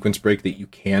specific sequence break that you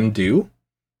can do.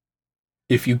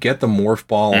 If you get the morph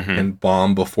ball and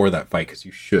bomb before that fight, because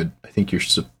you should, I think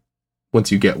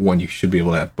once you get one, you should be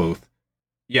able to have both.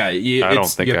 Yeah, I don't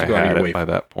think I had it by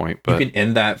that point, but you can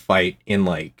end that fight in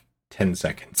like 10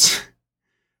 seconds.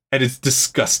 And it's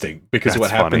disgusting because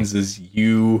what happens is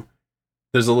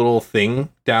there's a little thing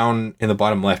down in the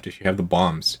bottom left if you have the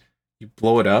bombs. You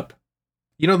blow it up.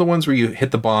 You know the ones where you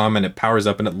hit the bomb and it powers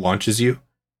up and it launches you?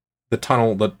 The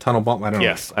tunnel bomb? I don't know.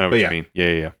 Yes, I know what you mean.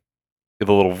 Yeah.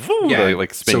 The little they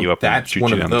like spin you up and shoot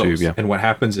you down the tube. Yeah. And what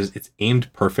happens is it's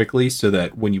aimed perfectly so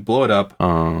that when you blow it up,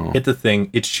 hit the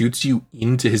thing, it shoots you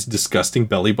into his disgusting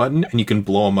belly button and you can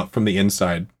blow him up from the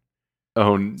inside.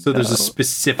 Oh, no. So there's a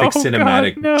specific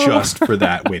cinematic just for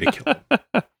that way to kill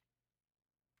him.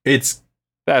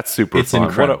 That's super fun.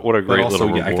 Incredible. What a great also, little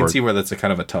reward. I can see where that's a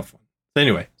kind of a tough one.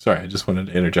 Anyway, sorry, I just wanted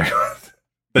to interject.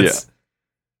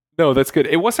 No, that's good.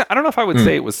 It wasn't. I don't know if I would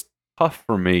say it was tough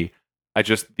for me. I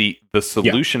just the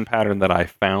solution pattern that I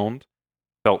found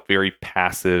felt very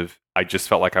passive. I just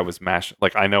felt like I was mashing.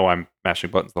 Like I know I'm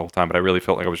mashing buttons the whole time, but I really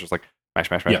felt like I was just like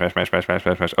mash.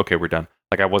 Okay, we're done.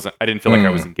 Like I didn't feel like I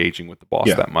was engaging with the boss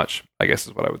that much, I guess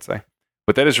is what I would say.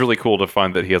 But that is really cool to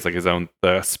find that he has like his own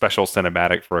special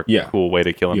cinematic for a cool way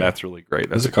to kill him. Yeah. That's really great.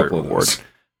 That's a couple of reward.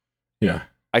 Yeah.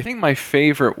 I think my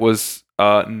favorite was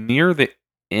near the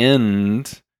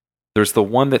end. There's the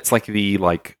one that's like the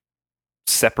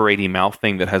separating mouth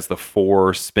thing that has the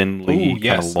 4 spindly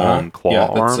kind of long claw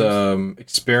arms.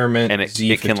 Experiment, and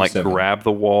it can like grab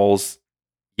the walls.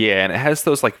 Yeah, and it has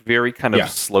those like very kind of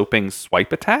sloping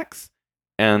swipe attacks.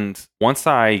 And once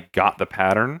I got the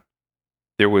pattern,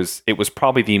 it was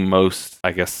probably the most,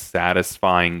 I guess,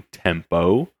 satisfying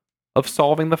tempo of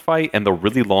solving the fight, and the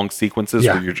really long sequences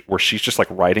where she's just like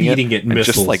riding it and missiles.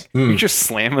 Just like you're just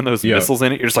slamming those missiles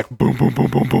in it. You're just like boom, boom, boom,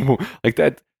 boom, boom, boom. Like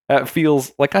that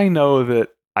feels like I know that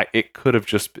it could have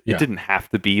just it didn't have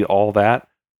to be all that,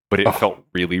 but it felt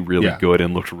really, really good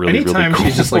and looked really, Anytime really cool.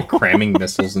 She's just like cramming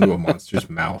missiles into a monster's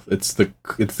mouth. It's the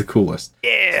coolest.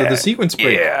 Yeah. So the sequence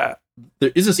break. Yeah.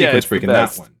 There is a sequence break in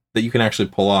that one that you can actually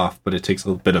pull off, but it takes a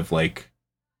little bit of like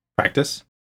practice.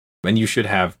 And you should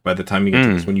have, by the time you get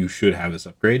to this one, you should have this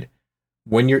upgrade.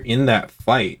 When you're in that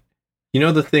fight, you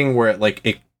know the thing where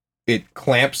it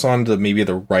clamps onto maybe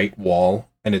the right wall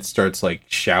and it starts like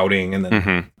shouting, and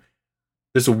then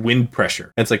there's a wind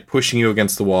pressure. And it's like pushing you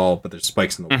against the wall, but there's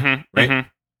spikes in the wall, right?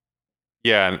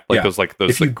 Yeah, those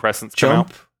crescents jump,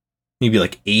 come out. Maybe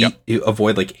like 8, you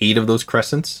avoid like 8 of those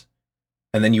crescents,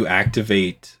 and then you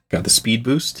activate the speed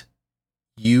boost.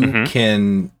 You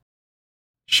can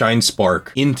shine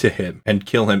spark into him and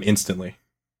kill him instantly.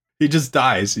 He just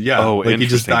dies. Yeah. Oh, like he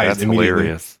just dies. That's immediately.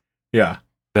 Hilarious. Yeah.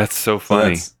 That's so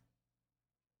funny.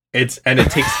 It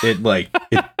takes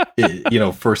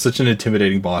it for such an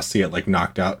intimidating boss to get like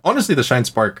knocked out. Honestly, the shine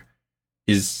spark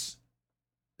is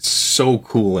so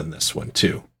cool in this one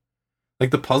too.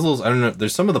 Like the puzzles, I don't know,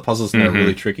 there's some of the puzzles that are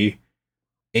really tricky.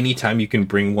 Anytime you can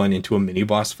bring one into a mini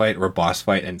boss fight or a boss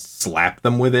fight and slap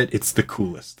them with it, it's the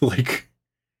coolest. Like,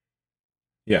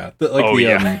 yeah,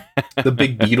 the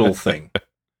big beetle thing,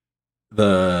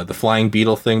 the flying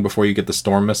beetle thing before you get the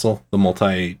storm missile, the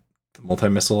multi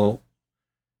missile.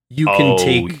 You can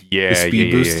take the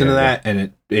speed boost into that,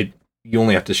 and it you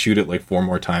only have to shoot it like 4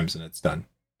 more times, and it's done.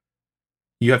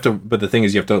 You have to, but the thing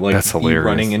is, you have to like be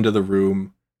running into the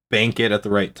room, bank it at the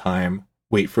right time,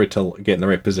 wait for it to get in the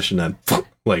right position, and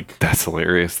like that's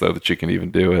hilarious though that you can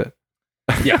even do it.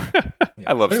 Yeah,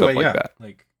 I love stuff like that.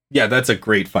 Like, yeah, that's a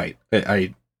great fight.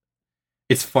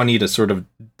 It's funny to sort of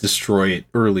destroy it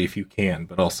early if you can,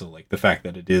 but also like the fact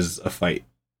that it is a fight,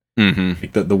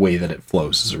 like the way that it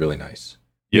flows is really nice.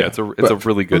 Yeah, it's a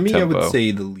really good. For me, tempo. I would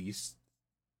say the least.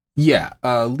 Yeah,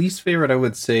 least favorite I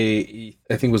would say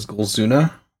I think was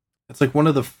Golzuna. It's like one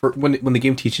of the when the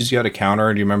game teaches you how to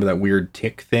counter. Do you remember that weird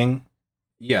tick thing?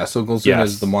 Yeah, so Golzuna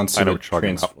is the monster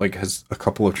that has a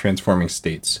couple of transforming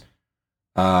states.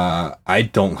 I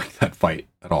don't like that fight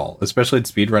at all, especially in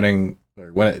speedrunning or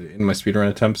in my speedrun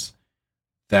attempts.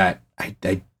 That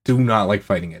I do not like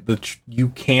fighting it. You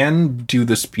can do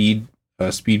the speed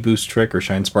boost trick or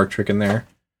shine spark trick in there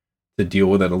to deal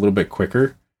with it a little bit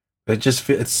quicker. But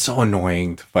it's so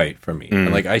annoying to fight for me.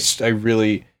 And like I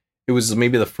really, it was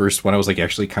maybe the first one I was like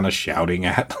actually kind of shouting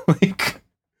at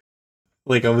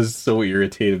like I was so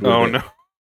irritated with it. No.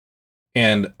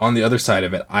 And on the other side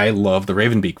of it, I love the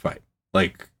Ravenbeak fight.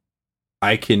 Like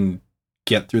I can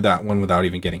get through that one without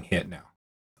even getting hit now.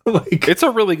 Like it's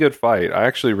a really good fight. I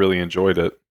actually really enjoyed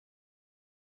it.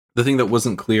 The thing that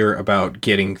wasn't clear about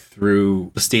getting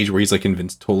through the stage where he's like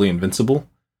totally invincible,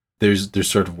 there's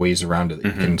sort of ways around it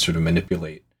that you can sort of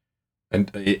manipulate.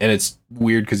 And it's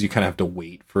weird because you kind of have to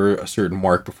wait for a certain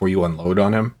mark before you unload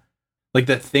on him. Like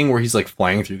that thing where he's like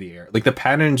flying through the air. Like the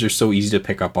patterns are so easy to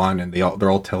pick up on, and they're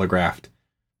all telegraphed.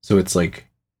 So it's like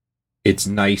it's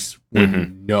nice when you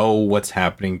know what's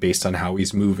happening based on how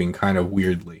he's moving, kind of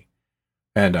weirdly.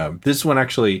 And this one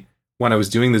actually, when I was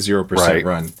doing the 0%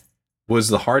 run, was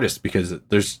the hardest because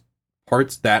there's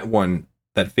parts that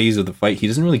phase of the fight he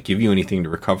doesn't really give you anything to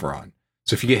recover on.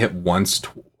 So if you get hit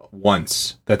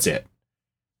once, that's it.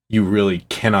 You really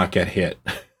cannot get hit.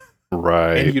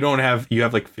 Right. And you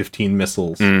have like 15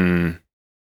 missiles. I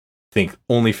think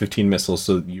only 15 missiles,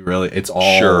 so it's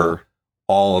all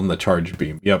on the charge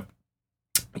beam. Yep.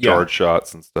 Charge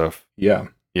shots and stuff. Yeah.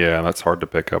 Yeah, that's hard to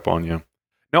pick up on you.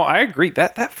 No, I agree.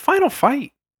 That final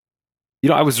fight,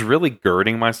 I was really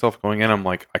girding myself going in. I'm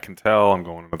like, I can tell I'm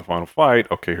going into the final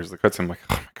fight. Okay, here's the cutscene. I'm like,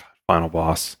 oh my god, final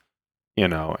boss.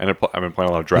 And I've been playing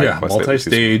a lot of Dragon Quest.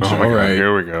 Multi-stage. Oh my god, right.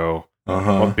 Here we go.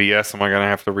 What BS am I gonna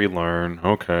have to relearn?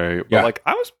 Okay, but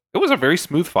it was a very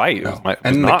smooth fight. It was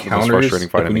not the most frustrating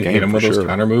fight in the game. Hit him with those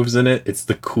counter moves in it, it's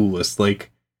the coolest.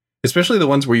 Like, especially the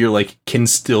ones where you're like can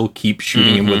still keep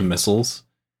shooting him with missiles.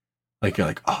 Like you're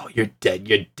like, oh, you're dead.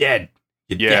 You're dead.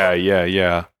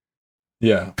 Yeah.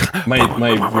 Yeah,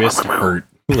 my wrist hurt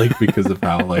like because of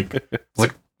how like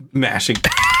mashing,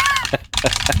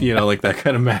 like that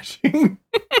kind of mashing.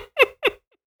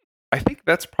 I think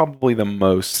that's probably the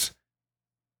most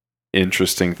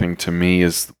interesting thing to me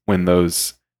is when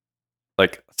those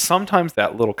like sometimes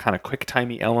that little kind of quick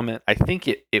timey element. I think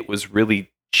it was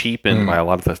really cheapened by a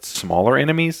lot of the smaller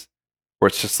enemies, where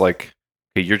it's just like,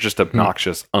 okay, you're just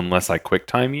obnoxious unless I quick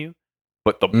time you.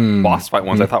 But the boss fight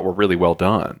ones I thought were really well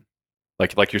done.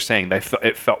 Like you're saying,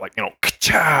 it felt like,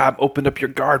 ka-chow, opened up your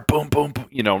guard, boom, boom, boom,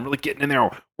 really getting in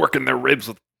there, working their ribs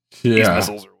with these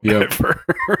missiles or whatever.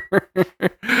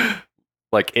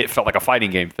 Like it felt like a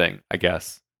fighting game thing, I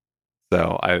guess.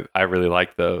 So I really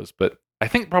like those. But I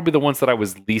think probably the ones that I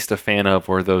was least a fan of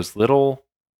were those little,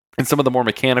 in some of the more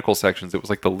mechanical sections, it was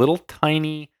like the little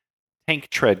tiny tank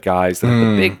tread guys that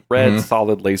have the big red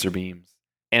solid laser beams.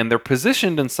 And they're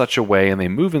positioned in such a way and they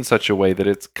move in such a way that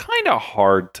it's kind of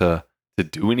hard to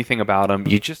do anything about them.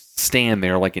 You just stand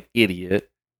there like an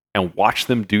idiot and watch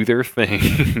them do their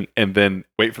thing and then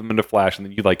wait for them to flash. And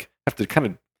then you like have to kind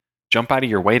of jump out of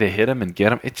your way to hit them and get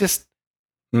them. It just,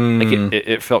 like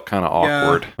it felt kind of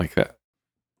awkward like that.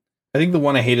 I think the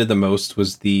one I hated the most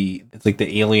was it's like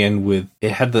the alien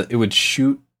it would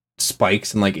shoot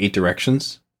spikes in like 8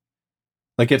 directions.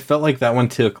 Like it felt like that one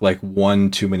took like 1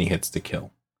 too many hits to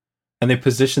kill. And they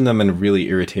position them in really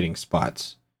irritating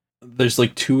spots. There's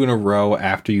like 2 in a row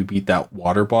after you beat that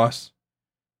water boss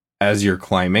as you're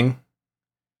climbing.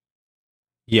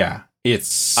 Yeah,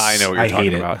 I know what you're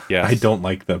talking about. Yes. I don't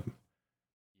like them.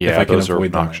 Yeah, those are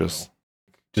obnoxious.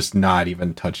 Just not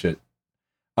even touch it.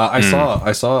 I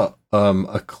saw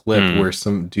a clip where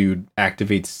some dude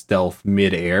activates stealth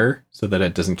mid-air so that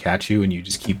it doesn't catch you and you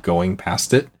just keep going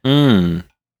past it.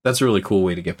 That's a really cool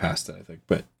way to get past it, I think.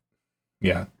 But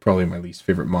yeah, probably my least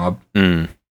favorite mob.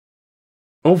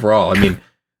 Overall, I mean,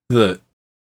 the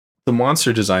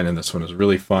monster design in this one is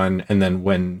really fun. And then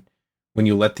when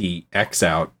you let the X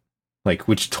out, like,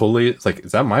 which totally, it's like,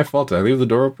 is that my fault? Did I leave the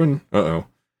door open? Uh-oh.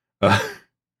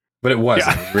 But it was.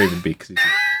 Yeah. It was Ravenbeak because he's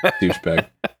a douchebag.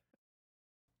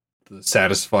 The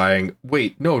satisfying,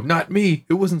 wait, no, not me.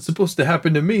 It wasn't supposed to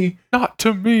happen to me. Not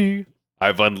to me.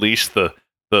 I've unleashed the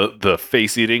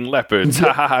face-eating leopards.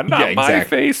 Not my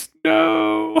face.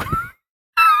 No.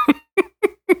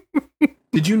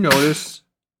 Did you notice?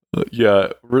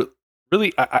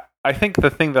 Really, I think the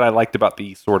thing that I liked about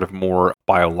the sort of more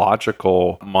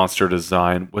biological monster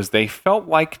design was they felt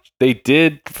like they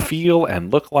did feel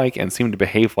and look like and seem to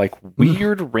behave like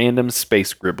weird random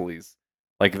space gribblies.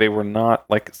 Like they were not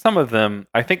like some of them.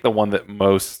 I think the one that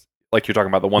most, like you're talking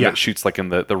about, the one that shoots like in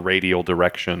the radial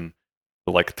direction,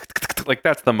 like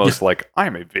that's the most like,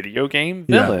 I'm a video game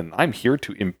villain. I'm here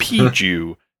to impede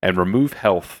you and remove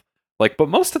health. Like, but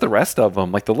most of the rest of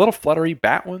them, like the little fluttery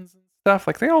bat ones and stuff,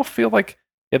 like they all feel like,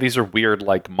 these are weird,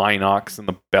 like Minox in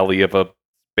the belly of a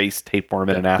space tapeworm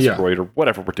in an asteroid or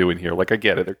whatever we're doing here. Like, I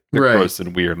get it. They're gross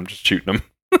and weird. I'm just shooting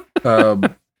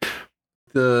them.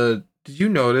 Did you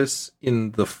notice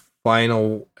in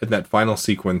that final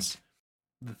sequence,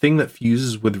 the thing that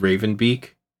fuses with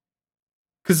Ravenbeak?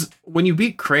 Because when you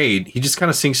beat Kraid, he just kind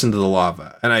of sinks into the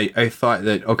lava. And I thought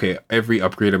that, okay, every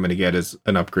upgrade I'm going to get is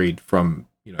an upgrade from,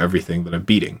 everything that I'm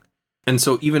beating. And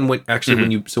so even when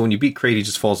you beat Kraid, he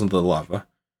just falls into the lava.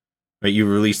 Right? You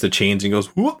release the chains and goes,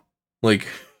 whoop, like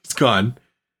it's gone.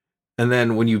 And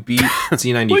then when you beat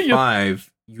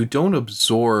Z95, you don't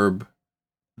absorb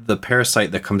the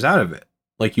parasite that comes out of it.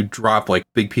 Like you drop like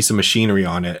big piece of machinery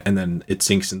on it and then it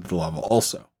sinks into the lava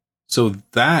also. So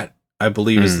that I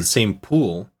believe is the same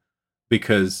pool,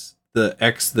 because the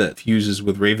X that fuses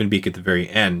with Ravenbeak at the very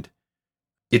end,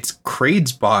 it's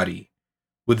Kraid's body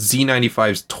with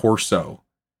Z95's torso,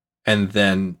 and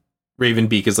then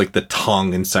Ravenbeak is like the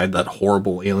tongue inside that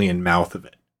horrible alien mouth of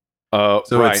it. So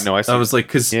right. No, I see. I was like,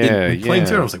 because in playing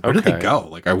through it, I was like, where did they go?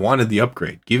 Like, I wanted the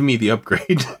upgrade. Give me the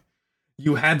upgrade.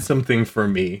 You had something for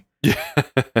me. Yeah.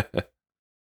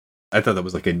 I thought that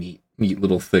was like a neat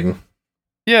little thing.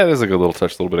 Yeah, there's like a little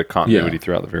touch, a little bit of continuity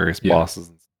throughout the various bosses.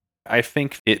 I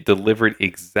think it delivered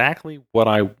exactly what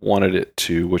I wanted it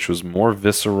to, which was more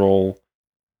visceral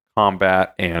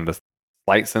combat and a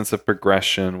slight sense of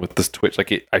progression with this twitch.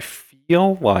 Like I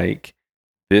feel like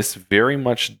this very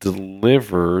much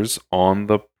delivers on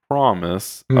the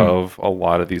promise of a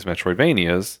lot of these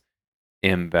Metroidvanias,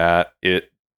 in that I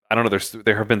don't know,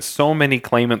 there have been so many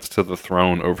claimants to the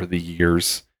throne over the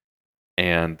years,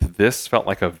 and this felt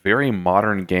like a very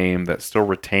modern game that still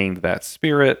retained that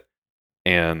spirit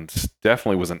and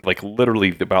definitely wasn't like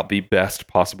literally about the best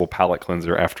possible palate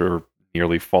cleanser after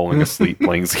nearly falling asleep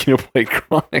playing Xenoblade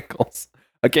Chronicles.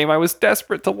 A game I was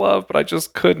desperate to love, but I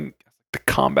just couldn't. The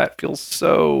combat feels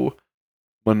so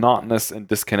monotonous and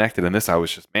disconnected. And this, I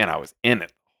was in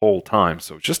it the whole time.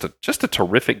 So just a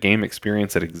terrific game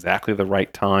experience at exactly the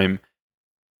right time.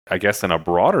 I guess in a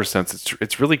broader sense,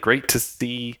 it's really great to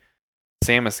see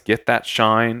Samus get that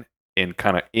shine in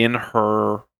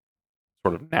her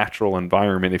sort of natural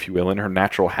environment, if you will, in her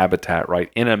natural habitat,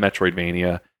 right, in a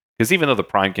Metroidvania. Because even though the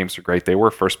Prime games are great, they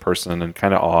were first person and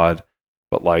kind of odd,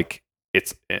 but like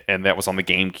and that was on the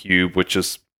GameCube, which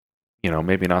is,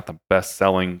 maybe not the best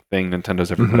selling thing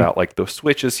Nintendo's ever put out. Like the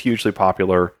Switch is hugely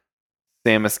popular.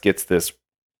 Samus gets this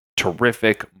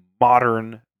terrific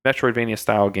modern Metroidvania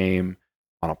style game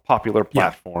on a popular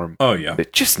platform. Oh yeah,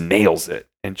 that just nails it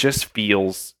and just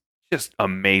feels just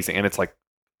amazing. And it's like,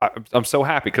 I'm so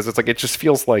happy because it's like, it just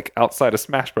feels like outside of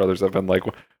Smash Brothers, I've been like,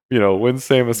 when's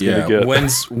Samus gonna get?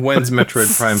 When's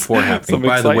Metroid Prime 4 happening?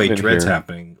 By the way, Dread's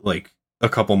happening like a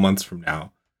couple months from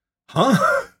now.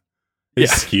 Huh?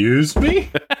 Excuse me?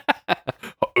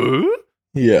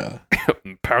 Yeah.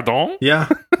 Pardon? Yeah.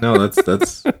 No,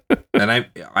 that's and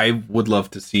I would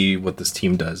love to see what this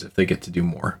team does if they get to do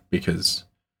more, because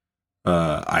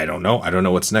I don't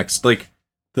know what's next. Like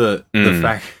the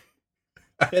fact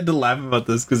I had to laugh about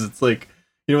this because it's like,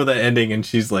 that ending, and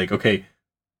she's like, okay,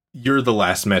 you're the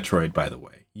last Metroid, by the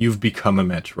way. You've become a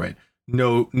Metroid.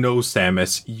 No,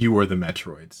 Samus, you are the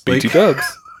Metroids. BT dubs.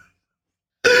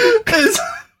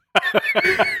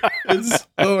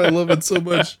 I love it so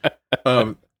much.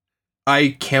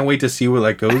 I can't wait to see where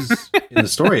that goes in the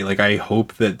story. Like, I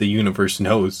hope that the universe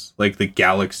knows, like the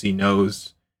galaxy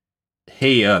knows,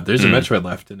 hey, there's a Metroid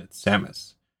left and it's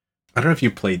Samus. I don't know if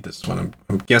you played this one.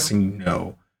 I'm guessing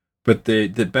no. But the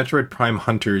Metroid Prime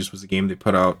Hunters was a game they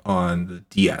put out on the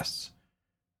DS.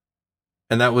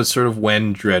 And that was sort of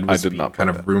when Dread was being kind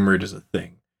of rumored as a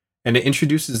thing. And it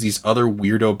introduces these other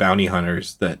weirdo bounty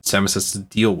hunters that Samus has to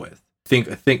deal with. Think,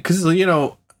 because, you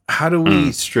know, how do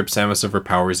we strip Samus of her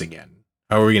powers again?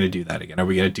 How are we going to do that again? Are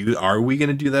we going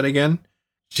to do that again?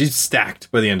 She's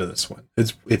stacked by the end of this one.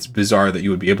 It's bizarre that you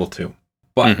would be able to.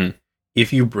 But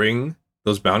if you bring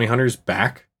those bounty hunters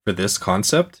back for this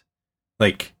concept,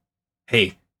 like,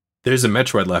 hey, there's a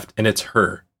Metroid left and it's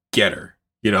her. Get her.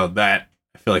 You know, that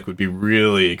I feel like would be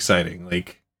really exciting.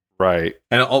 Like, right.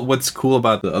 And what's cool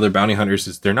about the other bounty hunters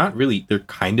is they're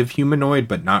kind of humanoid,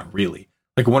 but not really.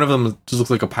 Like, one of them just looks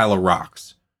like a pile of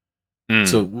rocks.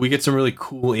 So we get some really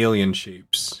cool alien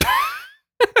shapes.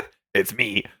 It's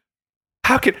me.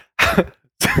 How can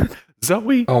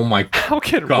Zoe? Oh my How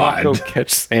can God. Rocco catch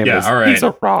Samus? Yeah, all right. He's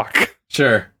a rock.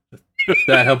 Sure.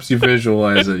 That helps you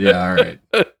visualize it. Yeah, all right.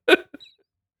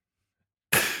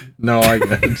 No, I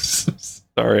guess.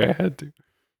 Sorry, I had to.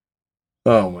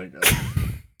 Oh my God.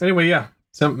 Anyway, yeah.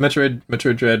 Some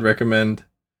Metroid Dread recommend.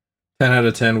 10 out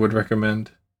of 10 would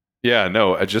recommend. Yeah,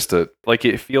 no, it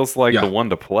feels like the one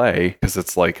to play because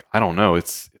it's like, I don't know,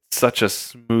 it's such a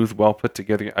smooth, well put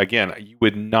together. Again, you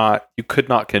could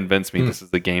not convince me this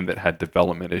is the game that had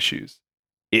development issues.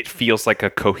 It feels like a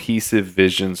cohesive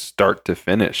vision start to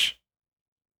finish.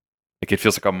 Like, it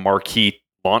feels like a marquee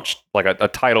launch, like a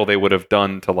title they would have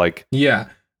done to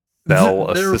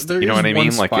sell a system. You know what I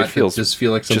mean? Like, it feels just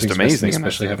feel like something's amazing, missing,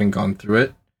 especially having gone through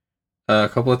it a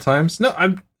couple of times.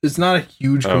 No, it's not a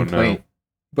huge complaint. No.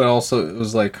 But also, it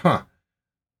was like,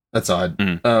 that's odd.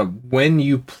 When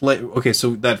you play... Okay,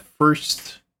 so that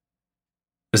first...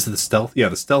 Is it the stealth? Yeah,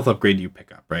 the stealth upgrade you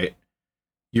pick up, right?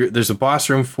 There's a boss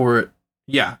room for it.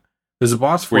 Yeah. There's a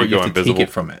boss for it. You have to take it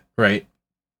from it, right?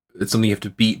 It's something you have to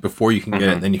beat before you can get it,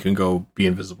 and then you can go be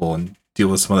invisible and deal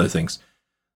with some other things.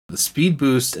 The speed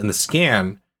boost and the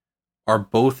scan are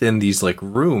both in these, like,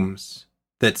 rooms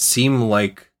that seem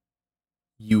like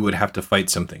you would have to fight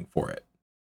something for it.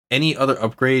 Any other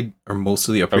upgrade, or most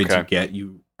of the upgrades you get,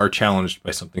 you are challenged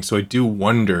by something. So I do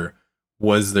wonder,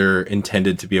 was there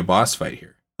intended to be a boss fight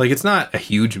here? Like, it's not a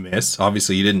huge miss.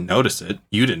 Obviously, you didn't notice it.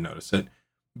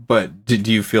 But do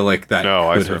you feel like that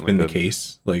could have been the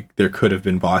case? Like, there could have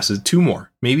been bosses.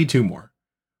 Maybe two more.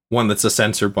 One that's a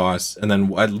sensor boss, and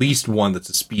then at least one that's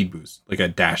a speed boost, like a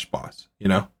dash boss, you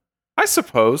know? I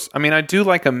suppose. I mean, I do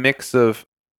like a mix of...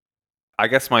 I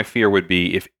guess my fear would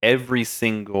be if every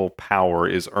single power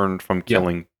is earned from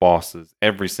killing bosses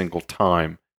every single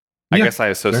time. I guess I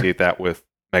associate that with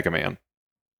Mega Man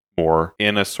more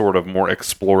in a sort of more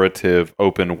explorative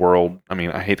open world. I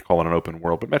mean, I hate to call it an open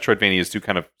world, but Metroidvanias do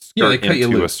kind of skirt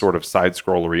into a sort of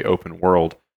side-scrollery open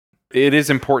world. It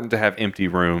is important to have empty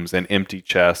rooms and empty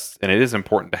chests, and it is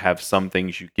important to have some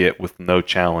things you get with no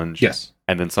challenge,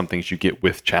 and then some things you get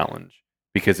with challenge.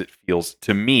 Because it feels,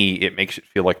 to me, it makes it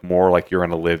feel like more like you're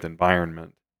in a lived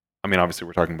environment. I mean, obviously,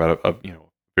 we're talking about a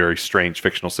very strange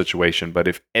fictional situation, but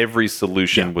if every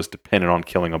solution was dependent on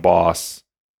killing a boss,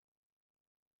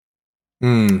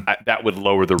 that would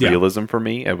lower the realism for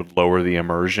me. It would lower the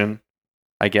immersion,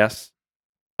 I guess.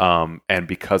 And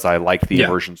because I like the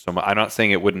immersion so much, I'm not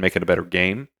saying it wouldn't make it a better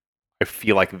game. I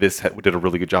feel like this did a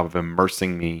really good job of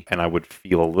immersing me, and I would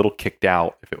feel a little kicked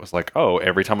out if it was like, oh,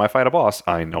 every time I fight a boss,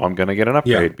 I know I'm going to get an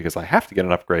upgrade because I have to get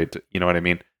an upgrade. You know what I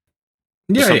mean?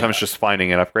 Yeah. Sometimes just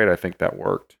finding an upgrade, I think that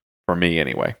worked for me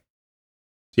anyway.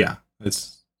 Yeah, I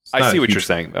see what you're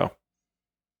saying, though.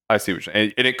 I see what you're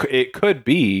saying. And it could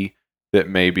be that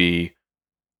maybe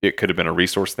it could have been a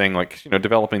resource thing, like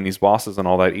developing these bosses and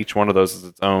all that. Each one of those is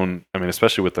its own. I mean,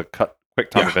 especially with the quick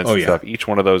time events and stuff. Each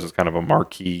one of those is kind of a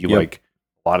marquee, like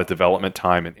a lot of development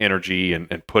time and energy and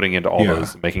putting into all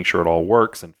those and making sure it all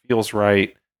works and feels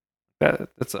right.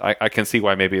 I can see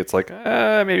why maybe it's like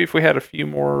maybe if we had a few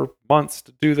more months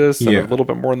to do this and a little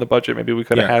bit more in the budget, maybe we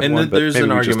could have had one. And there's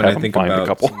an argument I think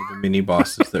about some of the mini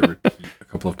bosses that repeat a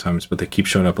couple of times, but they keep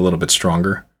showing up a little bit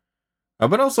stronger.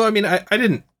 But also, I mean, I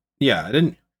didn't. Yeah,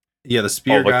 the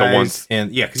spear guys, the ones,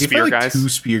 and because you felt like two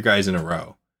spear guys in a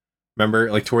row.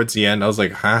 Remember, like towards the end, I was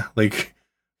like, "Huh?" Like,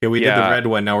 we did the red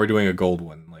one. Now we're doing a gold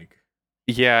one. Like,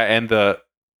 and there's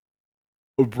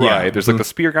like the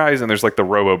spear guys, and there's like the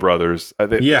Robo brothers.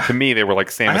 To me, they were like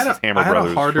Samus's Hammer brothers. I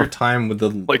had a harder time with the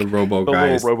Robo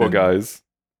guys, little Robo guys.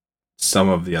 Some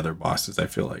of the other bosses, I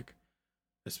feel like,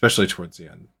 especially towards the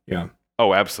end. Yeah.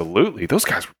 Oh, absolutely. Those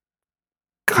guys were.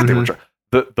 God, they were.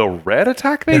 The red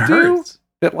attack they do. Hurts.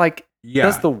 That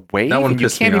does the wave that one and you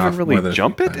can't even really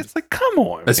jump it? It's like, come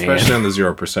on, especially on the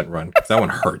 0% run, because that one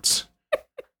hurts.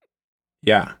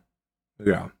 Yeah.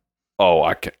 Yeah. Oh,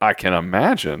 I can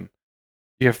imagine.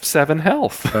 You have 7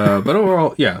 health. But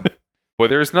overall, yeah. Well,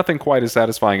 there's nothing quite as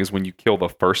satisfying as when you kill the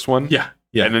first one. Yeah.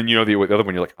 Yeah. And then the other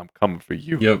one, you're like, I'm coming for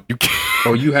you. Yep. You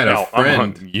Oh, you had a I'm friend.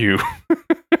 hunting you.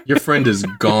 Your friend is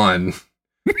gone.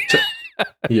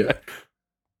 Yeah.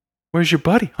 Where's your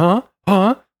buddy? Huh?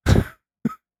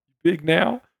 Big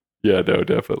now? Yeah, no,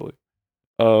 definitely.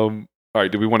 All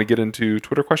right, do we want to get into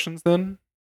Twitter questions then?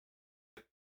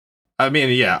 I mean,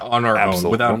 yeah, on our own.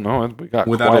 Without we got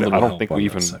without quite a little I don't help think on we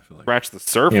this, even I feel like. scratched the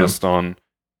surface on.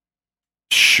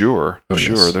 Sure.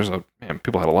 Yes. There's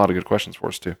people had a lot of good questions for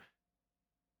us too.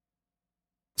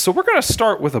 So we're going to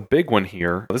start with a big one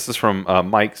here. This is from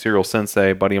Mike, Serial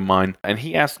Sensei, buddy of mine. And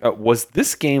he asked, was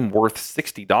this game worth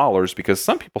 $60? Because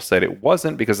some people said it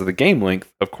wasn't because of the game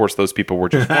length. Of course, those people were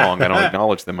just wrong. I don't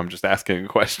acknowledge them. I'm just asking a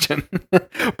question.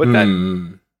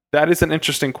 But that is an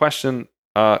interesting question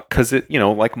because it,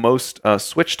 like most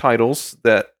Switch titles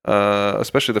that,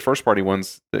 especially the first party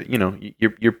ones, that,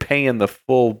 you're paying the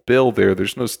full bill there.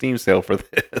 There's no Steam sale for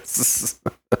this.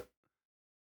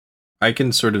 I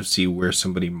can sort of see where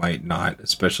somebody might not,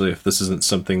 especially if this isn't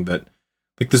something that,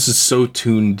 like, this is so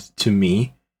tuned to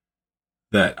me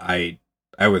that I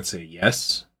would say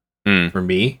yes for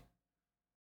me.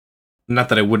 Not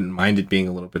that I wouldn't mind it being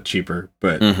a little bit cheaper,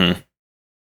 but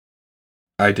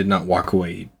I did not walk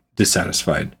away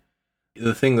dissatisfied.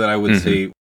 The thing that I would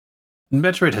say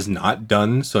Metroid has not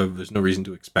done, so there's no reason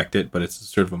to expect it, but it's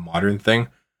sort of a modern thing.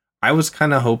 I was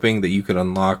kind of hoping that you could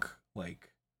unlock, like,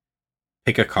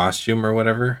 pick a costume or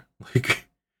whatever. Like,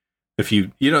 if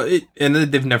and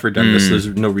they've never done this, so there's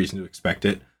no reason to expect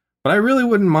it. But I really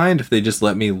wouldn't mind if they just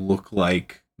let me look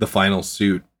like the final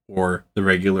suit or the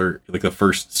regular, like the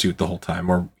first suit the whole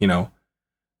time, or,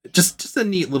 just a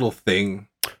neat little thing.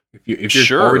 If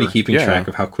you're already keeping track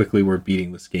of how quickly we're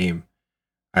beating this game,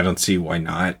 I don't see why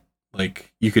not.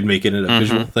 Like, you could make it a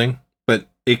visual thing, but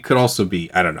it could also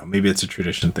be, I don't know, maybe it's a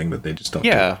tradition thing that they just don't do.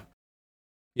 Yeah.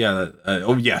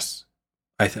 Yes.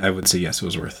 I would say yes, it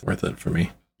was worth it for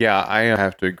me. Yeah, I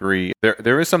have to agree.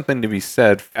 There is something to be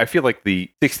said. I feel like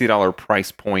the $60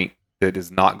 price point that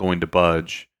is not going to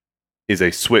budge is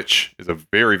a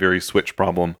very, very Switch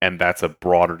problem, and that's a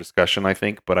broader discussion, I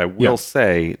think. But I will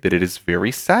say that it is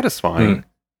very satisfying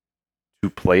to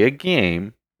play a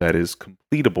game that is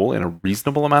completable in a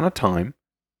reasonable amount of time.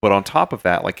 But on top of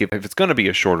that, like if it's going to be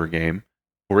a shorter game,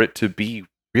 for it to be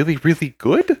really, really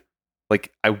good,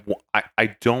 like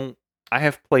I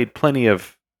have played plenty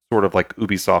of sort of like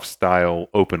Ubisoft style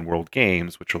open world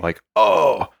games, which are like,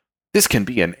 oh, this can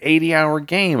be an 80-hour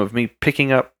game of me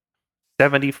picking up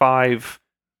 75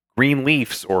 green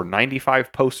leafs or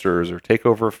 95 posters or take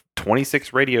over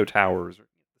 26 radio towers,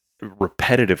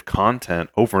 repetitive content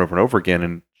over and over and over again.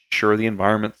 And sure, the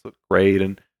environments look great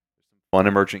and fun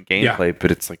emergent gameplay,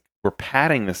 but it's like we're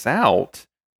padding this out to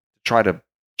try to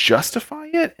justify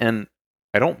it. And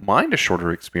I don't mind a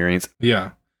shorter experience.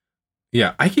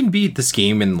 Yeah, I can beat this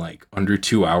game in like under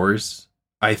 2 hours.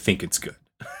 I think it's good.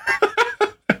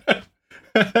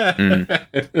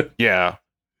 Yeah,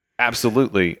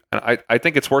 absolutely. And I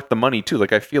think it's worth the money too.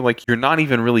 Like, I feel like you're not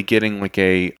even really getting like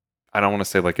I don't want to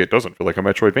say like it doesn't feel like a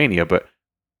Metroidvania, but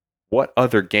what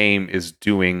other game is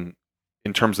doing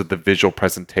in terms of the visual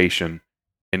presentation,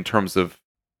 in terms of,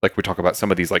 like, we talk about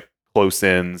some of these like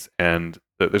close-ins, and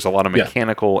there's a lot of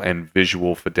mechanical and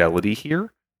visual fidelity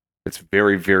here. It's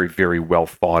very, very, very well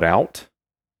thought out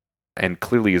and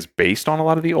clearly is based on a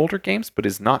lot of the older games, but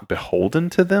is not beholden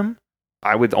to them.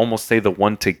 I would almost say the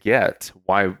one to get.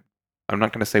 Why? I'm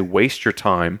not going to say waste your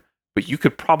time, but you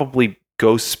could probably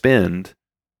go spend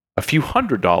a few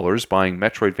 $100s buying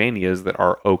Metroidvanias that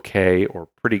are okay or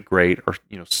pretty great or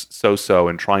so-so,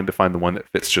 and trying to find the one that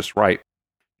fits just right.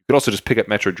 You could also just pick up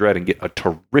Metroid Dread and get a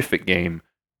terrific game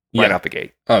right out the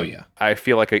gate. Oh, yeah. I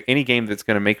feel like any game that's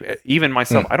going to make, even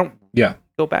myself, I don't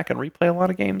go back and replay a lot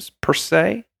of games per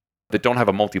se that don't have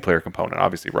a multiplayer component,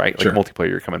 obviously, right? Like multiplayer,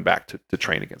 you're coming back to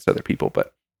train against other people.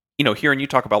 But, hearing you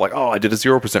talk about like, oh, I did a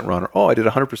 0% run, or oh, I did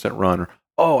a 100% run, or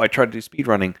oh, I tried to do speed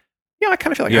running. I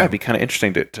kind of feel like that'd be kind of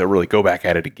interesting to really go back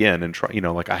at it again and try,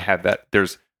 like I have that.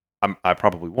 I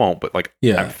probably won't, but like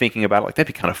I'm thinking about it, like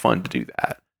that'd be kind of fun to do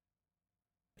that.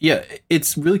 Yeah,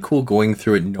 it's really cool going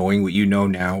through it, knowing what you know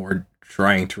now, or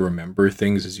trying to remember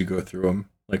things as you go through them.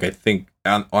 Like, I think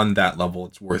on that level,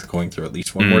 it's worth going through at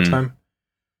least one more time,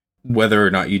 whether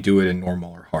or not you do it in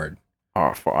normal or hard.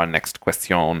 For our next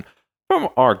question from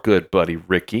our good buddy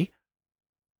Ricky,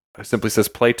 it simply says,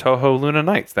 play Toho Luna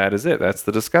Nights. That is it. That's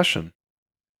the discussion.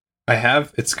 I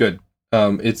have. It's good.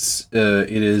 It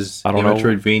is a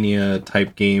Metroidvania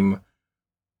type game.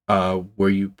 where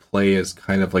you play as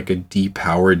kind of like a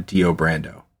depowered Dio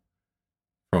Brando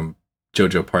from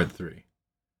JoJo Part 3.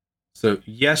 So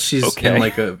yes, she's in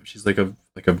like a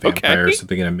vampire or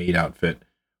something in a maid outfit,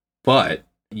 but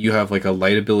you have like a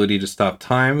light ability to stop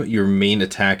time. Your main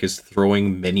attack is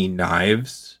throwing many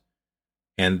knives,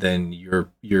 and then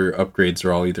your upgrades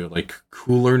are all either like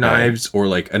cooler knives or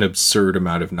like an absurd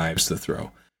amount of knives to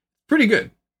throw. Pretty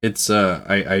good. It's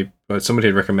somebody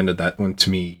had recommended that one to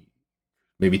me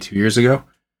maybe 2 years ago.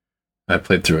 I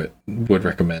played through it. Would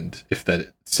recommend if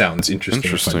that sounds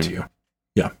interesting or fun to you.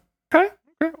 Yeah. Okay.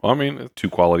 Well, I mean, 2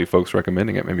 quality folks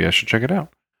recommending it. Maybe I should check it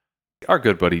out. Our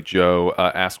good buddy Joe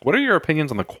asked, what are your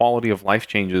opinions on the quality of life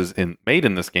changes made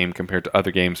in this game compared to other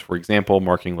games? For example,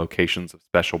 marking locations of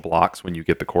special blocks when you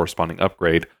get the corresponding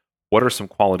upgrade. What are some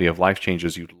quality of life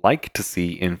changes you'd like to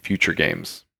see in future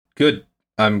games? Good.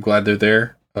 I'm glad they're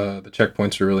there. The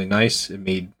checkpoints are really nice. It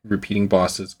made repeating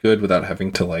bosses good without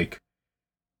having to like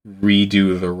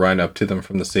redo the run up to them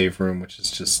from the save room, which is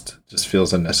just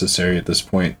feels unnecessary at this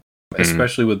point.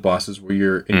 Especially with bosses where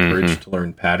you're encouraged to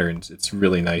learn patterns. It's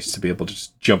really nice to be able to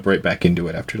just jump right back into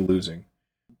it after losing,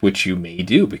 which you may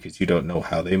do because you don't know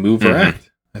how they move or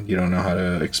act, and you don't know how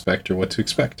to expect or what to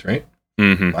expect, right?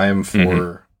 I am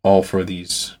all for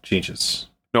these changes.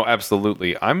 No,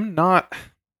 absolutely. I'm not.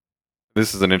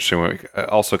 This is an interesting one.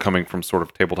 Also coming from sort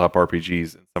of tabletop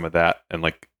RPGs and some of that, and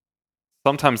like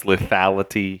sometimes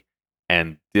lethality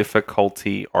and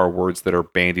difficulty are words that are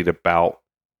bandied about.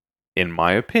 In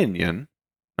my opinion,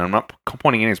 and I'm not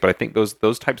pointing names, but I think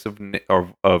those types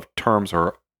of terms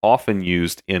are often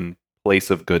used in place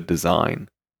of good design.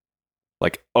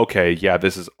 Like, okay, yeah,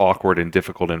 this is awkward and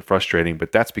difficult and frustrating,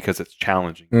 but that's because it's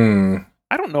challenging.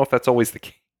 I don't know if that's always the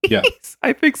case. Yeah.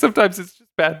 I think sometimes it's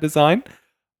just bad design.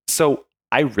 So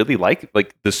I really like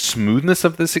the smoothness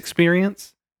of this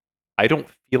experience. I don't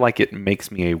feel like it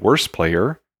makes me a worse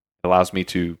player. It allows me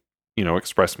to,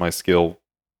 express my skill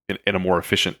in a more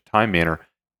efficient time manner.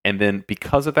 And then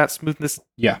because of that smoothness,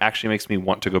 actually makes me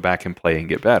want to go back and play and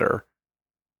get better.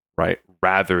 Right?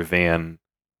 Rather than,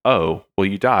 oh, well,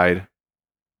 you died.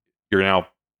 You're now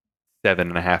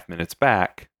 7.5 minutes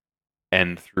back.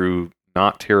 And through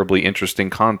not terribly interesting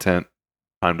content,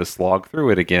 time to slog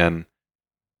through it again.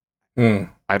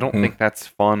 I don't think that's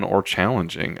fun or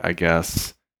challenging, I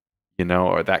guess.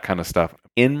 Or that kind of stuff.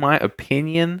 In my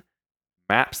opinion,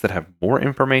 maps that have more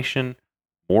information,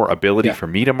 more ability for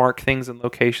me to mark things and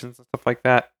locations and stuff like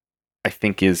that, I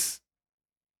think is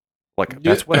like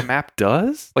that's what a map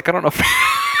does. Like I don't know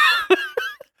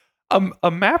if a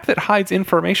map that hides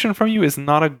information from you is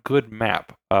not a good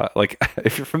map. Like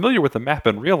if you're familiar with a map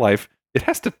in real life, it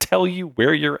has to tell you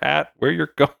where you're at, where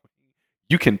you're going.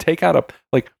 You can take out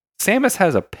Samus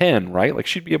has a pen, right? Like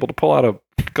she'd be able to pull out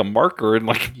a marker and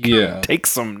take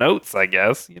some notes, I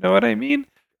guess. You know what I mean?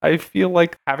 I feel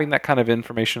like having that kind of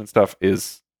information and stuff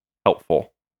is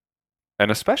helpful.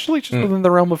 And especially just within the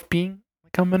realm of being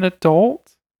like I'm an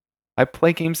adult. I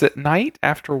play games at night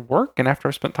after work and after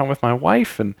I've spent time with my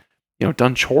wife and,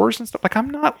 done chores and stuff. Like I'm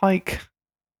not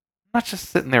just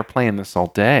sitting there playing this all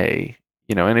day,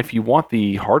 and if you want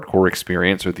the hardcore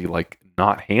experience or the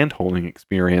not hand-holding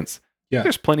experience,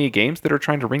 there's plenty of games that are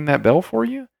trying to ring that bell for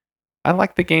you. I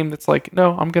like the game that's like,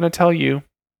 no, I'm going to tell you,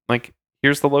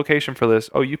 here's the location for this.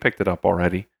 Oh, you picked it up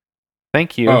already.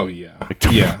 Thank you. Oh, yeah.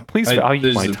 Please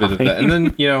value my time. Bit of that. And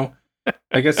then,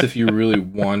 I guess if you really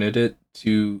wanted it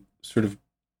to sort of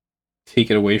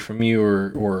take it away from you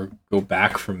or go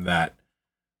back from that,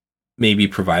 maybe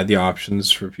provide the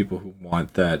options for people who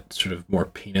want that sort of more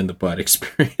pain in the butt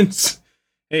experience.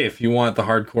 Hey, if you want the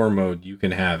hardcore mode, you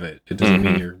can have it. It doesn't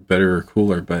mean you're better or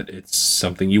cooler, but it's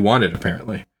something you wanted,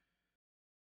 apparently.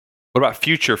 What about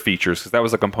future features? Because that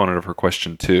was a component of her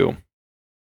question, too.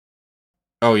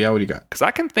 Oh, yeah? What do you got? Because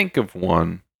I can think of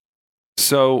one.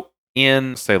 So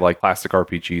in, say, classic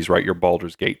RPGs, right, your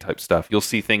Baldur's Gate type stuff, you'll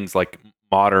see things like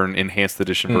modern enhanced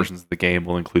edition versions of the game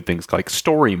will include things like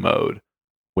story mode,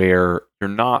 where you're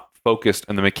not focused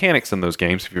on the mechanics in those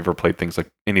games. If you've ever played things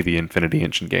like any of the Infinity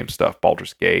Engine game stuff,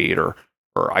 Baldur's Gate or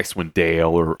Icewind Dale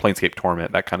or Planescape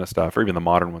Torment, that kind of stuff, or even the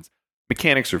modern ones,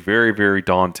 mechanics are very, very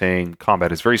daunting.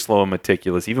 Combat is very slow and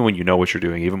meticulous. Even when you know what you're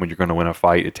doing, even when you're going to win a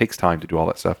fight, it takes time to do all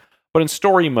that stuff. But in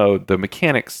story mode, the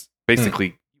mechanics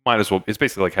basically might as well, it's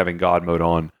basically like having God mode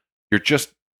on. You're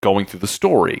just going through the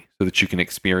story so that you can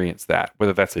experience that,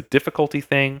 whether that's a difficulty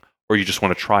thing or you just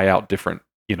want to try out different,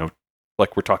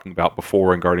 like we're talking about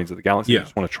before in Guardians of the Galaxy, you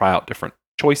just want to try out different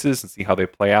choices and see how they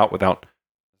play out without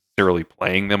necessarily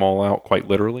playing them all out quite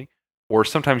literally. Or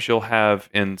sometimes you'll have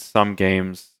in some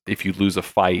games, if you lose a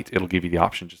fight, it'll give you the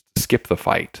option just to skip the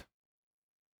fight.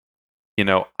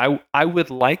 I would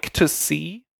like to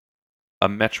see a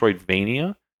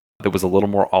Metroidvania that was a little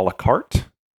more a la carte.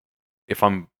 If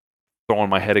I'm throwing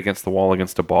my head against the wall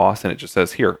against a boss and it just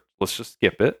says, here, let's just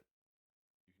skip it,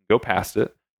 go past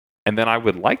it. And then I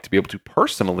would like to be able to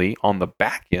personally, on the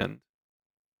back end,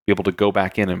 be able to go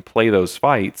back in and play those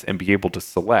fights and be able to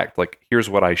select, like, here's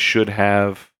what I should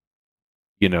have,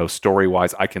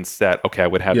 story-wise. I can set, okay, I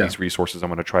would have these resources. I'm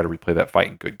going to try to replay that fight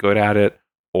and get good at it.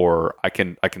 Or I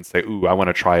can say, ooh, I want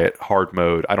to try it hard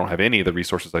mode. I don't have any of the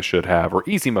resources I should have. Or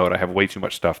easy mode, I have way too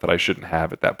much stuff that I shouldn't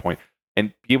have at that point.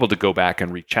 And be able to go back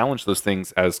and re-challenge those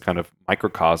things as kind of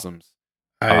microcosms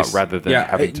rather than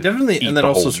having to definitely. eat And then the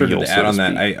also whole sort of meal, to add so on to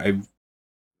that, speak. I'm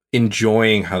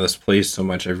enjoying how this plays so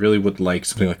much. I really would like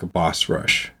something like a boss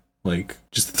rush, like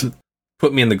just to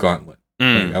put me in the gauntlet.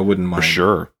 Like, I wouldn't mind for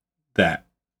sure that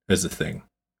as a thing.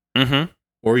 Mm-hmm.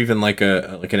 Or even like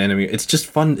an enemy. It's just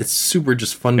fun. It's super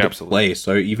just fun to play.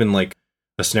 So even like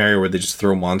a scenario where they just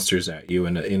throw monsters at you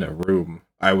in a room,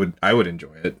 I would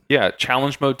enjoy it. Yeah,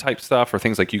 challenge mode type stuff, or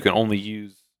things like you can only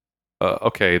use.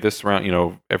 This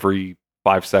round, every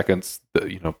 5 seconds,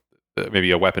 maybe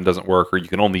a weapon doesn't work, or you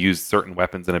can only use certain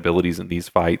weapons and abilities in these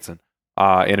fights, and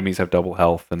enemies have double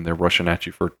health and they're rushing at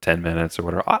you for 10 minutes or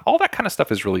whatever. All that kind of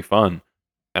stuff is really fun,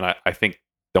 and I think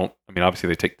obviously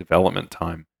they take development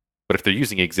time, but if they're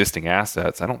using existing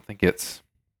assets, I don't think it's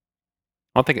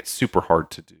super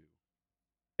hard to do,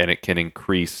 and it can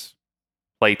increase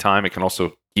playtime. It can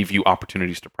also give you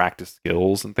opportunities to practice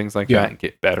skills and things like that and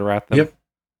get better at them. Yep.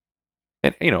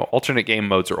 And, alternate game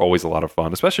modes are always a lot of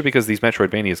fun, especially because these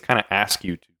Metroidvanias kind of ask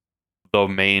you to the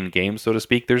main game, so to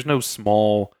speak. There's no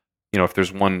small, if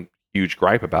there's one huge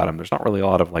gripe about them, there's not really a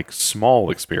lot of like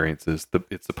small experiences.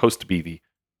 It's supposed to be the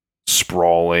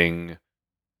sprawling,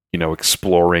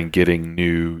 exploring, getting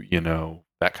new,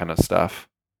 that kind of stuff.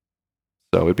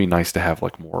 So it'd be nice to have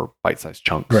like more bite-sized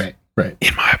chunks. Right.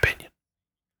 In my opinion.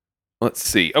 Let's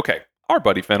see. Okay. Our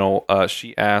buddy Fennel,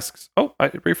 she asks,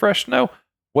 I refreshed. No.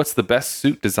 What's the best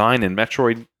suit design in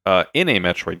Metroid in a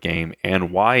Metroid game,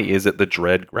 and why is it the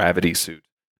Dread Gravity suit?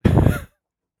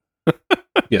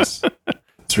 Yes,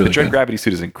 it's really the Dread good. Gravity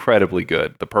suit is incredibly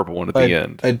good. The purple one at the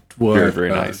end, very, very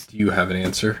nice. Do you have an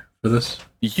answer for this?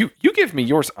 You give me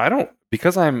yours. I don't,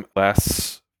 because I'm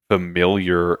less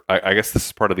familiar. I guess this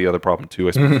is part of the other problem too.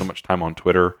 I spend so much time on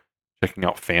Twitter checking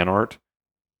out fan art,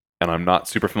 and I'm not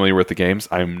super familiar with the games.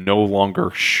 I'm no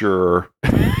longer sure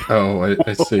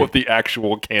I see. what the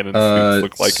actual canon suits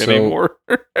look like anymore.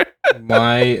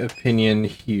 My opinion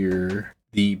here,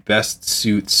 the best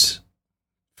suits,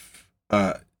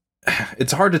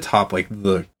 it's hard to top like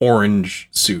the orange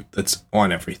suit that's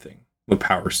on everything, the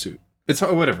power suit. It's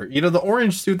whatever. The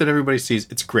orange suit that everybody sees,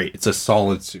 it's great. It's a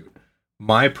solid suit.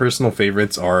 My personal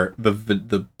favorites are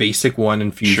the basic one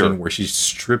in Fusion where she's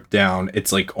stripped down.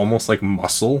 It's like almost like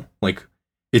muscle. Like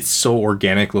it's so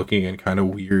organic looking and kind of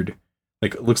weird.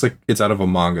 Like it looks like it's out of a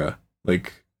manga.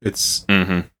 Like it's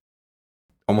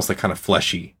almost like kind of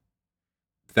fleshy.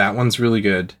 That one's really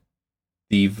good.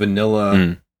 The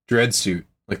vanilla dread suit,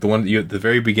 like the one at the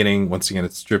very beginning, once again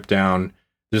it's stripped down.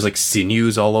 There's like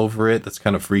sinews all over it. That's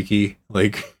kind of freaky.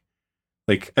 Like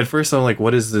at first I'm like,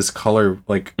 what is this color?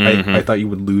 Like I thought you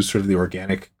would lose sort of the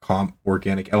organic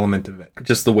element of it.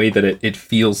 Just the way that it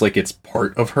feels like it's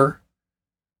part of her.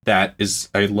 I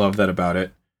love that about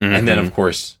it. And then of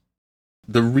course,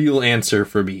 the real answer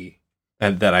for me,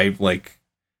 and that I like,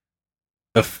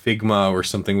 a Figma or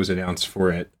something was announced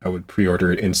for it, I would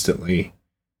pre-order it instantly,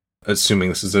 assuming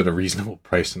this is at a reasonable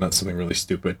price and not something really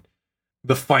stupid.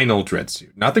 The final dread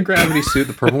suit, not the gravity suit.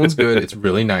 The purple one's good. It's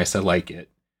really nice. I like it.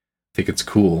 I think it's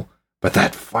cool. But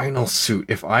that final suit,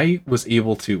 if I was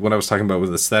able to, what I was talking about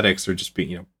with aesthetics or just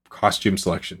being, costume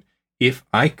selection, if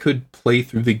I could play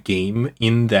through the game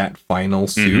in that final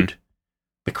suit,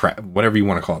 the crab, whatever you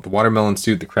want to call it, the watermelon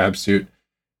suit, the crab suit,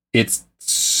 it's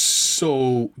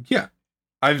so, yeah.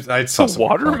 I saw the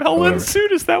watermelon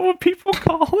suit? Is that what people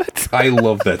call it? I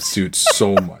love that suit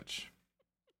so much.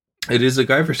 It is a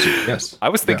Guyver suit, yes. I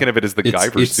was thinking of it as the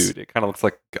Guyver suit. It kind of looks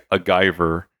like a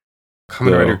Guyver.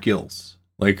 Kamen Rider gills.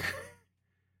 Like,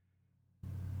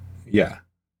 yeah.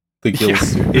 The gills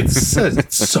suit.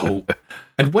 It's so...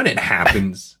 And when it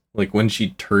happens, like when she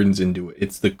turns into it,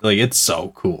 it's so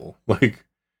cool. Like,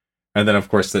 and then of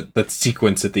course that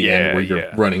sequence at the end where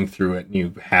you're running through it and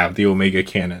you have the Omega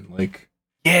Cannon. Like,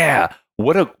 yeah,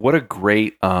 what a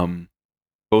great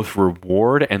both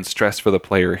reward and stress for the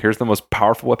player. Here's the most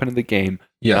powerful weapon in the game.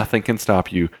 Yeah. Nothing can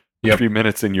stop you. A few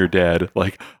minutes and you're dead.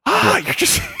 Like, you're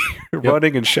just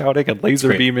running and shouting and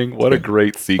laser beaming. What a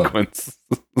great sequence.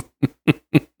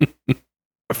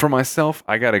 For myself,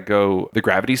 I gotta go. The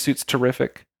gravity suit's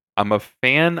terrific. I'm a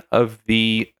fan of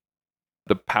the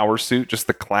power suit, just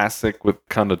the classic with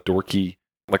kind of dorky,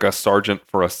 like a sergeant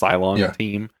for a Cylon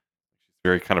team.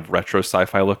 Very kind of retro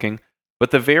sci-fi looking.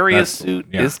 But the Various suit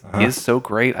is so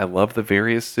great. I love the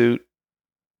Various suit.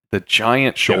 The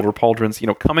giant shoulder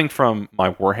pauldrons, coming from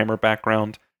my Warhammer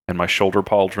background and my shoulder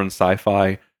pauldron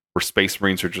sci-fi, where Space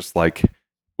Marines are just like,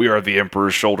 we are the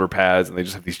Emperor's shoulder pads, and they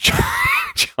just have these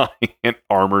giant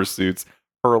armor suits.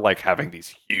 Her like having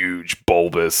these huge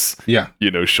bulbous,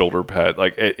 shoulder pad,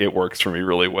 like it works for me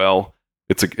really well.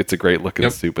 It's a great looking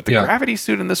suit, but the gravity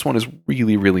suit in this one is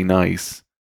really, really nice.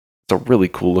 It's a really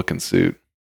cool looking suit.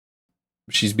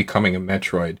 She's becoming a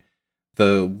Metroid.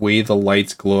 The way the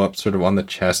lights glow up sort of on the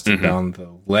chest and down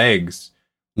the legs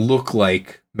look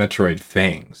like Metroid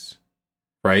fangs,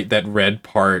 right? That red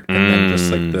part and then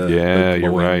just like the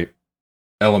you're right,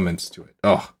 elements to it.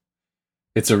 Oh,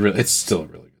 it's still a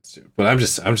really good suit. But I'm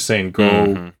just saying,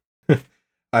 go.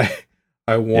 I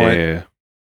want. Yeah.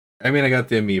 I mean, I got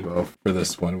the amiibo for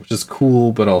this one, which is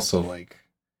cool, but also like,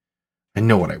 I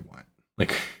know what I want.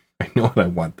 Like, I know what I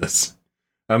want. This.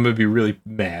 I'm gonna be really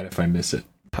mad if I miss it.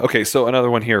 Okay, so another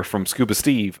one here from Scuba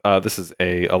Steve. This is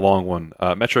a long one.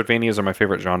 Metroidvanias are my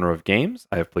favorite genre of games.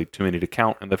 I have played too many to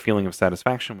count, and the feeling of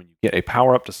satisfaction when you get a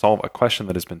power-up to solve a question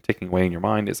that has been ticking away in your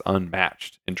mind is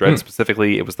unmatched. In Dread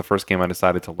specifically, it was the first game I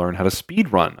decided to learn how to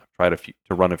speedrun. I've tried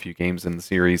to run a few games in the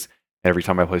series. Every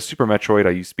time I play Super Metroid, I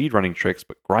use speedrunning tricks,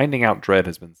 but grinding out Dread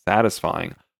has been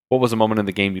satisfying. What was a moment in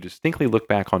the game you distinctly look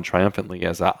back on triumphantly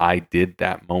as I did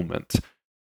that moment?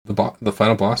 The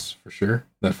final boss, for sure.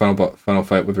 That final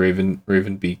fight with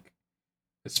Ravenbeak.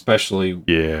 Especially,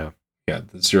 the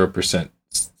 0%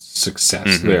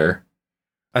 success there.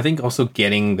 I think also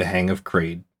getting the hang of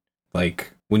Kraid.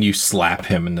 Like, when you slap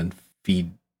him and then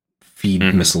feed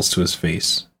missiles to his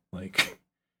face. Like,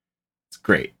 it's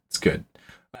great. It's good.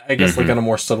 I guess, like, on a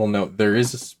more subtle note, there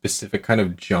is a specific kind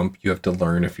of jump you have to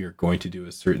learn if you're going to do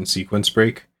a certain sequence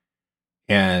break.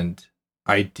 And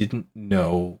I didn't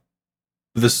know...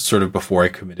 This is sort of before I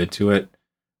committed to it.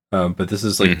 But this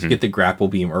is like, to get the grapple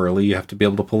beam early, you have to be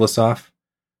able to pull this off.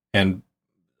 And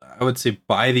I would say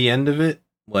by the end of it,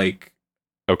 like...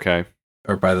 Okay.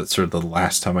 Or by the sort of the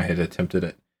last time I had attempted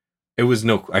it,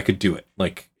 I could do it.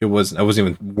 Like, I wasn't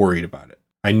even worried about it.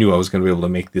 I knew I was going to be able to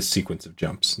make this sequence of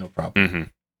jumps, no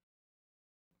problem.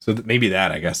 So maybe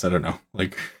that, I guess, I don't know.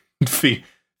 Like,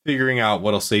 figuring out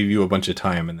what'll save you a bunch of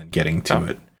time and then getting to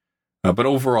it. But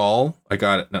overall, I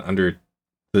got it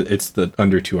it's the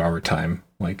under 2 hour time.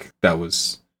 Like, that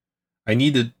was, I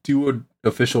need to do an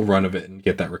official run of it and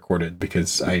get that recorded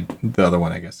because the other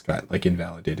one, I guess, got like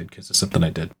invalidated because of something I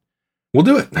did. We'll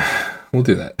do it. We'll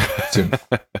do that soon.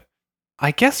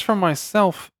 I guess for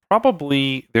myself,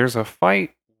 probably there's a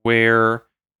fight where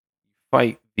you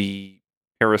fight the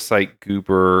parasite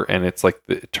goober and it's like,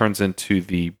 it turns into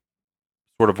the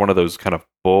sort of one of those kind of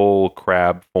bull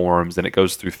crab forms and it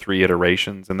goes through 3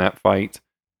 iterations in that fight.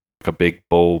 A big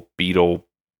bull beetle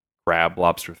crab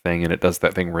lobster thing, and it does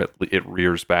that thing where it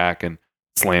rears back and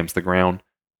slams the ground,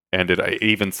 and it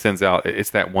even sends out, it's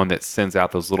that one that sends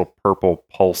out those little purple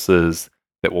pulses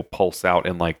that will pulse out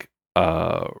in like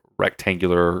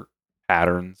rectangular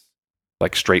patterns,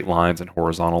 like straight lines and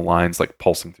horizontal lines, like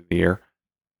pulsing through the air.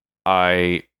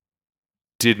 I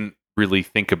didn't really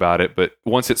think about it, but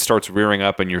once it starts rearing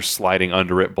up and you're sliding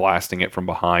under it, blasting it from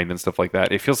behind and stuff like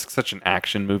that, it feels like such an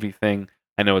action movie thing.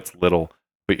 I know it's little,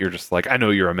 but you're just like, I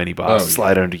know you're a mini boss.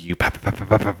 Slide under you. Pow, pow, pow,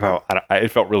 pow, pow, pow. It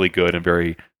felt really good and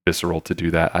very visceral to do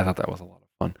that. I thought that was a lot of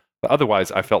fun. But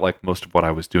otherwise, I felt like most of what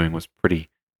I was doing was pretty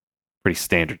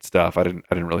standard stuff. I didn't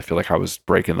really feel like I was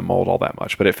breaking the mold all that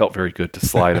much, but it felt very good to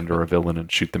slide under a villain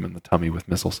and shoot them in the tummy with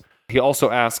missiles. He also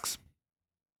asks,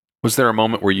 was there a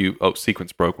moment where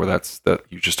sequence broke, where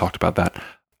you just talked about that?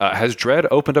 Has Dread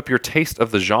opened up your taste of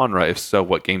the genre? If so,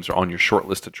 what games are on your short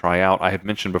list to try out? I have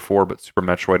mentioned before, but Super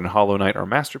Metroid and Hollow Knight are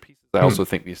masterpieces. I also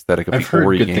think the aesthetic of the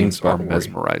Ori games are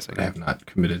mesmerizing. I have not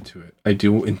committed to it. I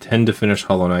do intend to finish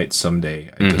Hollow Knight someday.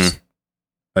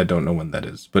 I don't know when that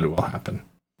is, but it will happen.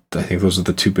 I think those are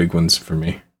the 2 big ones for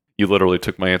me. You literally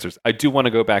took my answers. I do want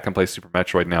to go back and play Super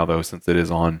Metroid now, though, since it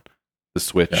is on the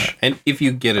Switch. Yeah. And if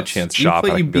you get a chance,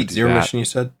 you beat Zero Mission, you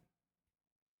said?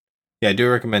 Yeah, I do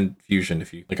recommend Fusion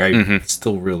if you like. I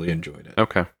still really enjoyed it.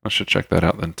 Okay, I should check that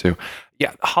out then too.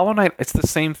 Yeah, Hollow Knight, it's the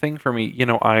same thing for me.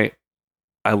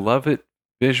 I love it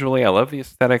visually. I love the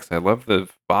aesthetics. I love the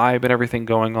vibe and everything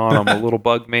going on. I'm a little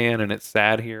bug man, and it's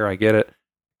sad here. I get it.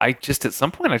 At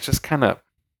some point,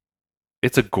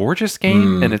 it's a gorgeous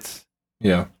game, and it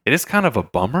is kind of a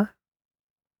bummer.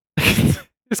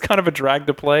 It's kind of a drag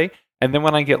to play. And then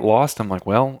when I get lost, I'm like,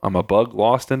 well, I'm a bug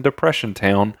lost in Depression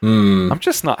Town. Mm. I'm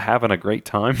just not having a great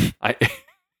time. I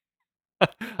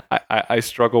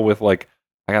struggle with like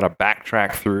I gotta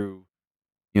backtrack through,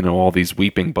 all these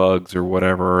weeping bugs or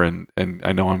whatever, and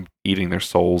I know I'm eating their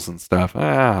souls and stuff.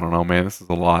 I don't know, man. This is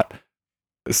a lot.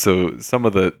 So some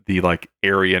of the like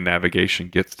area navigation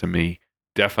gets to me.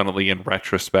 Definitely in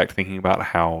retrospect, thinking about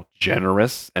how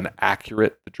generous and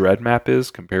accurate the Dread map is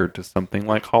compared to something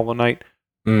like Hollow Knight.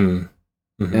 Mm.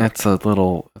 Mm-hmm. It's a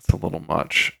little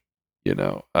much. I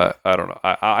don't know.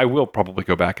 I will probably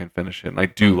go back and finish it, and I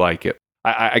do like it.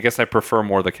 I guess I prefer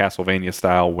more the Castlevania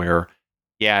style where,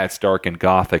 yeah, it's dark and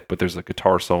gothic, but there's a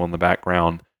guitar solo in the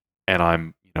background, and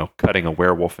I'm, cutting a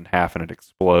werewolf in half and it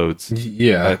explodes.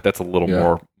 Yeah. That's a little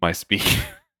more my speed.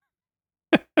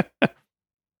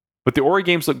 But the Ori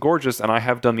games look gorgeous, and I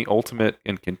have done the ultimate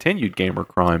and continued gamer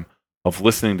crime of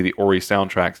listening to the Ori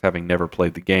soundtracks, having never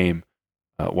played the game,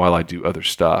 while I do other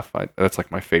stuff. That's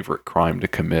like my favorite crime to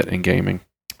commit in gaming.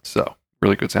 So,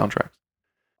 really good soundtracks.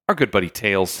 Our good buddy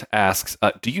Tails asks,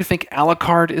 do you think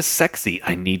Alucard is sexy?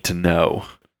 I need to know.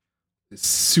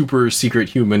 Super secret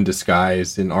human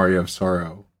disguised in Aria of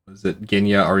Sorrow. Was it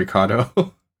Genya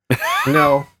Arikado?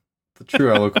 No. The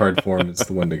true Alucard form is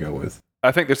the one to go with.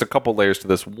 I think there's a couple layers to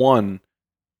this. One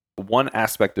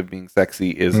aspect of being sexy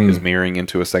is marrying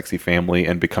into a sexy family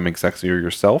and becoming sexier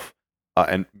yourself.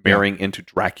 And marrying into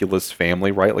Dracula's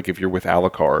family, right? Like if you're with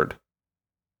Alucard,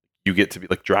 you get to be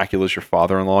like Dracula's your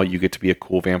father-in-law. You get to be a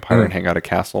cool vampire and hang out at a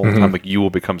castle all the time. Like you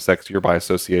will become sexier by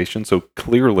association. So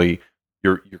clearly,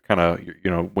 you're kind of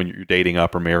when you're dating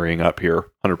up or marrying up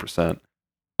here, 100%.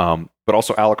 But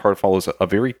also Alucard follows a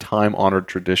very time-honored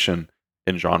tradition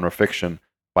in genre fiction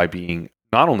by being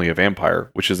not only a vampire,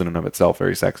 which is in and of itself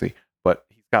very sexy, but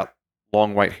he's got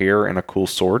long white hair and a cool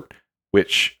sword,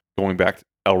 which going back to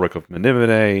Elric of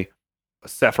Menivide,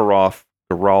 Sephiroth,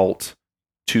 Geralt,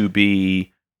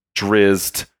 2B,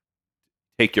 Drizzt,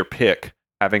 take your pick,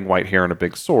 having white hair and a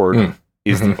big sword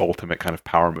is the ultimate kind of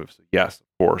power move. So yes, of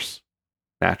course,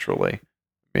 naturally.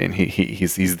 I mean,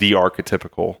 he's the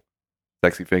archetypical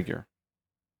sexy figure.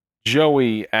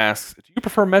 Joey asks, do you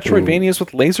prefer Metroidvanias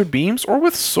with laser beams or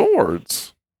with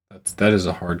swords? That is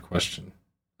a hard question.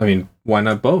 I mean, why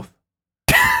not both?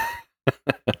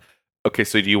 Okay,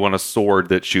 so do you want a sword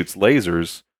that shoots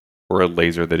lasers or a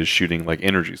laser that is shooting like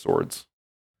energy swords?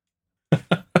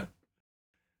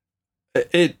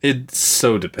 It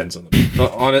so depends on the mood.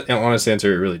 Honest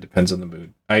answer, it really depends on the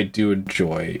mood. I do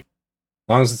enjoy, as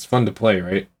long as it's fun to play,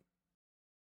 right?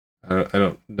 I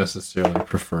don't necessarily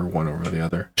prefer one over the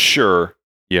other. Sure,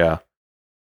 yeah.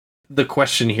 The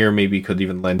question here maybe could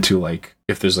even lend to like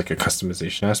if there's like a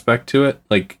customization aspect to it.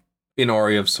 Like in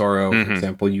Aria of Sorrow, for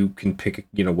example, you can pick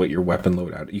what your weapon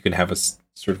loadout. You can have a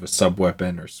sort of a sub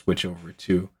weapon or switch over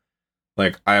to.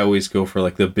 Like I always go for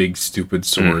like the big stupid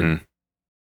sword,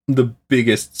 the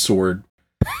biggest sword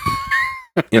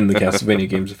in the Castlevania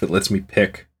games if it lets me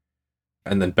pick,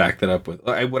 and then back that up with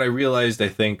what I realized. I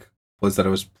think was that I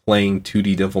was playing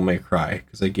 2D Devil May Cry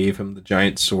because I gave him the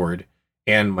giant sword.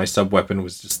 And my sub weapon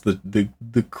was just the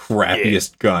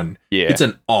crappiest gun. Yeah. It's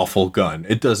an awful gun.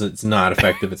 It's not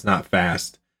effective. It's not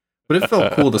fast. But it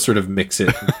felt cool to sort of mix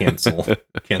it and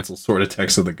cancel sword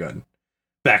attacks of the gun.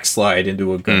 Backslide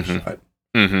into a gunshot.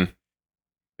 I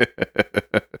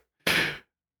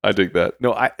dig that.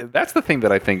 No, that's the thing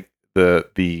that I think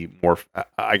the more,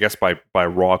 I guess by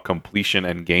raw completion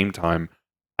and game time,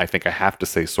 I think I have to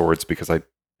say swords because I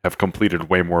have completed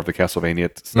way more of the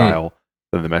Castlevania style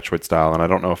than the Metroid style, and I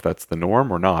don't know if that's the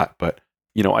norm or not, but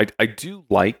I do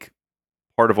like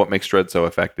part of what makes Dread so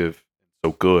effective,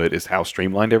 so good, is how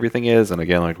streamlined everything is, and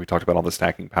again, like we talked about all the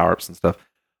stacking power-ups and stuff,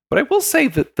 but I will say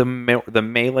that the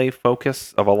melee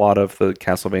focus of a lot of the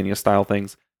Castlevania style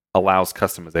things allows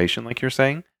customization, like you're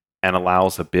saying, and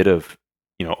allows a bit of,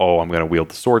 oh, I'm going to wield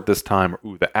the sword this time, or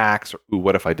ooh, the axe, or ooh,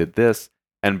 what if I did this?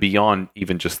 And beyond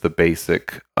even just the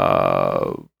basic,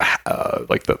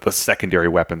 like the secondary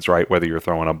weapons, right? Whether you're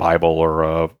throwing a Bible or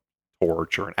a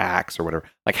torch or an axe or whatever,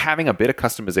 like having a bit of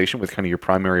customization with kind of your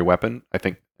primary weapon, I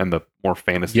think, and the more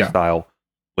fantasy style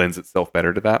lends itself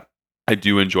better to that. I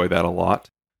do enjoy that a lot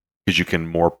because you can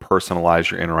more personalize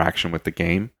your interaction with the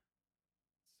game.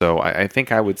 So I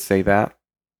think I would say that,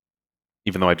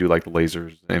 even though I do like the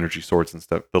lasers, the energy swords and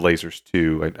stuff, the lasers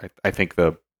too. I think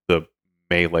the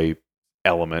melee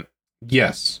element,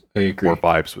 yes, I agree, more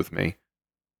vibes with me.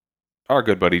 Our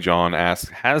good buddy John asks,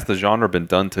 has the genre been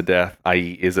done to death,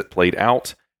 i.e. is it played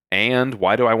out, and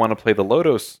why do I want to play the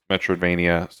Lodos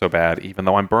Metroidvania so bad even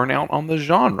though I'm burnt out on the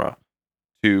genre?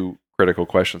 Two critical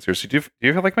questions here. So do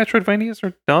you feel like Metroidvanias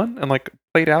are done and like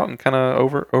played out and kind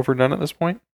of overdone at this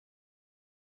point?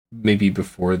 maybe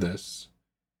before this,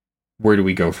 where do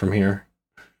we go from here?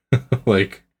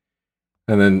 Like,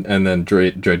 and then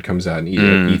Dread comes out and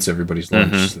eats everybody's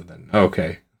lunch. Mm-hmm. So then,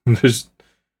 okay,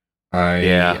 I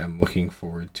Yeah. am looking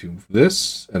forward to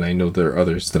this, and I know there are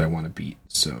others that I want to beat.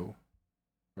 So,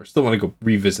 or still want to go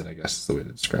revisit, I guess is the way to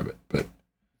describe it. But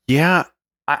Yeah,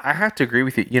 I have to agree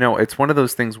with you. You know, it's one of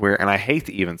those things where, and I hate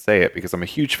to even say it because I'm a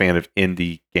huge fan of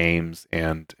indie games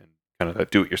and kind of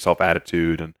that do-it-yourself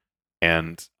attitude,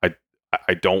 and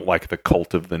I don't like the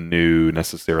cult of the new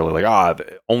necessarily.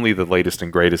 Like, only the latest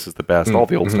and greatest is the best. All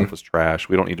the old stuff was trash.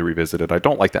 We don't need to revisit it. I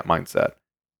don't like that mindset.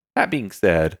 That being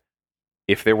said,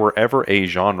 if there were ever a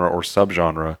genre or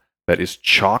subgenre that is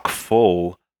chock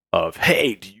full of,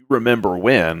 hey, do you remember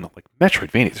when? Like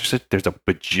Metroidvania, there's a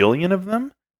bajillion of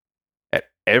them at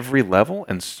every level,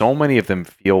 and so many of them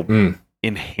feel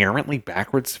inherently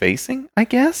backwards facing, I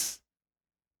guess.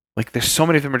 Like, there's so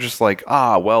many of them are just like,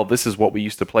 well, this is what we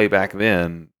used to play back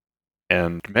then.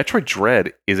 And Metroid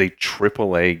Dread is a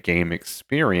AAA game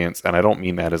experience, and I don't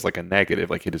mean that as like a negative.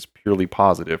 Like, it is purely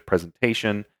positive.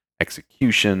 Presentation,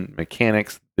 execution,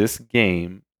 mechanics. This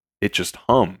game, it just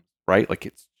hums, right? Like,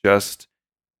 it's just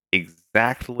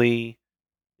exactly,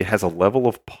 it has a level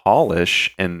of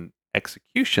polish and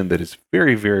execution that is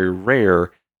very, very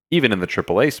rare, even in the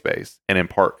AAA space. And in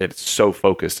part, it's so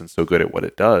focused and so good at what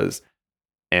it does.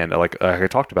 And like I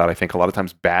talked about, I think a lot of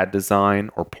times bad design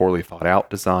or poorly thought out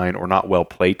design or not well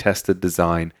play tested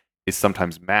design is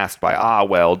sometimes masked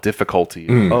by, difficulty.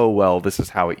 Oh, well, this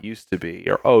is how it used to be.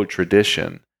 Or,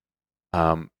 tradition.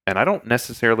 And I don't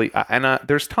necessarily,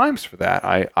 there's times for that.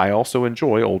 I also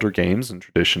enjoy older games and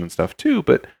tradition and stuff too,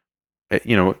 but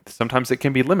sometimes it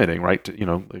can be limiting, right?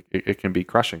 It can be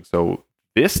crushing. So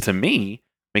this to me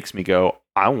makes me go,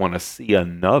 I want to see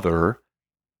another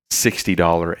 $60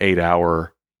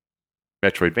 8-hour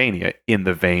Metroidvania in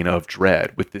the vein of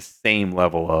Dread with the same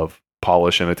level of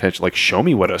polish and attention. Like, show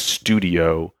me what a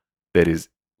studio that is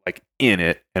like in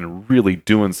it and really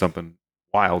doing something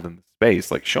wild in the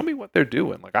space. Like, show me what they're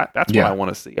doing. Like, that's what I want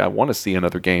to see. I want to see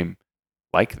another game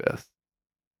like this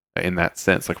in that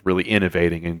sense, like really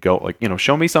innovating and go like,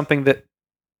 show me something that,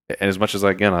 and as much as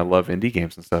I love indie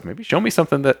games and stuff, maybe show me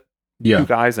something that two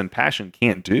guys in passion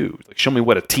can't do. Like, show me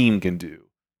what a team can do,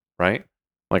 right?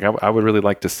 Like, I would really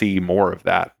like to see more of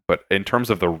that. But in terms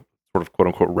of the sort of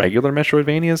quote-unquote regular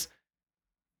Metroidvanias,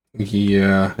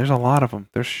 there's a lot of them.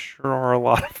 There sure are a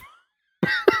lot of them.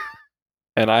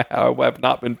 And I have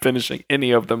not been finishing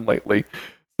any of them lately.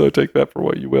 So take that for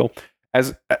what you will.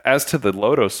 As to the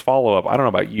Lodos follow-up, I don't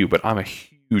know about you, but I'm a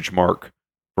huge mark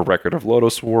for Record of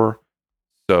Lodos War.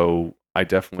 So I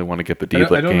definitely want to get the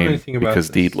Deedlit game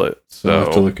because Deedlit. So I'll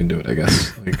have to look into it, I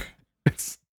guess. Like,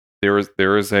 There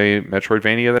is a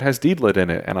Metroidvania that has Deedlit in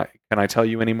it, and can I tell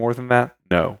you any more than that?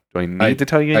 No. Do I need to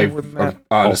tell you any more than that?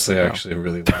 Honestly, I actually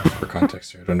really lack for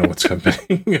context here. I don't know what's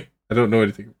happening. I don't know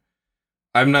anything.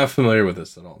 I'm not familiar with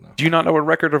this at all now. Do you not know what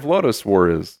Record of Lodos War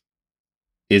is?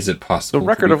 Is it possible? The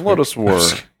Record of Lodos War.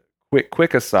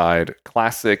 Quick aside.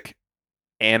 Classic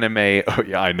anime. Oh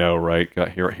yeah, I know, right?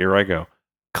 Here I go.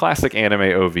 Classic anime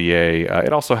OVA.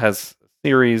 It also has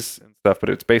series and stuff, but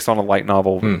it's based on a light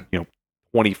novel.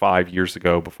 25 years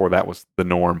ago, before that was the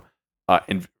norm.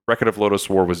 And Record of Lodos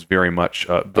War was very much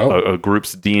a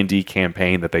group's D&D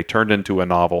campaign that they turned into a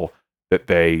novel that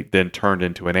they then turned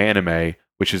into an anime,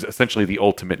 which is essentially the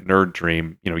ultimate nerd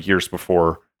dream, years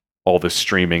before all this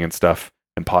streaming and stuff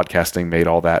and podcasting made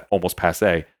all that almost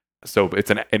passé. So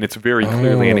it's very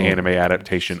clearly an anime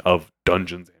adaptation of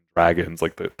Dungeons and Dragons.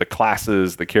 Like the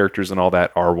classes, the characters and all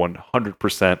that are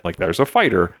 100% like there's a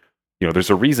fighter. There's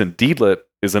a reason Deedlit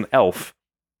is an elf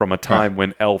from a time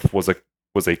when elf was a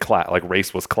class, like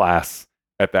race was class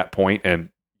at that point, and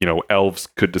elves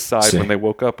could decide when they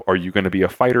woke up, are you going to be a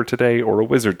fighter today or a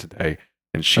wizard today?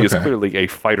 And she is clearly a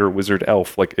fighter wizard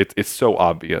elf. Like it's so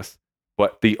obvious.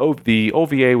 But the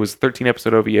OVA was 13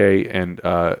 episode OVA, and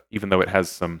even though it has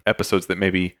some episodes that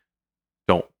maybe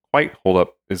don't quite hold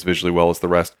up as visually well as the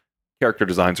rest, character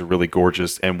designs are really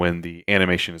gorgeous, and when the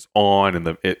animation is on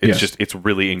and it's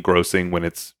really engrossing when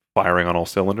it's firing on all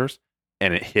cylinders.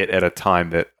 And it hit at a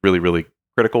time that really, really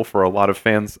critical for a lot of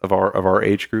fans of our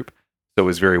age group. So it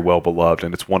was very well beloved,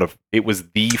 and it was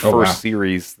the first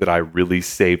series that I really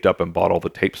saved up and bought all the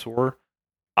tapes for.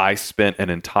 I spent an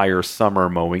entire summer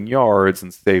mowing yards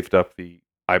and saved up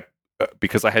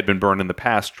because I had been burned in the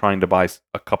past trying to buy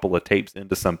a couple of tapes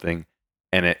into something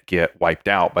and it get wiped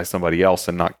out by somebody else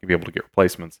and not be able to get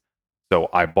replacements. So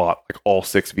I bought like all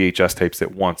 6 VHS tapes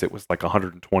at once. It was like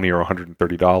 $120 or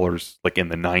 $130, like in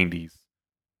the 90s.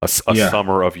 A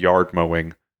summer of yard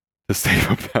mowing to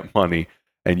save up that money.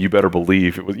 and you better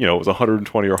believe it was $120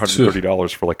 or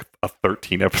 $130 for like a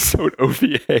 13 episode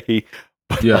OVA.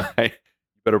 But Yeah. you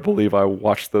better believe I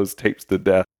watched those tapes to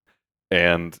death,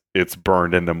 and it's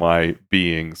burned into my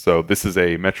being. So this is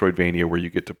a Metroidvania where you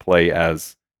get to play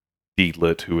as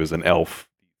Deedlit, who is an elf,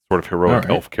 sort of heroic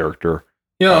elf character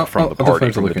from the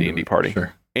party, from the D&D party.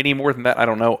 Sure. Any more than that, I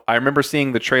don't know. I remember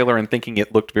seeing the trailer and thinking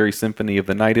it looked very Symphony of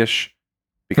the Night-ish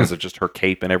because of just her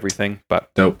cape and everything,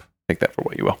 but dope. Take that for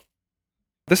what you will.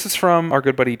 This is from our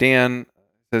good buddy Dan.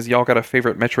 Says, y'all got a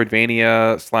favorite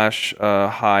Metroidvania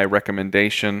 / high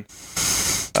recommendation?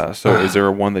 So is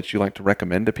there one that you like to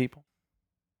recommend to people?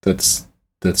 That's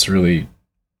actually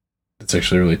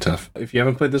really tough. If you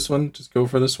haven't played this one, just go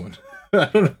for this one. I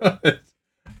don't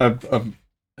know.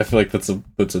 I feel like that's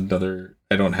another.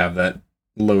 I don't have that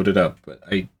loaded up, but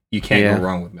you can't go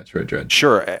wrong with Metroid Dread.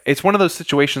 Sure, it's one of those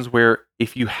situations where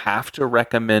if you have to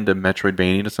recommend a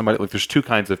Metroidvania to somebody, like there's two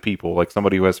kinds of people, like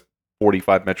somebody who has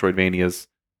 45 Metroidvanias,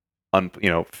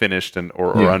 finished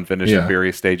or unfinished at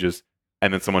various stages,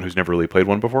 and then someone who's never really played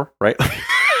one before, right? I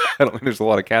don't think there's a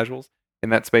lot of casuals in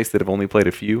that space that have only played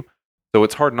a few. So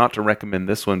it's hard not to recommend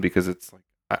this one because it's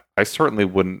like I certainly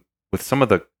wouldn't, with some of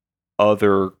the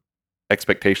other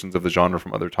expectations of the genre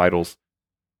from other titles,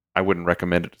 I wouldn't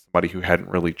recommend it to somebody who hadn't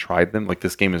really tried them. Like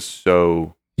this game is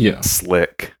so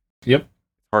slick. Yep.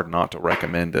 It's hard not to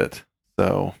recommend it.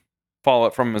 So follow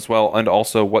up from him as well. And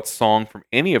also, what song from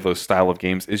any of those style of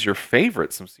games is your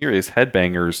favorite? Some serious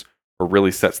headbangers or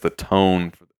really sets the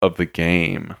tone of the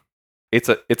game. It's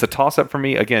a toss-up for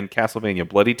me. Again, Castlevania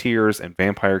Bloody Tears and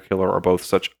Vampire Killer are both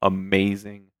such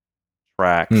amazing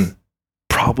tracks.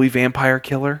 Probably Vampire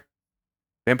Killer.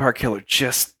 Vampire Killer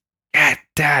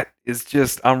that is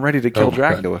just, I'm ready to kill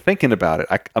Dracula. God. Thinking about it.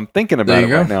 I'm thinking about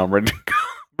it right now. I'm ready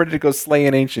to go slay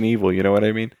an ancient evil. You know what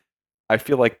I mean? I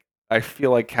feel like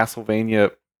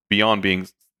Castlevania, beyond being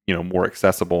more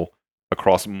accessible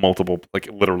across multiple,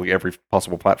 like literally every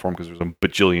possible platform, because there's a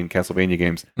bajillion Castlevania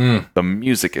games. The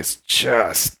music is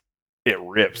just, it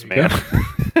rips, man.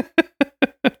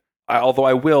 Although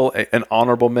I will, an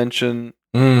honorable mention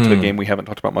to a game we haven't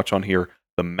talked about much on here,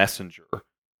 The Messenger.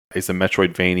 It's a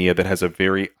Metroidvania that has a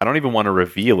very, I don't even want to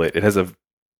reveal it.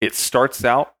 It starts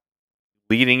out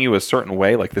leading you a certain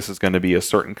way, like this is going to be a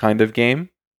certain kind of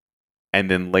game,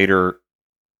 and then later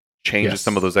changes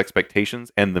some of those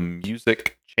expectations, and the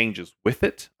music changes with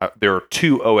it. There are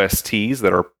two OSTs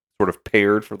that are sort of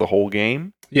paired for the whole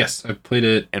game. Yes, I've played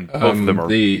it, and both of them are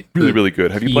really, really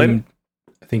good. Have you played it?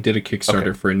 I think did a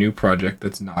Kickstarter for a new project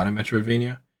that's not a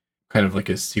Metroidvania, kind of like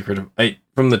a Secret of.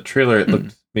 From the trailer, it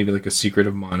looked maybe like a Secret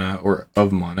of Mana or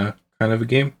of Mana kind of a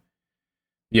game.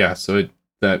 Yeah, so I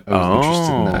was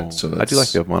interested in that. So I do like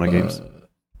the of Mana games.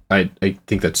 I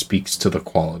think that speaks to the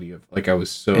quality of, like, I was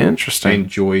so interesting. I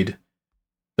enjoyed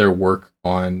their work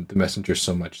on The Messenger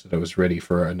so much that I was ready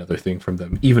for another thing from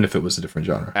them, even if it was a different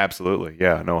genre. Absolutely,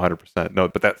 yeah, no, 100%. No,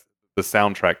 but that's the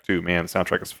soundtrack too, man. The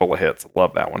soundtrack is full of hits. I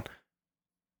love that one.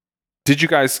 Did you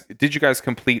guys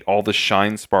complete all the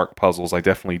Shine Spark puzzles? I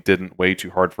definitely didn't. Way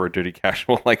too hard for a dirty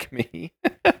casual like me.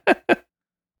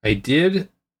 I did,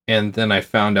 and then I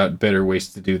found out better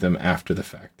ways to do them after the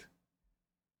fact.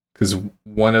 Because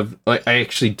I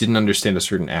actually didn't understand a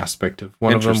certain aspect of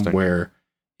one of them, where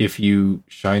if you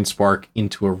Shine Spark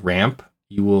into a ramp,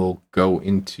 you will go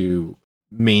into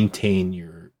maintain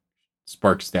your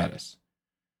spark status.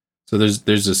 So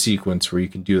there's a sequence where you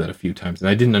can do that a few times, and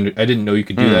I didn't know you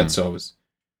could do that, so I was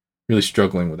really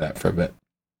struggling with that for a bit.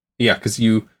 Yeah, because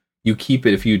you keep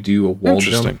it if you do a wall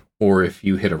jump or if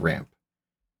you hit a ramp.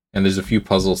 And there's a few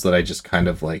puzzles that I just kind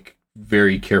of like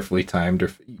very carefully timed.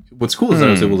 What's cool is that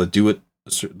I was able to do it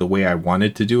the way I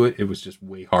wanted to do it. It was just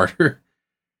way harder.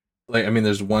 Like, I mean,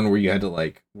 there's one where you had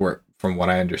to where from what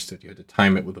I understood, you had to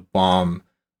time it with a bomb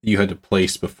you had to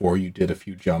place before you did a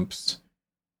few jumps,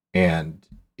 and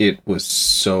it was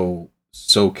so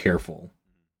careful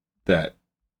that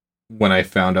when I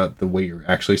found out the way you're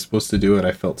actually supposed to do it,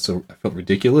 I felt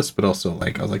ridiculous, but also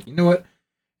I was like, you know what?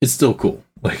 It's still cool.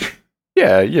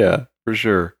 Yeah, for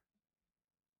sure.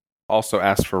 Also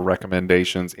asked for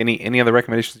recommendations. Any other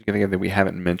recommendations you can think of that we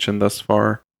haven't mentioned thus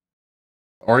far?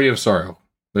 Aria of Sorrow.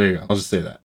 There you go. I'll just say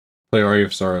that. Play Aria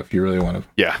of Sorrow if you really want to.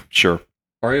 Yeah, sure.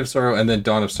 Aria of Sorrow and then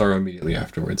Dawn of Sorrow immediately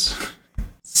afterwards.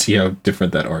 See how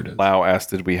different that art is. Lau asked,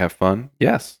 did we have fun?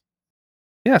 Yes,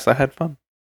 I had fun.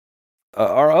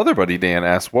 Our other buddy Dan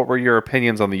asked, what were your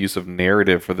opinions on the use of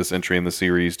narrative for this entry in the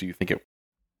series? Do you think it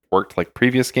worked like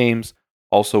previous games?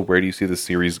 Also, where do you see the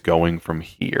series going from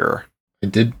here? I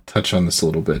did touch on this a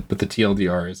little bit, but the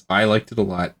TLDR is I liked it a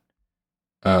lot.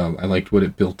 I liked what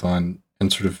it built on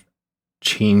and sort of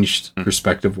changed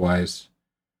perspective-wise.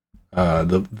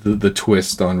 The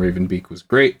twist on Ravenbeak was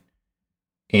great.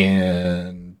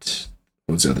 And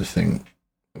what was the other thing?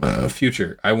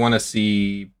 Future. I want to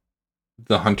see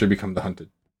the hunter become the hunted.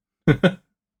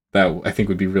 That I think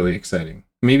would be really exciting.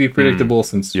 Maybe predictable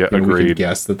since we could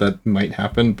guess that might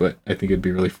happen, but I think it'd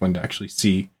be really fun to actually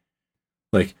see,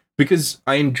 like, because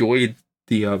I enjoyed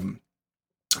the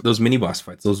those mini boss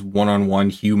fights, those one-on-one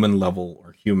human level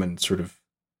or human sort of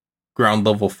ground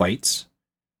level fights.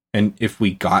 And if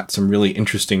we got some really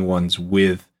interesting ones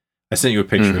with, I sent you a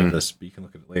picture of this, but you can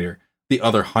look at it later. The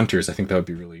other hunters, I think that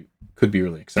could be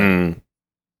really exciting.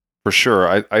 For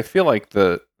sure. I feel like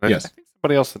I think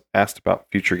somebody else asked about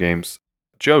future games.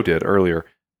 Joe did earlier.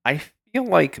 I feel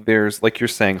like there's, like you're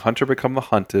saying, hunter become the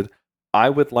hunted. I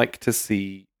would like to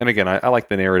see, and again, I like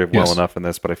the narrative well enough in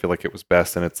this, but I feel like it was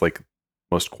best in its like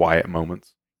most quiet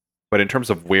moments. But in terms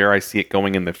of where I see it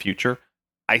going in the future,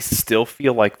 I still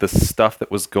feel like the stuff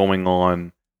that was going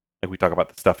on, like we talk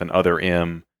about the stuff in Other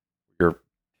M, you're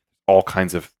all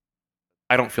kinds of,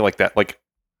 I don't feel like that, like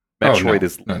Metroid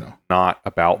is not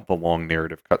about the long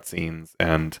narrative cutscenes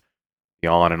and the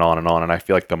on and on and on. And I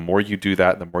feel like the more you do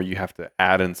that, the more you have to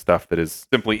add in stuff that is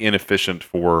simply inefficient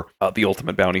for the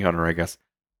ultimate bounty hunter, I guess.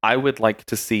 I would like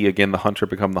to see, again, the hunter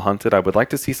become the hunted. I would like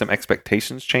to see some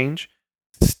expectations change.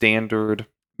 Standard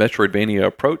Metroidvania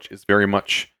approach is very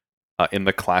much in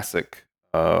the classic,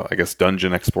 I guess,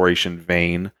 dungeon exploration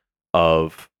vein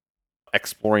of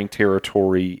exploring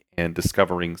territory and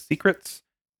discovering secrets,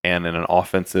 and in an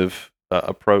offensive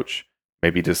approach,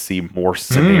 maybe to see more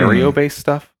scenario-based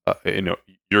stuff.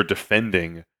 You're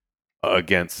defending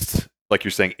against, like you're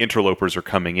saying, interlopers are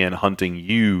coming in, hunting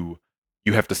you.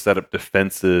 You have to set up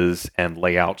defenses and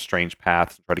lay out strange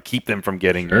paths and try to keep them from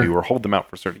getting you or hold them out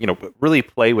for certain, but really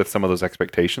play with some of those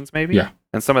expectations maybe. Yeah.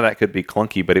 And some of that could be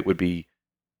clunky, but it would be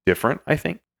different, I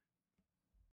think.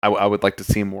 I would like to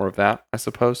see more of that, I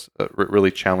suppose.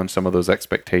 Really challenge some of those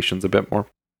expectations a bit more.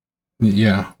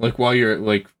 Yeah. Like while you're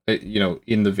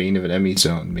in the vein of an Emmy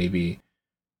zone, maybe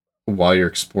while you're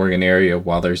exploring an area,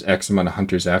 while there's X amount of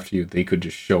hunters after you, they could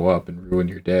just show up and ruin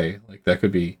your day. Like that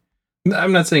could be,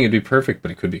 I'm not saying it'd be perfect, but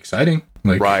it could be exciting.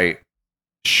 Like, right.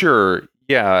 Sure.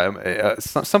 Yeah.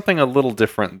 Something a little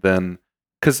different than,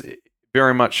 because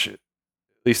very much, at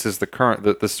least as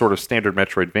the sort of standard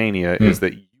Metroidvania is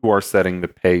that you are setting the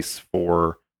pace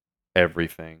for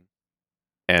everything.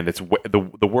 And it's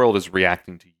the world is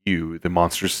reacting to you. The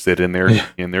monsters sit in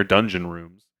their dungeon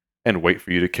rooms and wait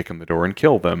for you to kick in the door and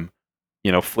kill them.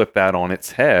 Flip that on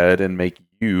its head and make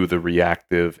you the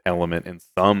reactive element in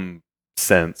some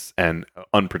sense, and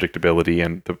unpredictability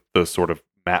and the sort of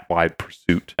map-wide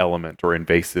pursuit element or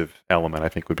invasive element, I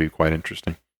think would be quite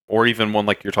interesting. Or even one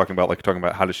like you're talking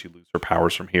about how does she lose her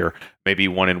powers from here? Maybe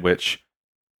one in which,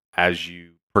 as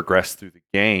you progress through the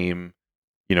game,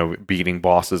 beating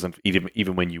bosses, and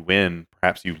even when you win,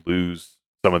 perhaps you lose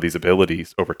some of these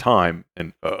abilities over time,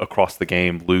 and across the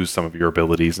game lose some of your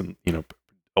abilities, and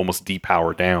almost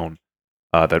depower down.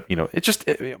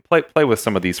 Play with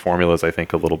some of these formulas, I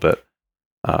think, a little bit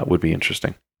would be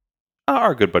interesting.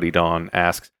 Our good buddy Don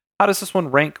asks, how does this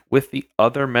one rank with the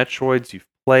other Metroids you've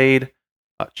played?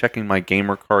 Checking my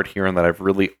gamer card here, and that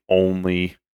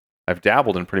I've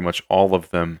dabbled in pretty much all of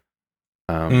them.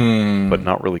 But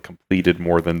not really completed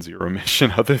more than zero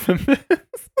mission other than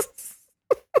this.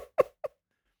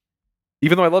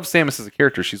 Even though I love Samus as a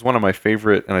character, she's one of my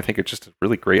favorite, and I think it's just a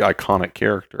really great, iconic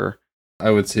character.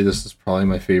 I would say this is probably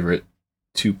my favorite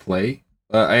to play.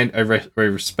 I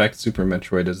respect Super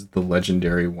Metroid as the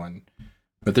legendary one,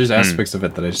 but there's aspects of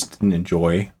it that I just didn't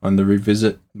enjoy on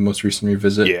the most recent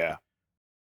revisit. Yeah.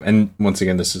 And once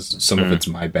again, this is some of it's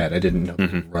my bad. I didn't know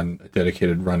to run a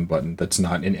dedicated run button that's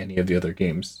not in any of the other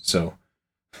games. So,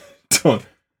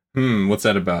 what's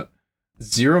that about?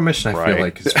 Zero Mission, I feel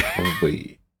like, is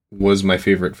probably was my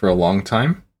favorite for a long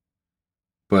time.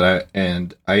 But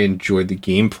I enjoyed the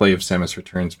gameplay of Samus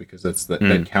Returns because that's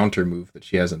that counter move that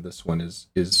she has in this one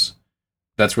is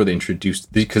that's where they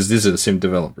introduced, because these are the same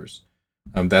developers.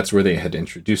 That's where they had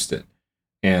introduced it.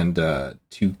 And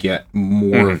to get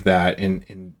more of that,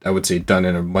 and I would say done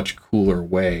in a much cooler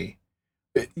way.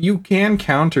 You can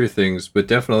counter things, but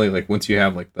definitely, like, once you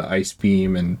have like the ice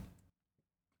beam and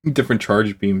different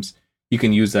charge beams, you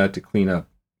can use that to clean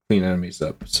enemies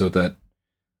up. So that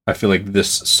I feel like this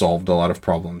solved a lot of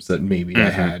problems that maybe I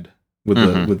had with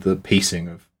the pacing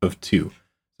of 2. So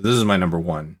this is my number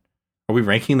 1. Are we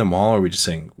ranking them all, or are we just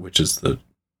saying which is the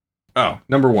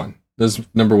number 1? This is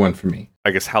number 1 for me. I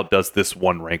guess, how does this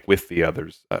one rank with the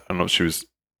others? I don't know if she was...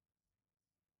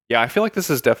 Yeah, I feel like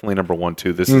this is definitely number 1,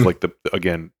 too. This is like,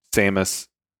 again, Samus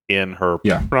in her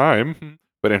prime.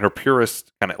 but in her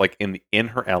purest kind of like in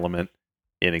her element,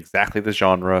 in exactly the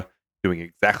genre, doing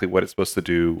exactly what it's supposed to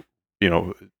do.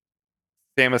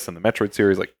 Samus and the Metroid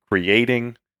series, like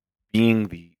creating, being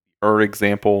the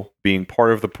example, being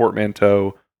part of the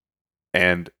portmanteau,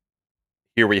 and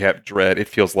here we have Dread. It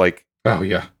feels like, oh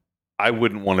yeah, I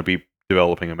wouldn't want to be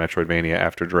developing a Metroidvania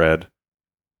after Dread.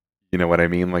 You know what I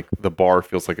mean? Like the bar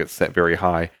feels like it's set very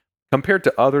high. Compared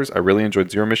to others, I really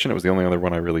enjoyed Zero Mission. It was the only other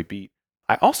one I really beat.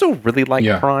 I also really like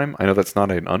Prime. I know that's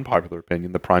not an unpopular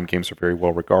opinion. The Prime games are very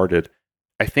well regarded.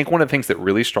 I think one of the things that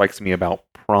really strikes me about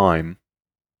Prime,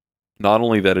 not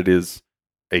only that it is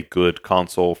a good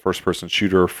console first-person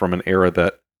shooter from an era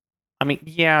that, I mean,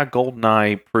 yeah,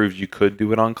 GoldenEye proved you could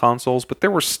do it on consoles, but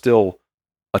there were still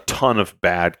a ton of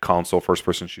bad console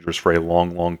first-person shooters for a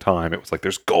long, long time. It was like,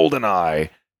 there's GoldenEye,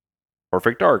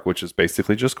 Perfect Dark, which is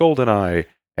basically just GoldenEye,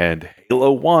 and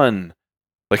Halo 1.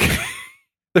 Like,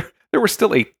 there were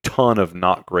still a ton of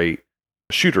not great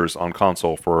shooters on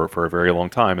console for a very long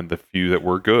time, and the few that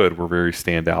were good were very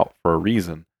standout for a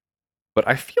reason. But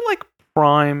I feel like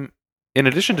Prime, in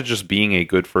addition to just being a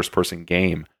good first-person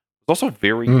game, was also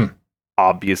very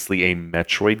obviously a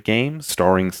Metroid game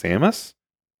starring Samus,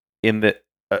 in that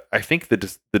I think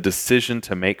the decision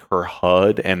to make her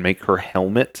HUD and make her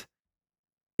helmet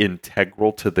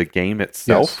integral to the game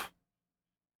itself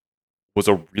was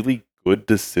a really good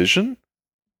decision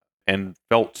and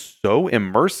felt so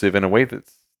immersive in a way that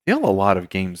still a lot of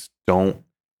games don't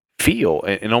feel.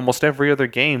 In almost every other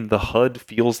game, the HUD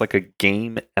feels like a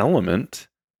game element,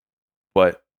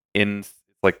 but in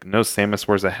like, no, Samus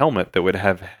wears a helmet that would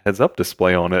have heads-up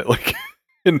display on it. Like,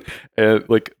 and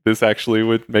like, this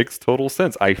actually makes total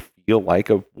sense. I feel like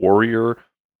a warrior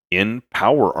in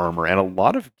power armor, and a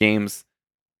lot of games,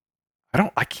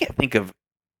 I can't think of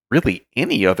really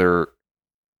any other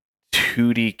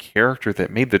 2D character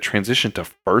that made the transition to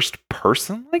first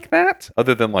person like that,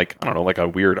 other than, like, I don't know, like a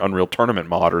weird Unreal Tournament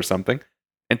mod or something.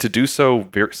 And to do so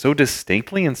so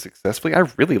distinctly and successfully, I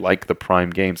really like the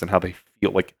Prime games and how they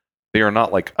feel. Like, they are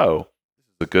not like, oh, this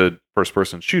is a good first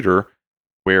person shooter,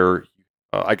 where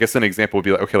I guess an example would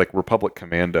be like, okay, like Republic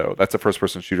Commando. That's a first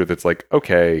person shooter that's like,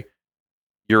 okay,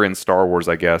 you're in Star Wars,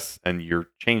 I guess, and you're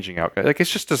changing out. Like,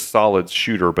 it's just a solid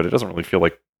shooter, but it doesn't really feel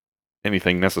like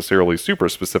anything necessarily super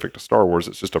specific to Star Wars.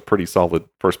 It's just a pretty solid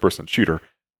first-person shooter.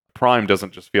 Prime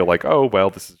doesn't just feel like, oh, well,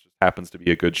 this just happens to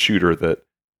be a good shooter that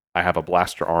I have a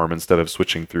blaster arm instead of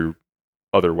switching through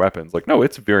other weapons. Like, no,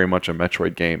 it's very much a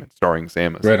Metroid game starring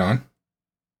Samus. Right on. I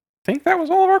think that was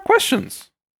all of our questions.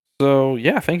 So,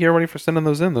 yeah, thank you, everybody, for sending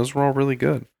those in. Those were all really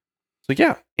good. So,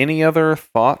 yeah, any other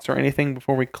thoughts or anything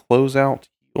before we close out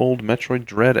the old Metroid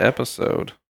Dread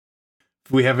episode?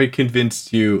 If we haven't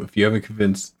convinced you, if you haven't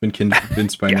been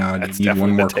convinced by now, and you need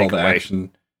one more call to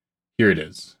action, here it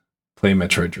is. Play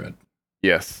Metroid Dread.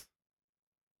 Yes.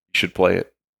 You should play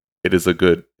it. It is a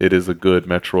good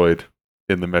Metroid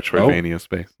in the Metroidvania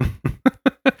space.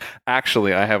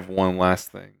 Actually, I have one last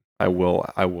thing. I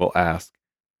will ask.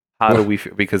 How do we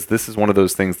feel? Because this is one of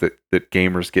those things that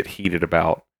gamers get heated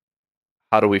about.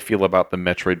 How do we feel about the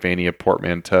Metroidvania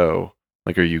portmanteau?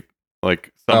 Like, are you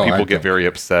like, some people get very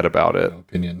upset about it?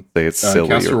 Opinion. Say it's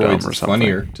silly or dumb or something.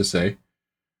 Funnier to say.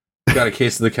 Got a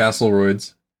case of the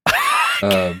Castleroids.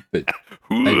 But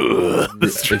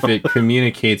if it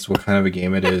communicates what kind of a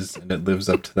game it is and it lives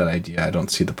up to that idea, I don't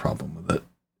see the problem with it,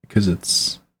 because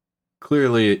it's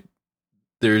clearly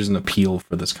there's an appeal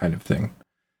for this kind of thing,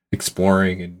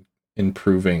 exploring and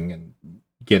improving and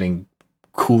getting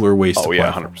cooler ways to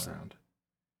platform 100%. around.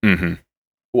 Mm-hmm.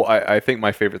 Well, I think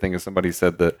my favorite thing is somebody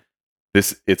said that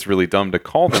it's really dumb to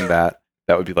call them that.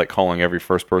 That would be like calling every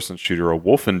first-person shooter a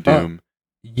Wolfendoom.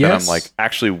 Yes. And I'm like,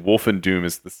 actually, Wolfendoom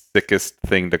is the sickest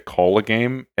thing to call a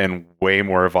game and way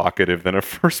more evocative than a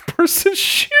first-person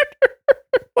shooter.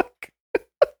 Like,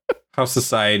 how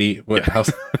society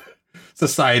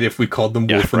if we called them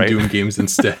Wolfendoom games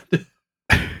instead.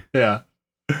 Yeah.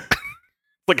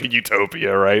 Like a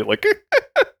utopia, right? Like,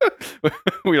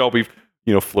 we'd all be,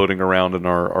 floating around in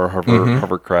our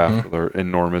hovercraft with our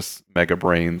enormous mega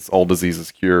brains, all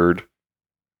diseases cured,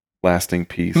 lasting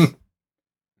peace.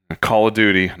 Call of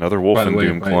Duty, another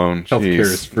Wolfendoom clone. Healthcare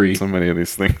is free. So many of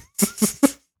these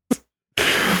things.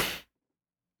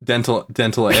 dental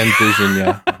and vision,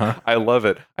 yeah. Uh-huh. I love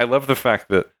it. I love the fact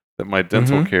that my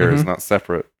dental care is not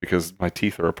separate, because my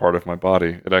teeth are a part of my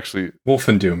body. It actually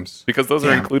Wolfendooms, because those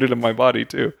are included in my body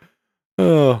too.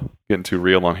 Oh, getting too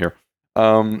real on here.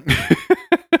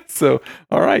 So,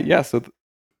 all right, yeah. So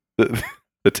the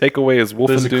takeaway is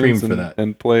Wolfendooms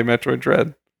and play Metroid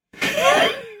Dread.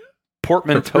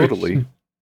 Portman totally.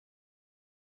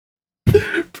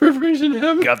 Preparation Preparation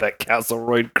M. Got that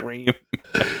Castleroyd cream.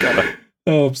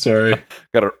 Oh, I'm sorry.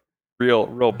 Got a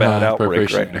real bad outbreak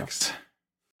Preparation right now. X.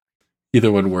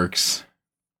 Either one works.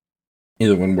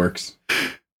 Either one works.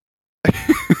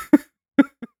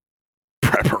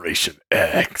 Preparation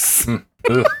X.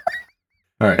 Ugh.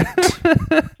 All right.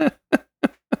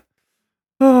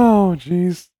 Oh,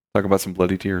 jeez. Talk about some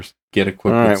bloody tears. Get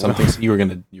equipped All with right, something you were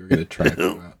gonna try to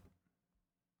do out.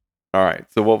 All right.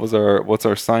 So what's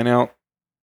our sign out?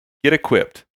 Get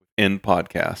equipped in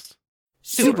podcast.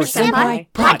 Super Senpai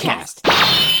Podcast.